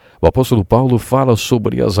 capítulos, o apóstolo Paulo fala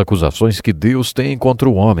sobre as acusações que Deus tem contra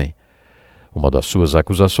o homem. Uma das suas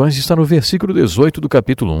acusações está no versículo 18 do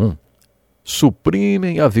capítulo 1.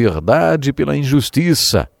 Suprimem a verdade pela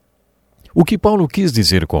injustiça. O que Paulo quis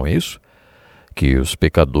dizer com isso? Que os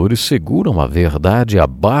pecadores seguram a verdade,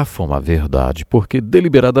 abafam a verdade, porque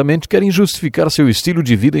deliberadamente querem justificar seu estilo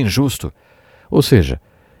de vida injusto. Ou seja,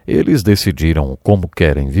 eles decidiram como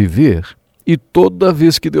querem viver e toda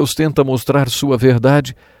vez que Deus tenta mostrar sua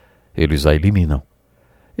verdade, eles a eliminam.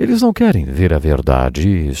 Eles não querem ver a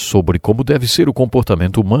verdade sobre como deve ser o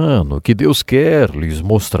comportamento humano que Deus quer lhes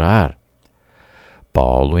mostrar.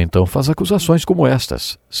 Paulo então faz acusações como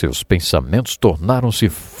estas. Seus pensamentos tornaram-se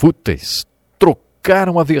fúteis,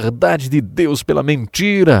 trocaram a verdade de Deus pela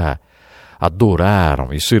mentira.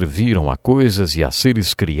 Adoraram e serviram a coisas e a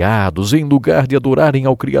seres criados em lugar de adorarem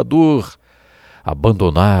ao Criador.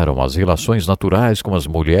 Abandonaram as relações naturais com as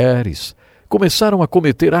mulheres. Começaram a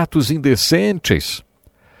cometer atos indecentes.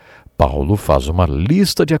 Paulo faz uma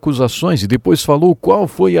lista de acusações e depois falou qual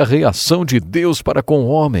foi a reação de Deus para com o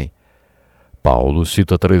homem. Paulo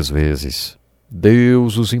cita 3 vezes: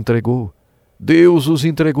 Deus os entregou, Deus os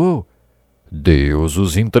entregou, Deus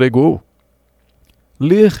os entregou.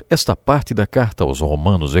 Ler esta parte da carta aos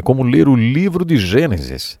Romanos é como ler o livro de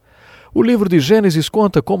Gênesis. O livro de Gênesis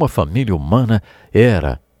conta como a família humana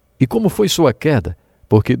era e como foi sua queda,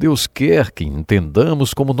 porque Deus quer que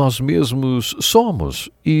entendamos como nós mesmos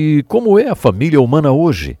somos e como é a família humana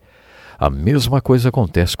hoje. A mesma coisa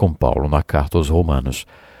acontece com Paulo na carta aos Romanos.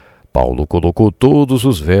 Paulo colocou todos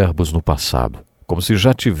os verbos no passado, como se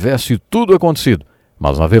já tivesse tudo acontecido,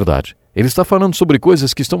 mas na verdade, ele está falando sobre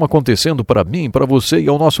coisas que estão acontecendo para mim, para você e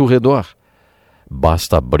ao nosso redor.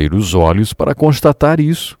 Basta abrir os olhos para constatar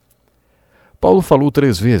isso. Paulo falou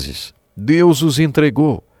 3 vezes: Deus os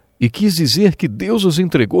entregou, e quis dizer que Deus os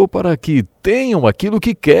entregou para que tenham aquilo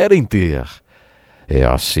que querem ter. É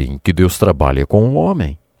assim que Deus trabalha com o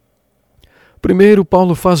homem. Primeiro,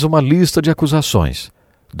 Paulo faz uma lista de acusações.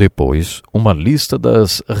 Depois, uma lista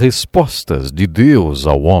das respostas de Deus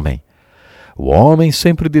ao homem. O homem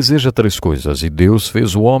sempre deseja 3 coisas, e Deus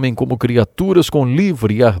fez o homem como criaturas com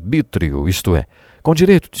livre arbítrio, isto é, com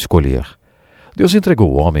direito de escolher. Deus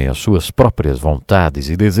entregou o homem às suas próprias vontades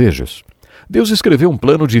e desejos. Deus escreveu um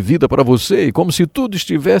plano de vida para você, e como se tudo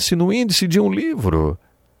estivesse no índice de um livro.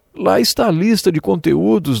 Lá está a lista de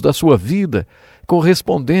conteúdos da sua vida,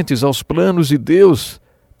 correspondentes aos planos de Deus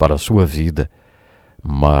para a sua vida.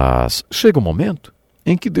 Mas chega um momento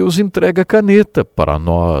em que Deus entrega a caneta para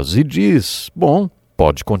nós e diz: bom,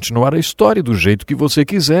 pode continuar a história do jeito que você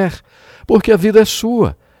quiser, porque a vida é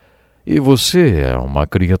sua. E você é uma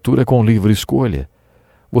criatura com livre escolha.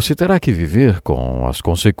 Você terá que viver com as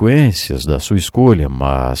consequências da sua escolha,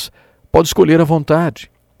 mas pode escolher à vontade.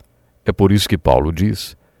 É por isso que Paulo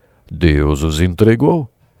diz: Deus os entregou.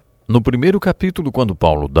 No primeiro capítulo, quando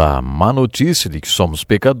Paulo dá a má notícia de que somos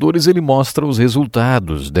pecadores, ele mostra os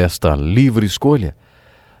resultados desta livre escolha: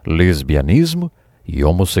 lesbianismo e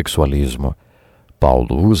homossexualismo.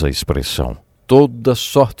 Paulo usa a expressão toda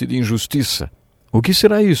sorte de injustiça. O que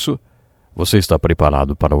será isso? Você está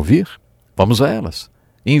preparado para ouvir? Vamos a elas.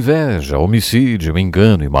 Inveja, homicídio,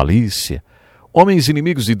 engano e malícia. Homens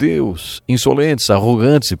inimigos de Deus, insolentes,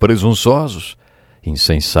 arrogantes e presunçosos.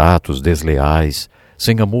 Insensatos, desleais,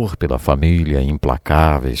 sem amor pela família,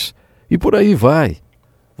 implacáveis. E por aí vai.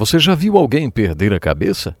 Você já viu alguém perder a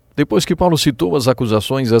cabeça? Depois que Paulo citou as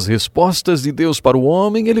acusações e as respostas de Deus para o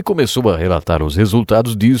homem, ele começou a relatar os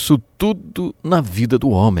resultados disso tudo na vida do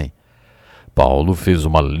homem. Paulo fez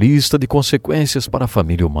uma lista de consequências para a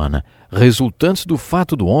família humana, resultantes do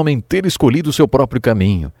fato do homem ter escolhido seu próprio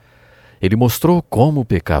caminho. Ele mostrou como o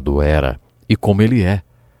pecado era e como ele é.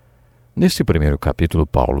 Neste primeiro capítulo,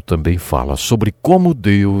 Paulo também fala sobre como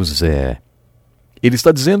Deus é. Ele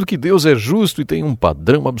está dizendo que Deus é justo e tem um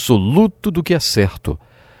padrão absoluto do que é certo.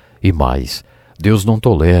 E mais, Deus não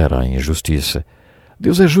tolera a injustiça.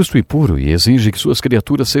 Deus é justo e puro e exige que suas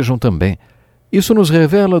criaturas sejam também. Isso nos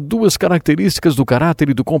revela duas características do caráter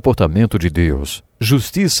e do comportamento de Deus: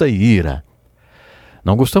 justiça e ira.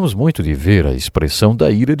 Não gostamos muito de ver a expressão da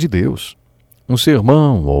ira de Deus. Um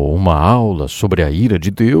sermão ou uma aula sobre a ira de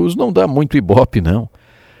Deus não dá muito ibope, não.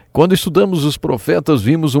 Quando estudamos os profetas,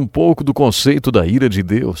 vimos um pouco do conceito da ira de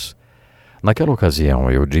Deus. Naquela ocasião,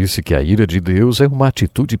 eu disse que a ira de Deus é uma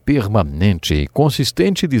atitude permanente e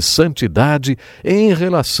consistente de santidade em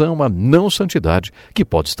relação à não santidade, que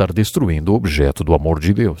pode estar destruindo o objeto do amor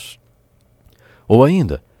de Deus. Ou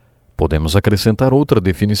ainda, podemos acrescentar outra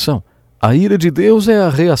definição. A ira de Deus é a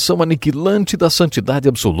reação aniquilante da santidade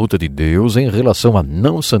absoluta de Deus em relação à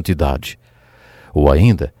não santidade. Ou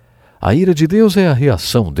ainda, a ira de Deus é a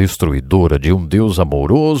reação destruidora de um Deus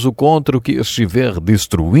amoroso contra o que estiver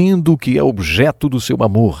destruindo o que é objeto do seu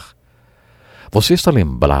amor. Você está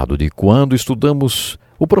lembrado de quando estudamos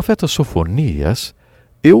o profeta Sofonias?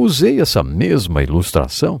 Eu usei essa mesma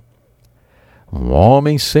ilustração. Um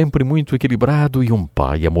homem sempre muito equilibrado e um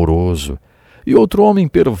pai amoroso. E outro homem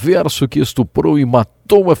perverso que estuprou e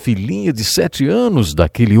matou a filhinha de 7 anos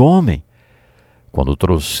daquele homem. Quando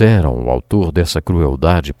trouxeram o autor dessa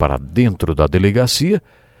crueldade para dentro da delegacia,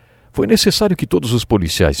 foi necessário que todos os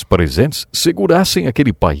policiais presentes segurassem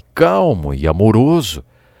aquele pai calmo e amoroso,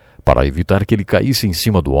 para evitar que ele caísse em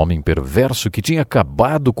cima do homem perverso que tinha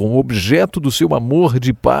acabado com o objeto do seu amor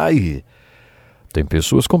de pai. Tem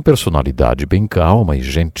pessoas com personalidade bem calma e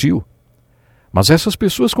gentil, mas essas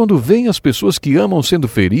pessoas, quando veem as pessoas que amam sendo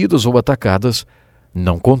feridas ou atacadas,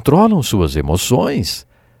 não controlam suas emoções.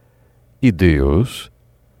 E Deus?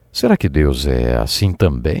 Será que Deus é assim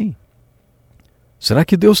também? Será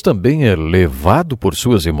que Deus também é levado por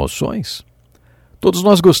suas emoções? Todos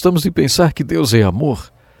nós gostamos de pensar que Deus é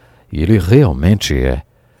amor, e Ele realmente é.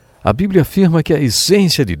 A Bíblia afirma que a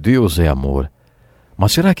essência de Deus é amor.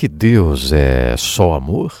 Mas será que Deus é só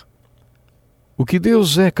amor? O que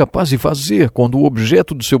Deus é capaz de fazer quando o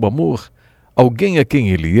objeto do seu amor, alguém a quem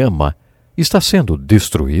Ele ama, está sendo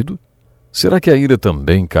destruído? Será que a ira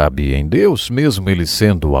também cabe em Deus, mesmo Ele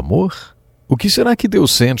sendo o amor? O que será que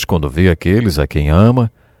Deus sente quando vê aqueles a quem ama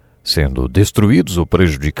sendo destruídos ou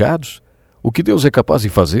prejudicados? O que Deus é capaz de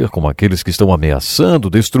fazer com aqueles que estão ameaçando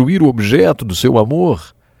destruir o objeto do seu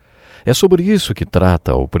amor? É sobre isso que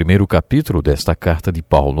trata o primeiro capítulo desta carta de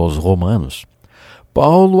Paulo aos Romanos.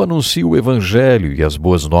 Paulo anuncia o Evangelho e as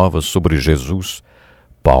boas novas sobre Jesus.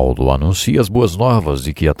 Paulo anuncia as boas novas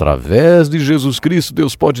de que, através de Jesus Cristo,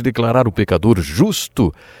 Deus pode declarar o pecador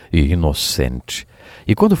justo e inocente.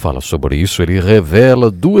 E quando fala sobre isso, ele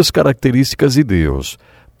revela duas características de Deus.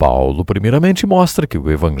 Paulo, primeiramente, mostra que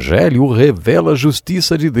o Evangelho revela a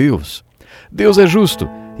justiça de Deus. Deus é justo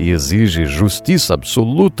e exige justiça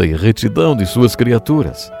absoluta e retidão de suas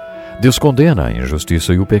criaturas. Deus condena a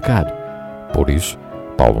injustiça e o pecado. Por isso,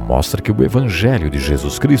 Paulo mostra que o Evangelho de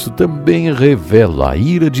Jesus Cristo também revela a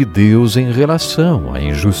ira de Deus em relação à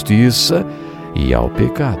injustiça e ao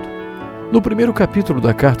pecado. No primeiro capítulo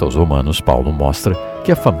da carta aos Romanos, Paulo mostra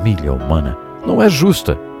que a família humana não é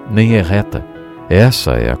justa nem é reta.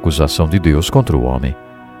 Essa é a acusação de Deus contra o homem.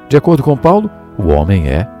 De acordo com Paulo, o homem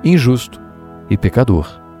é injusto e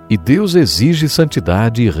pecador e Deus exige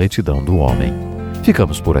santidade e retidão do homem.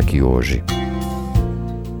 Ficamos por aqui hoje.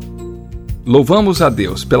 Louvamos a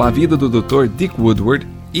Deus pela vida do Dr. Dick Woodward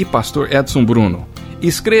e pastor Edson Bruno.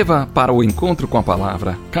 Escreva para o Encontro com a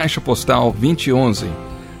Palavra, Caixa Postal 2011,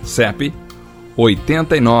 CEP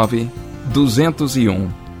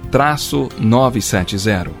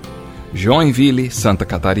 89-201-970, Joinville, Santa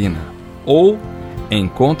Catarina. Ou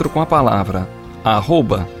Encontro com a Palavra,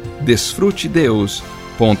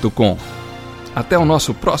 @DesfruteDeus.com. Até o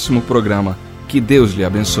nosso próximo programa. Que Deus lhe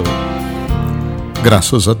abençoe.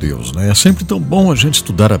 Graças a Deus, né? É sempre tão bom a gente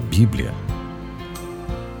estudar a Bíblia.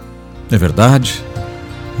 Não é verdade?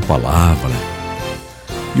 A palavra.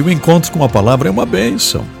 E o encontro com a palavra é uma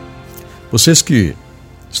bênção. Vocês que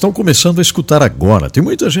estão começando a escutar agora, tem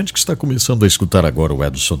muita gente que está começando a escutar agora o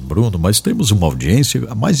Edson Bruno, mas temos uma audiência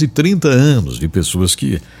há mais de 30 anos de pessoas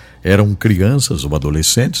que eram crianças ou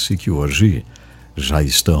adolescentes e que hoje já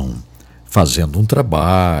estão fazendo um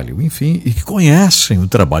trabalho, enfim, e que conhecem o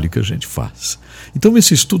trabalho que a gente faz. Então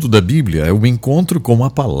esse estudo da Bíblia é o encontro com a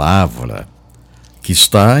palavra, que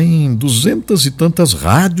está em 200 e tantas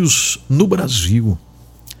rádios no Brasil.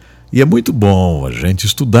 E é muito bom a gente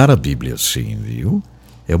estudar a Bíblia assim, viu?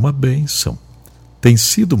 É uma bênção. Tem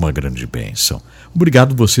sido uma grande bênção.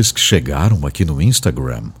 Obrigado vocês que chegaram aqui no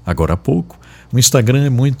Instagram, agora há pouco. O Instagram é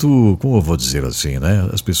muito, como eu vou dizer assim, né?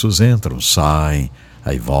 As pessoas entram, saem,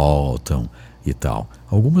 aí voltam e tal.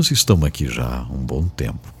 Algumas estão aqui já há um bom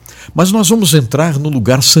tempo. Mas nós vamos entrar no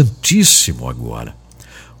lugar santíssimo agora.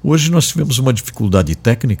 Hoje nós tivemos uma dificuldade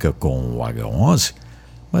técnica com o H11,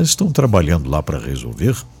 mas estão trabalhando lá para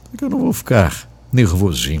resolver. Eu não vou ficar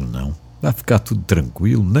nervosinho, não. Vai ficar tudo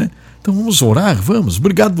tranquilo, né? Então vamos orar, vamos.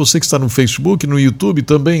 Obrigado você que está no Facebook, no YouTube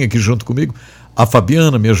também aqui junto comigo. A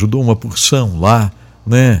Fabiana me ajudou uma porção lá,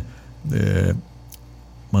 né?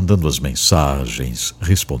 Mandando as mensagens,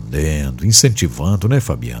 respondendo, incentivando, né,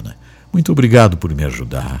 Fabiana? Muito obrigado por me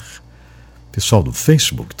ajudar. Pessoal do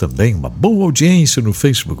Facebook também, uma boa audiência no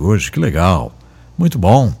Facebook hoje, que legal. Muito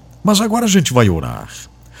bom. Mas agora a gente vai orar.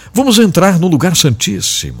 Vamos entrar no lugar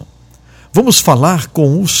santíssimo. Vamos falar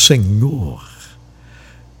com o Senhor.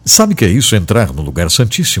 Sabe o que é isso, entrar no lugar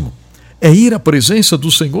santíssimo? É ir à presença do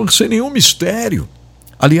Senhor sem nenhum mistério.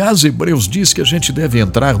 Aliás, Hebreus diz que a gente deve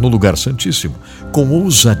entrar no lugar santíssimo com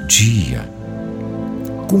ousadia,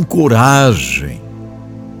 com coragem.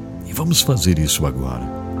 E vamos fazer isso agora.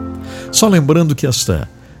 Só lembrando que essa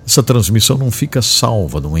transmissão não fica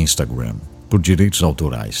salva no Instagram por direitos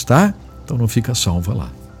autorais, tá? Então não fica salva lá,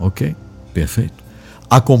 ok? Perfeito.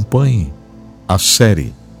 Acompanhe a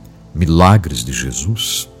série Milagres de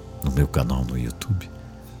Jesus no meu canal no YouTube.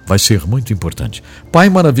 Vai ser muito importante. Pai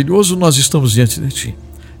maravilhoso, nós estamos diante de Ti,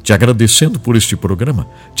 te agradecendo por este programa,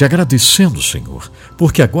 te agradecendo, Senhor,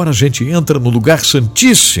 porque agora a gente entra no lugar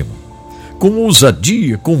santíssimo, com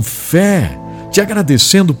ousadia, com fé, te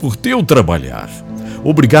agradecendo por teu trabalhar.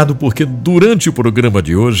 Obrigado porque durante o programa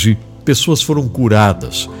de hoje, pessoas foram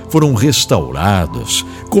curadas, foram restauradas,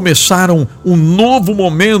 começaram um novo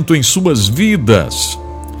momento em suas vidas.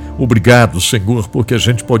 Obrigado, Senhor, porque a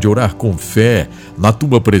gente pode orar com fé na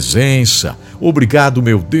Tua presença. Obrigado,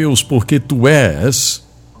 meu Deus, porque Tu és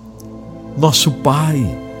nosso Pai,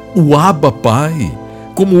 o Abba Pai.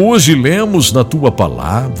 Como hoje lemos na Tua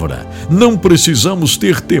palavra, não precisamos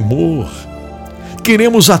ter temor.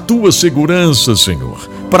 Queremos a Tua segurança, Senhor,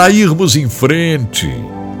 para irmos em frente.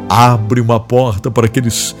 Abre uma porta para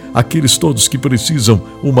aqueles todos que precisam,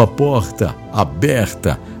 uma porta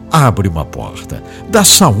aberta. Abre uma porta. Dá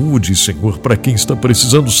saúde, Senhor, para quem está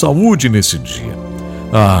precisando saúde nesse dia.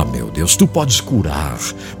 Ah, meu Deus, Tu podes curar,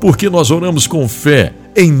 porque nós oramos com fé,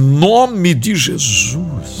 em nome de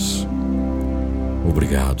Jesus.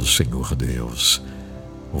 Obrigado, Senhor Deus.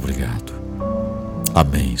 Obrigado.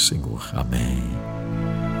 Amém, Senhor. Amém.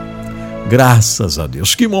 Graças a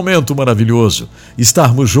Deus. Que momento maravilhoso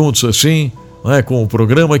estarmos juntos assim, né, com o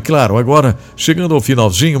programa. E claro, agora chegando ao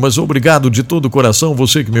finalzinho, mas obrigado de todo o coração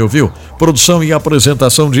você que me ouviu. Produção e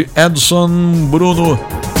apresentação de Edson Bruno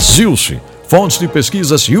Zilce. Fontes de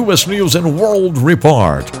pesquisas US News and World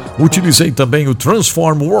Report. Utilizei também o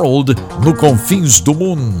Transform World no Confins do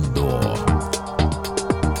Mundo.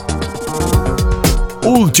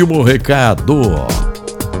 Último recado.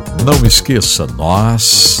 Não esqueça,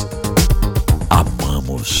 nós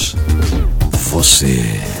amamos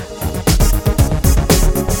você.